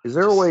 Is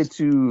there a way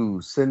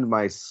to send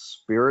my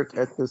spirit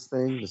at this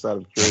thing, just out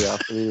of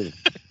curiosity?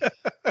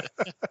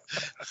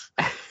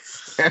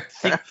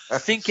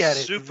 Think at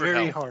it Super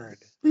very helpful. hard.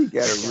 Think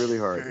at it really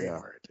hard. Very Yeah.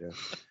 hard. Yeah.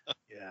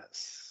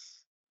 Yes.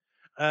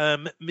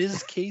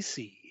 Ms.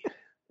 Casey,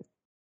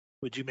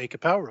 would you make a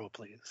power roll,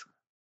 please?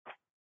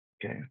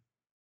 Okay.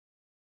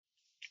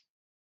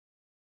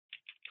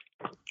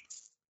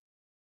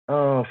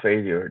 Oh,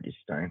 failure this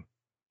time.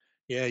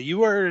 Yeah,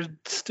 you are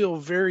still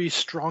very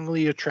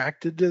strongly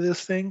attracted to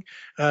this thing.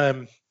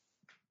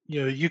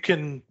 You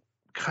can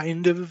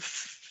kind of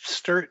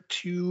start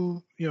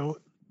to,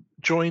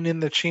 join in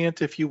the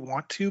chant if you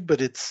want to,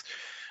 but it's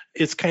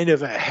kind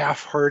of a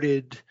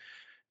half-hearted.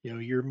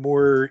 You're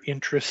more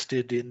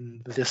interested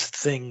in this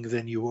thing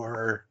than you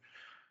are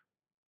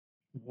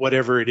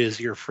whatever it is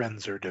your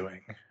friends are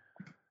doing.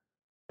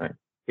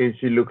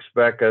 Casey looks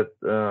back at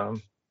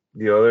the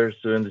others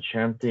doing the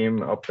chant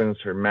team, opens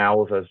her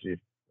mouth as if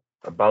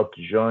about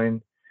to join,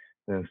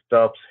 then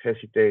stops,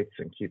 hesitates,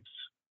 and keeps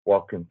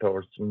walking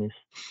towards the mist.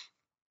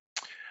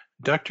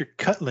 Dr.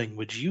 Cutling,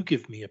 would you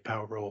give me a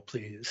power roll,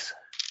 please?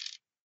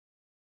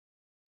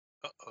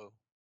 Uh-oh.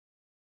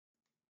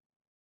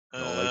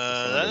 Don't like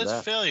the sound That of is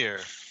that.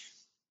 failure.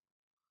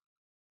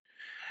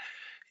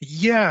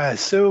 Yeah,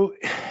 so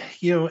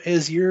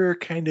as you're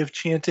kind of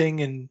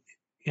chanting and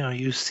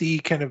you see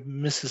kind of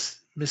Miss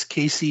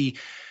Casey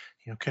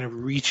kind of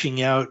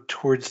reaching out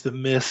towards the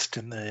mist,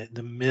 and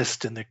the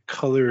mist and the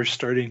color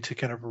starting to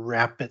kind of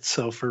wrap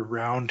itself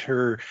around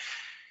her,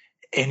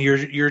 and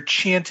you're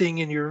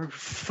chanting and you're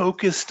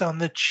focused on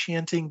the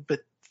chanting,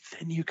 but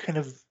then you kind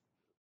of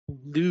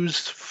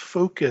lose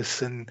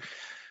focus, and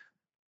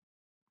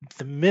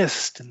the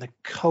mist and the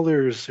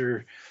colors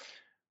are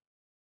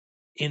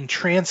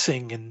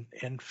entrancing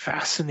and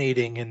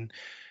fascinating, and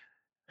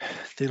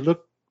they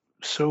look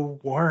so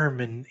warm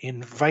and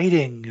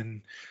inviting,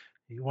 and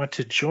you want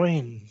to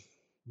join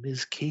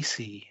Ms.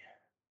 Casey.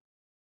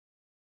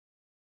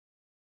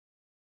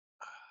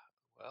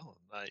 Well,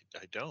 I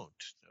don't.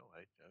 No,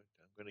 I'm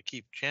going to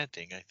keep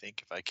chanting, I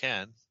think, if I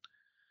can.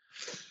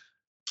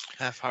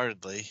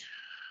 Half-heartedly.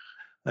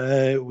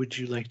 Would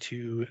you like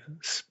to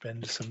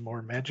spend some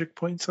more magic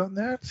points on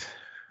that?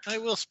 I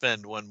will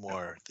spend one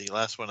more. The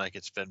last one I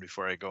could spend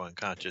before I go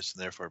unconscious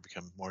and therefore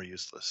become more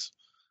useless.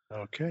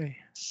 Okay.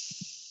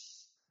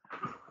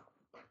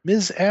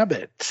 Ms.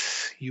 Abbott,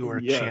 you are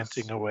Yes.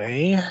 chanting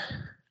away.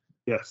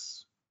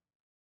 Yes.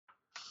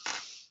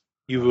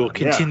 You will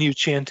continue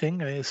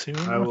chanting, I assume.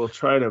 I will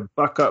try to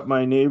buck up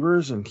my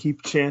neighbors and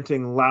keep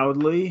chanting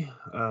loudly,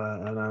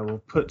 and I will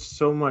put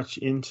so much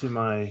into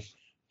my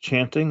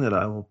chanting that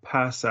I will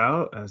pass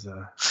out as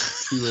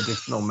 2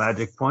 additional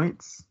magic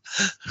points.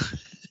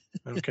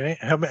 Okay.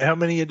 How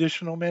many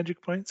additional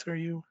magic points are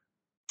you?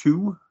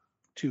 2.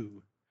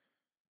 2.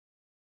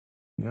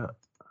 Yeah.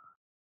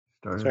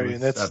 Started Sorry, with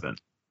and that's 7.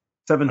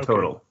 7 okay.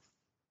 total.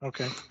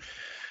 Okay.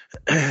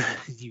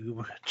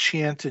 You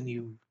chant and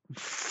you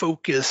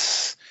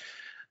focus.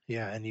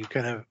 Yeah, and you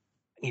kind of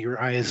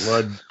your eyes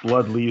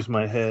Blood leaves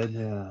my head.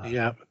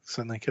 Yeah,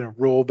 suddenly kind of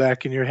roll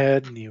back in your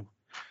head and you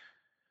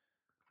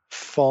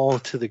fall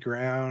to the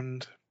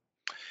ground.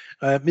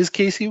 Ms.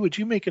 Casey, would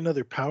you make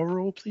another power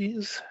roll,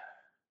 please?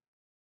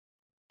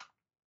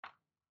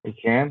 I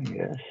can,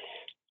 yes.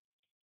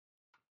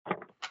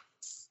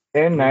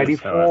 And Notice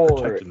how I 94.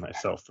 protected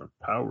myself from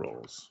power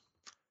rolls.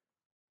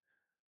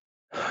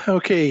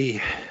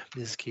 Okay,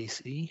 Ms.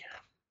 Casey.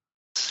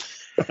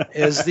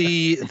 As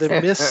the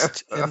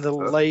mist and the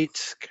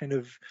light kind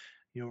of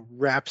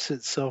wraps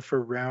itself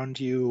around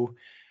you,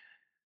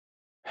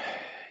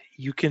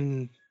 you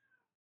can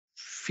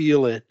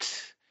feel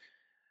it.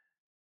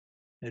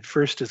 At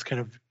first, it's kind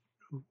of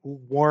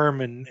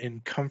warm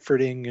and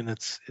comforting, and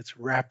it's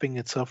wrapping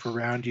itself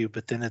around you.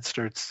 But then it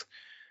starts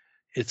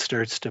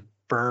to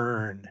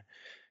burn.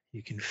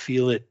 You can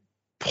feel it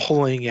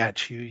pulling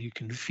at you. You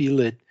can feel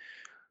it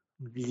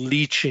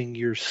leeching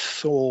your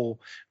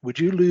soul. Would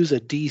you lose a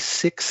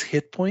D6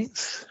 hit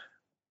points?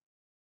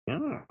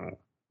 Yeah.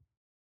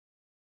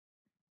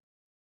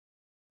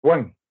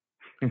 1.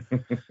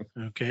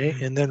 Okay,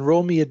 and then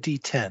roll me a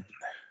D10.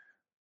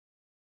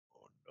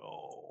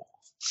 Oh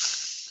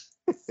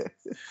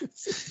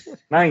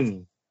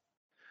 9.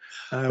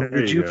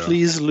 Would you you go.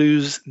 please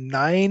lose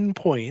 9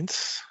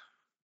 points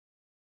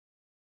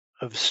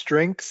of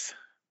strength,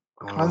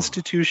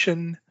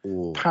 constitution,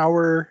 Ooh.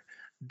 power,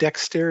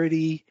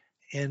 dexterity,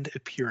 and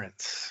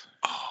appearance?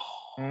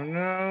 Oh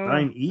no.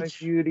 9 each? My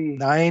beauty.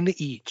 9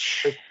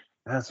 each.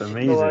 That's So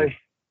amazing.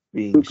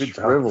 Being Good job.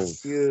 shriveled.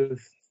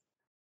 Yes.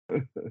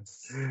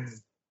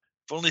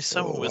 If only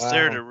someone Oh, was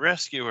there wow. to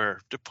rescue her,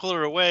 to pull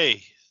her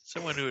away.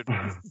 Someone who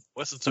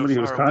wasn't so Somebody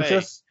far was away.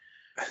 conscious?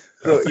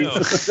 So No.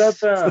 is that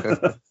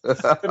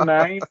the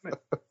 9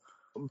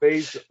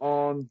 based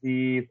on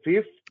the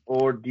fifth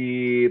or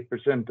the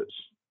percentage?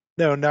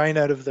 No, 9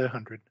 out of the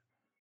 100.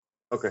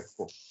 Okay,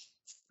 cool.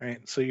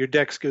 Right. So your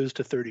dex goes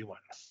to 31.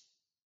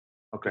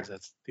 Okay. Because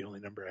that's the only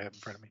number I have in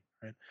front of me.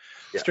 Right.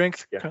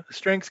 Yeah,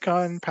 Strength,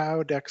 con,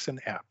 pow, dex, and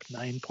app.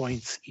 9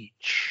 points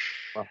each.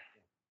 Wow.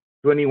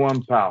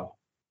 21 pow.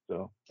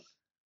 So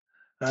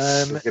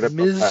look it up on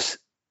that.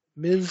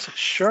 Ms.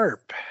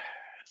 Sharp,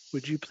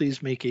 would you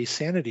please make a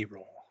sanity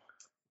roll?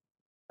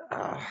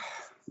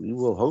 We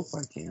will hope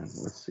I can.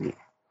 Let's see.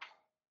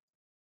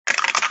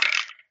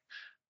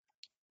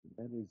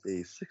 That is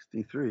a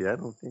 63. I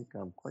don't think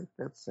I'm quite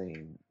that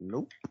sane.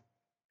 Nope.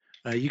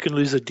 You can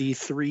lose a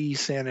D3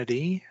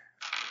 sanity.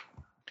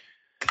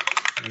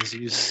 As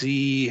you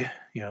see,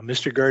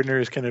 Mr. Gardner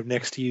is kind of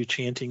next to you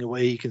chanting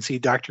away. You can see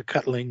Dr.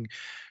 Cutling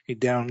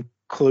down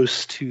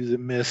close to the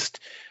mist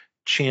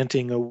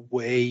chanting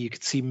away. You can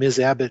see Ms.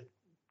 Abbott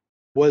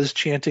was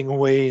chanting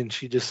away and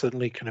she just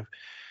suddenly kind of,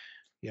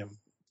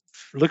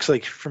 looks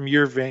like from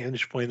your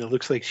vantage point, it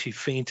looks like she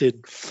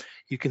fainted.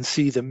 You can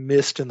see the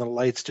mist and the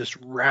lights just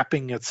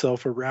wrapping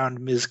itself around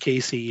Ms.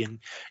 Casey, and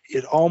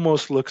it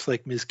almost looks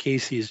like Ms.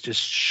 Casey is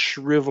just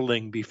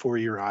shriveling before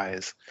your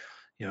eyes.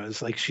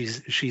 It's like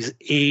she's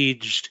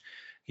aged,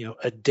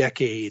 a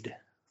decade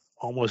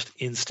almost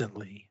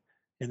instantly.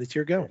 And it's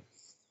your go.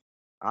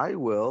 I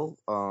will,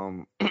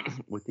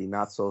 with the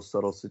not so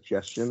subtle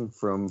suggestion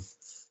from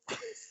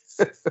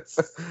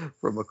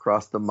from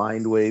across the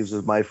mind waves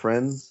of my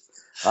friends,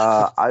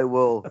 I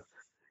will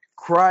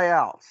cry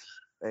out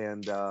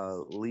and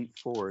leap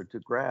forward to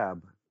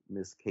grab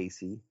Miss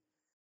Casey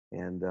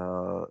and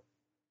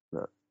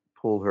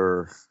pull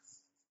her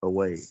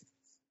away.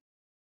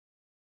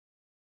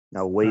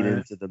 Now wade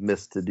into the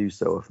mist to do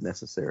so if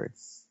necessary.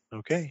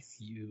 Okay,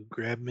 you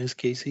grab Ms.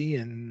 Casey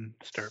and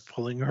start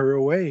pulling her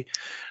away.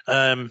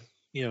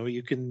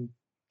 You can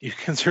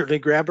certainly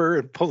grab her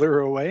and pull her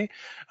away.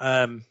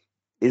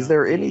 Is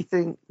there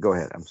anything? Go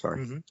ahead. I'm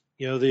sorry. Mm-hmm.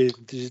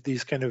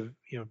 These kind of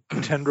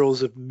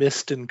tendrils of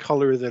mist and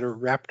color that are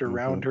wrapped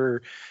around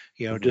her,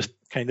 just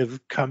kind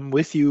of come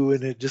with you,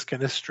 and it just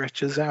kind of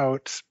stretches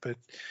out. But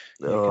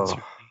you can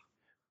certainly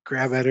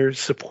grab at her,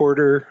 support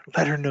her,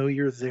 let her know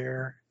you're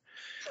there.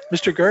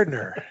 Mr.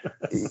 Gardner.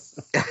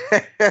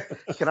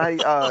 Can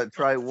I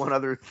try one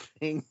other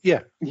thing?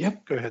 Yeah.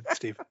 Yep. Go ahead,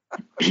 Steve.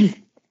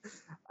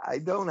 I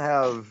don't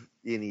have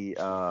any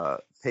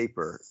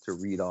paper to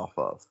read off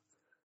of,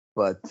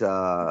 but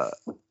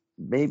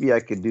maybe I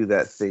could do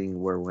that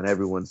thing where when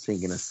everyone's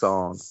singing a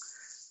song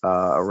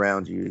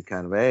around you,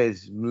 kind of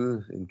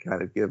and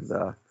kind of give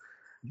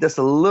just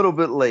a little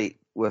bit late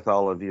with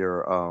all of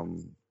your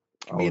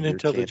Give me an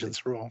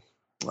intelligence roll.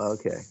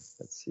 Okay,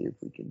 let's see if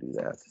we can do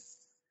that.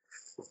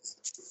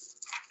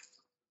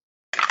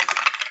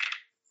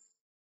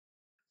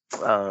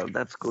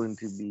 That's going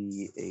to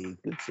be a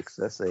good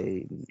success.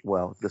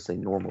 Just a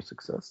normal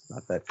success.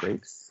 Not that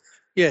great.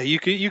 Yeah, you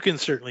can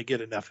certainly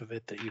get enough of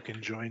it that you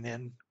can join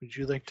in. Would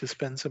you like to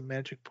spend some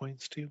magic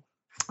points too?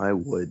 I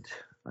would.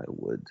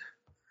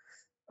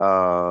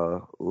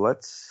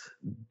 Let's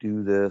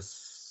do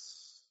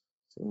this.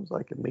 Seems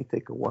like it may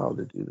take a while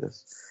to do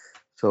this.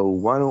 So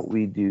why don't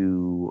we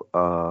do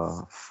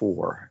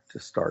 4 to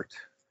start,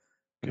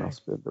 and I'll Okay.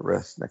 spend the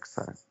rest next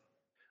time.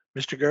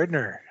 Mr.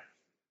 Gardner.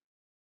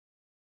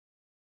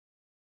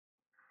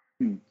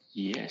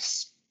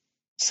 Yes.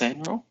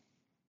 Sand roll?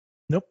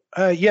 Nope.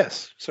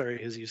 Yes.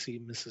 Sorry, as you see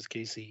Mrs.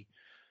 Casey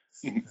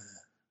So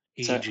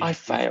aging I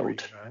before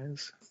failed. your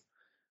eyes.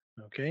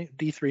 Okay.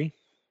 D3.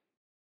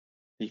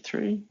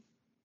 D3.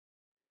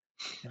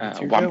 And it's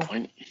your 1 go.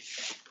 point.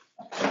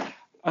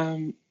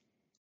 I'm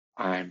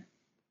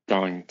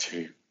going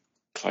to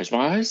close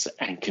my eyes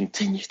and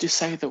continue to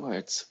say the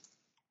words.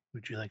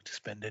 Would you like to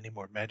spend any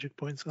more magic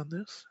points on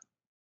this?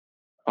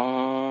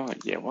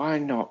 Yeah, why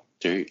not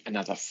do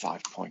another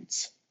 5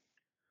 points?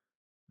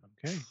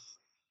 Okay.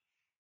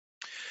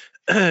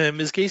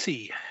 Ms.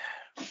 Casey.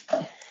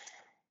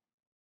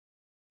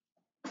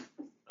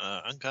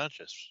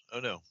 Unconscious. Oh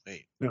no,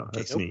 wait. No,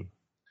 that's nope. me.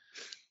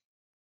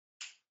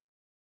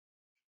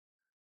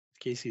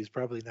 Casey is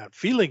probably not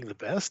feeling the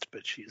best,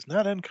 but she's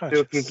not Still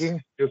unconscious.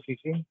 kicking.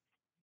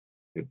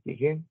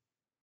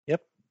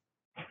 Yep.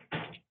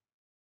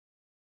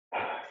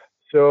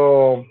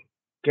 So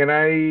can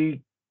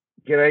I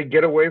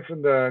get away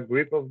from the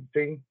grip of the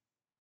thing?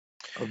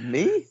 Of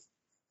me?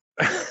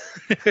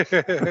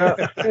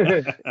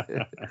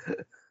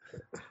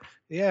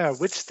 Yeah,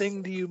 which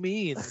thing do you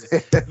mean?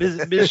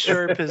 Ms.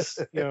 Sharp has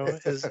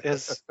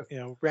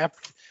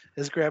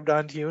grabbed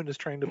onto you and is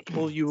trying to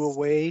pull you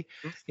away.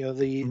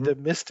 The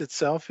mist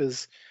itself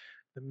is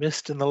the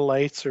mist and the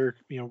lights are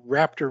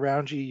wrapped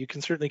around you. You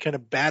can certainly kind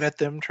of bat at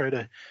them, try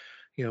to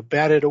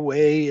bat it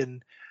away,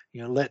 and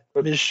let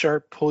Ms.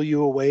 Sharp pull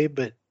you away.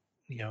 But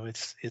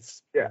it's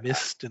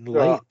mist and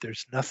light.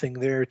 There's nothing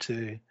there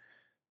to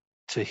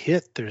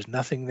hit. There's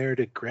nothing there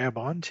to grab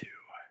onto.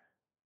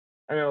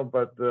 I know,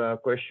 but the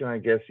question, I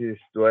guess, is,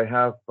 do I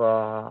have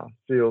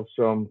still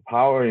some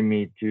power in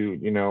me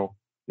to,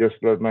 just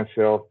let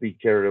myself be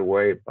carried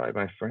away by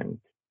my friend?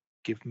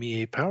 Give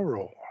me a power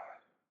roll.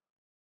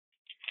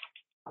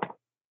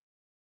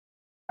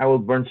 I will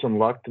burn some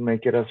luck to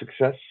make it a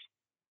success.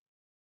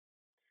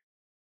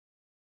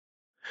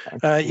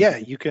 Yeah,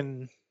 you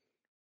can.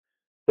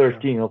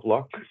 13 of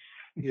luck.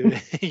 You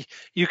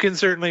can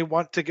certainly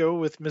want to go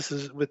with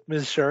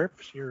Ms. Sharp.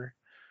 You're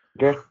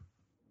Okay.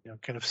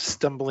 kind of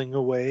stumbling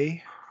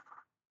away.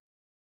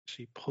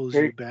 She pulls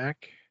you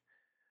back.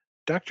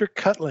 Dr.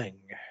 Cutling.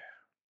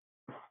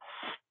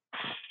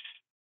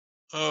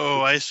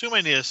 Oh, I assume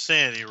I need a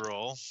sanity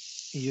roll.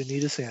 You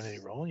need a sanity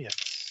roll, yes.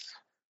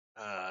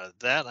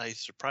 That I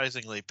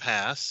surprisingly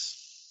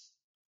pass.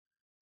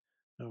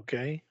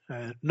 Okay.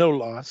 No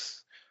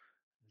loss.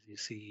 As you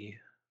see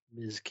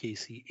Ms.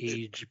 Casey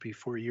age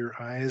before your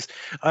eyes.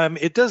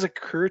 It does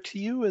occur to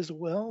you as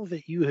well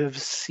that you have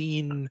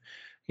seen,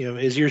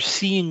 as you're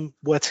seeing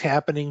what's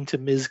happening to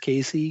Ms.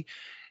 Casey,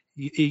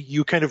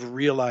 you kind of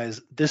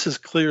realize this is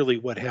clearly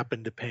what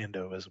happened to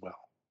Pando as well.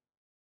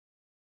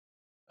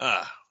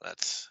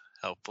 That's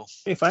helpful.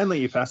 Hey, finally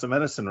you pass a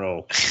medicine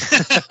roll.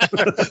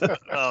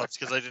 Oh, it's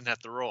because I didn't have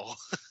to roll.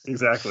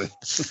 Exactly.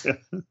 Do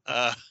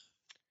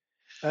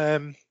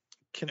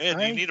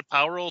you need a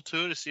power roll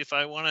too to see if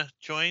I want to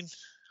join?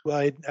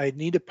 Well, I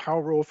need a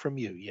power roll from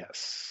you,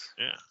 yes.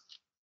 Yeah.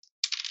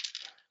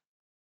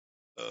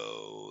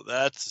 Oh,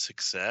 that's a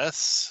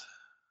success.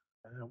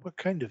 What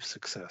kind of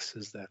success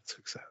is that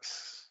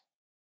success?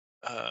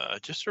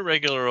 Just a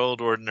regular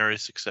old ordinary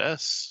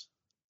success.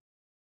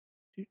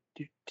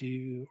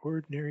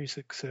 Ordinary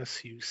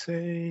success, you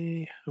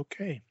say?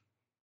 Okay.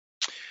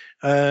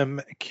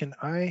 Can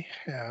I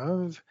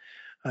have,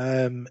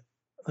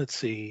 let's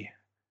see,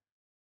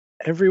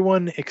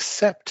 everyone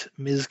except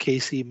Ms.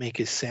 Casey make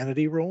a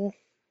sanity roll?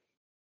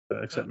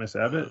 Except Miss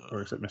Abbott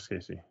or except Miss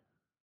Casey?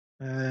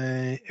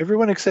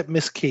 Everyone except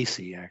Miss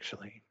Casey,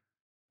 actually.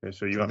 Okay,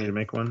 so you want me to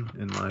make one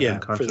in my Yeah,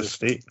 unconscious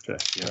state? Okay.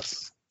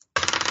 Yes.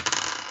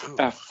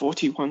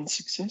 41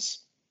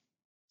 success.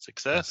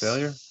 Success.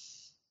 Failure.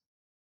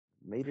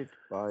 Made it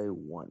by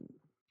 1.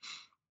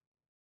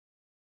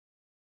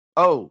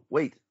 Oh,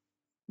 wait.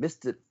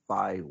 Missed it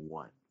by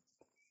 1.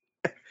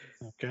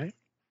 Okay.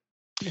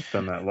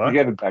 Done that luck.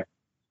 You get it back.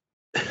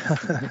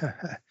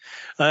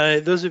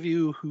 Those of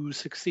you who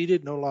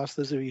succeeded, no loss.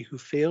 Those of you who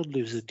failed,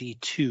 lose a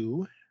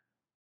D2.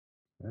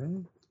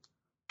 Okay.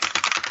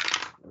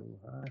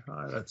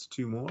 High. That's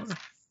 2 more.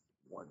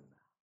 1.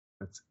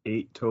 That's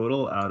 8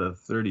 total out of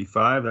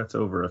 35. That's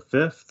over a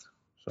fifth.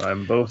 So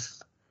I'm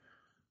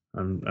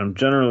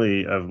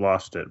generally, I've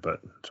lost it, but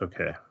it's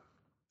okay.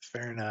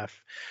 Fair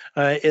enough.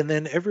 And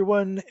then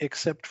everyone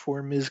except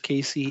for Ms.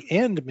 Casey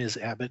and Ms.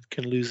 Abbott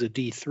can lose a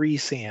D3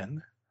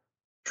 sand.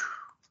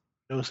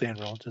 No sand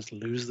roll, just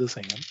lose the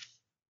sand.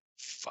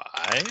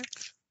 5.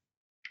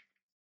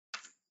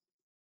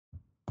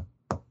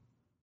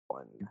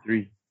 One.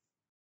 3.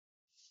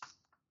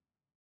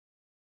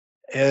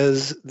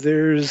 As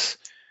the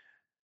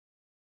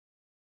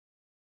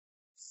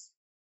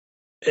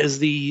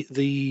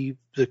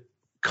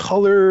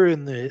color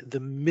and the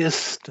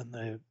mist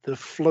and the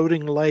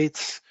floating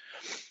lights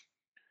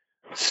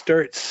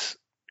starts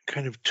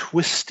kind of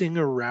twisting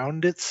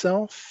around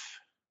itself,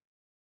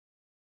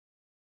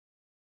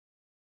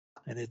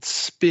 and it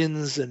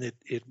spins and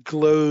it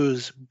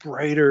glows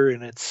brighter,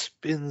 and it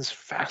spins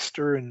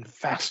faster and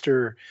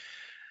faster,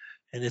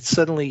 and it's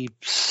suddenly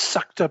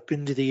sucked up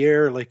into the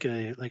air like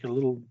a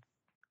little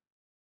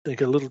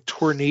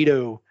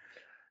tornado,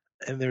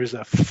 and there's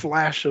a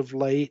flash of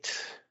light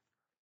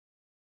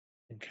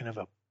and kind of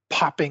a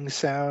popping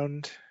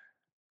sound,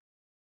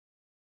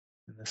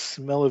 and the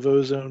smell of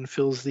ozone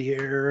fills the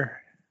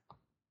air,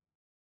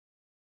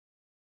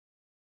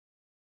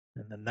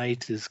 and the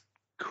night is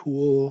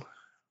cool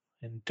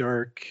and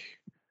dark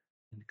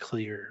and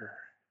clear.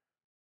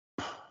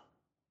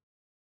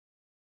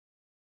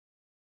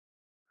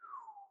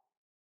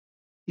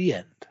 The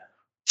end.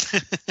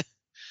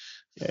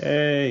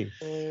 Yay.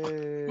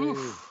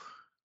 Oof.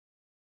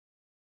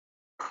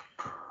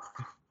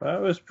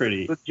 That was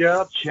pretty Good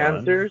job, fun.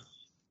 Chancers.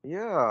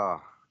 Yeah.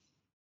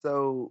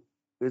 So,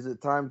 is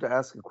it time to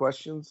ask the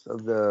questions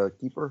of the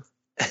keeper?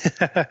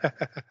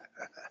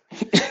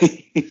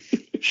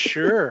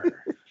 Sure.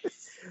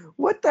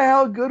 What the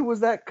hell good was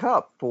that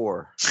cup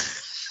for?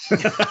 You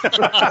can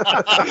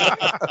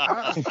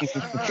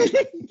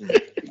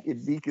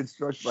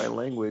deconstruct my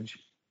language.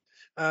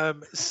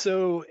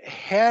 So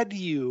had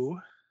you,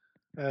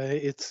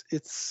 it's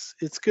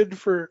good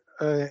for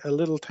a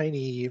little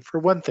tiny, for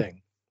one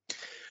thing.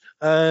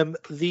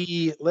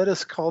 Let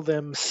us call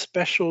them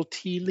special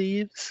tea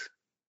leaves.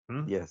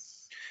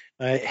 Yes.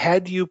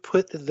 Had you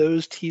put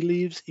those tea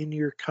leaves in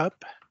your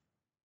cup,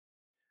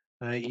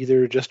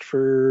 either just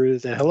for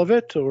the hell of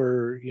it,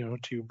 or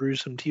to brew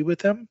some tea with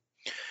them,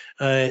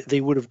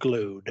 they would have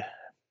glowed.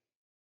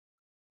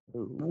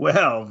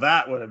 Well,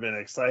 that would have been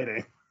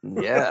exciting.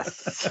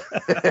 Yes.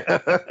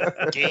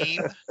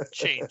 Game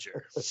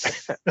changer.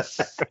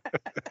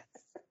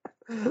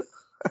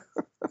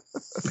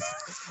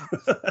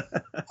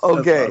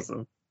 Okay. That's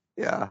awesome.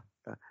 Yeah.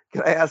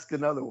 Can I ask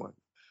another one?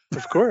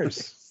 Of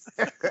course.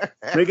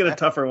 Make it a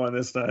tougher one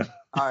this time.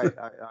 All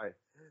right.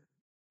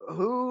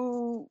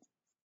 Who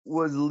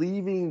was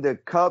leaving the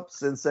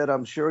cups and said,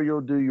 "I'm sure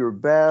you'll do your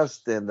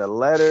best," and the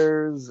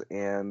letters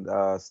and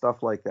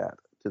stuff like that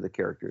to the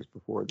characters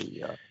before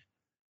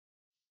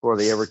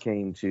they ever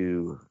came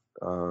to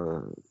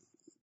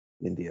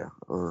India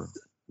or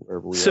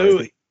wherever we So,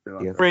 are.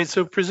 Yeah. right.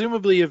 So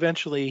presumably,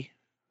 eventually,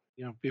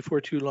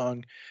 before too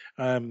long,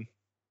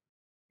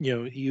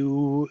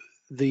 you,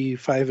 the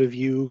five of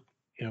you,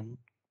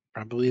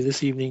 probably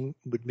this evening,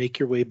 would make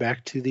your way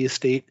back to the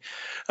estate.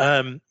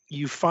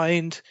 You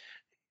find,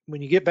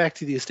 when you get back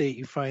to the estate,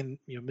 you find,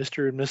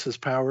 Mr. and Mrs.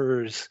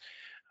 Powers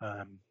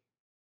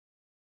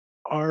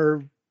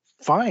are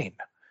fine.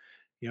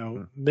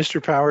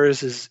 Mr.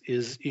 Powers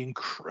is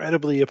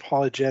incredibly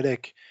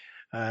apologetic.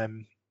 So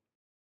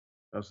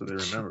they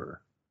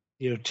remember.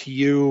 To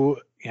you,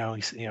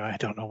 he's, I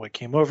don't know what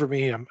came over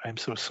me. I'm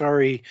so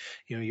sorry.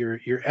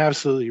 You're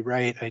absolutely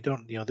right. I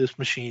don't,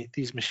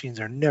 these machines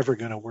are never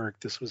going to work.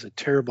 This was a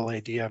terrible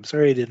idea. I'm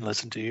sorry I didn't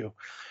listen to you.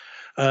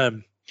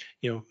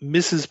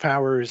 Mrs.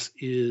 Powers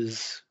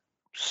is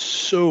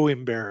so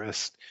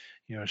embarrassed.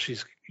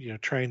 She's,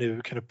 trying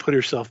to kind of put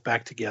herself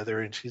back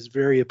together, and she's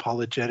very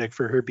apologetic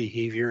for her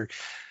behavior.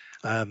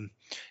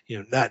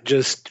 Not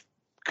just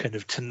kind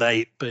of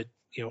tonight, but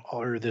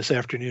or this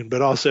afternoon,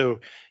 but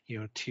also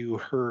to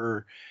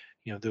her,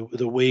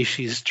 the way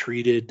she's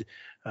treated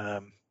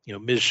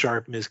Ms.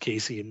 Sharp, Ms.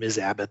 Casey, and Ms.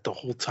 Abbott the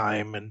whole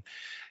time. And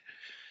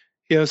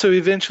so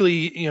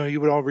eventually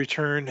you would all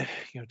return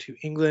to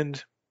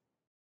England,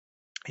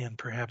 and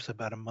perhaps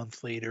about a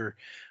month later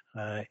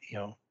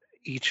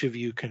each of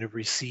you kind of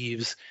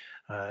receives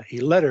a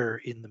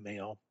letter in the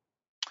mail,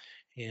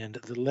 and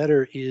the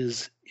letter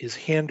is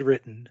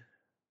handwritten,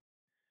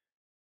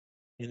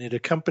 and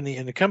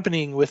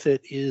accompanying with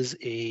it is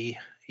a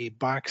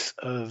box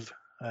of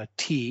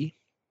tea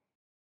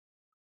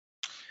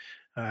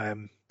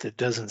that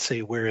doesn't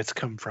say where it's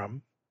come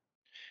from.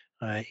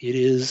 It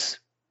is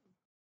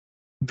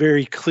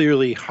very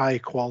clearly high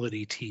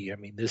quality tea. I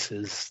mean, this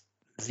is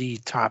the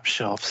top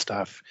shelf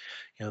stuff.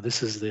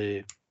 This is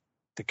the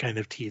kind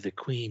of tea the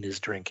Queen is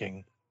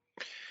drinking.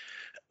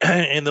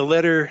 And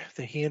the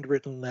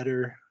handwritten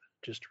letter,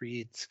 just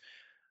reads,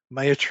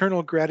 "My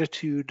eternal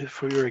gratitude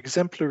for your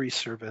exemplary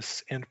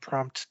service and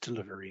prompt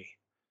delivery.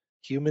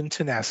 Human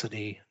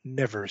tenacity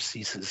never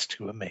ceases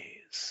to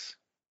amaze."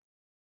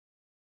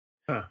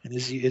 Huh. And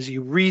as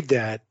you read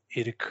that,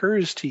 it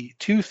occurs to you,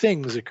 two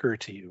things occur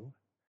to you.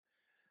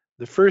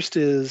 The first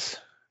is,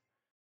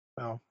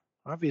 well,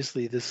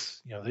 obviously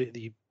this,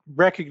 you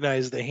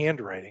recognize the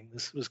handwriting.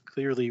 This was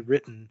clearly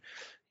written,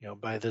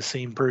 by the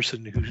same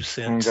person who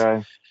sent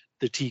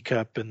the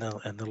teacup and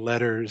the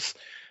letters,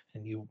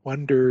 and you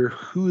wonder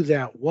who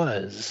that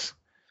was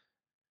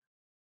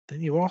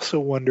then you also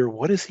wonder,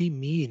 what does he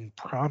mean,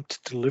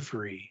 prompt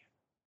delivery?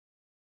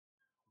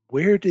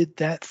 Where did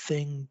that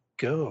thing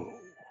go?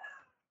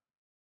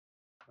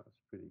 That's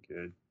pretty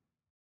good.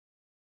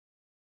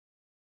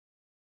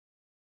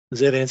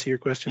 Does that answer your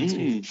question,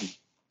 Steve?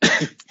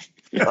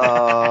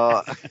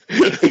 No.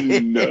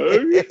 In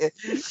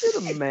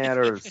a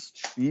manner of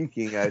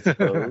speaking, I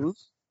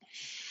suppose.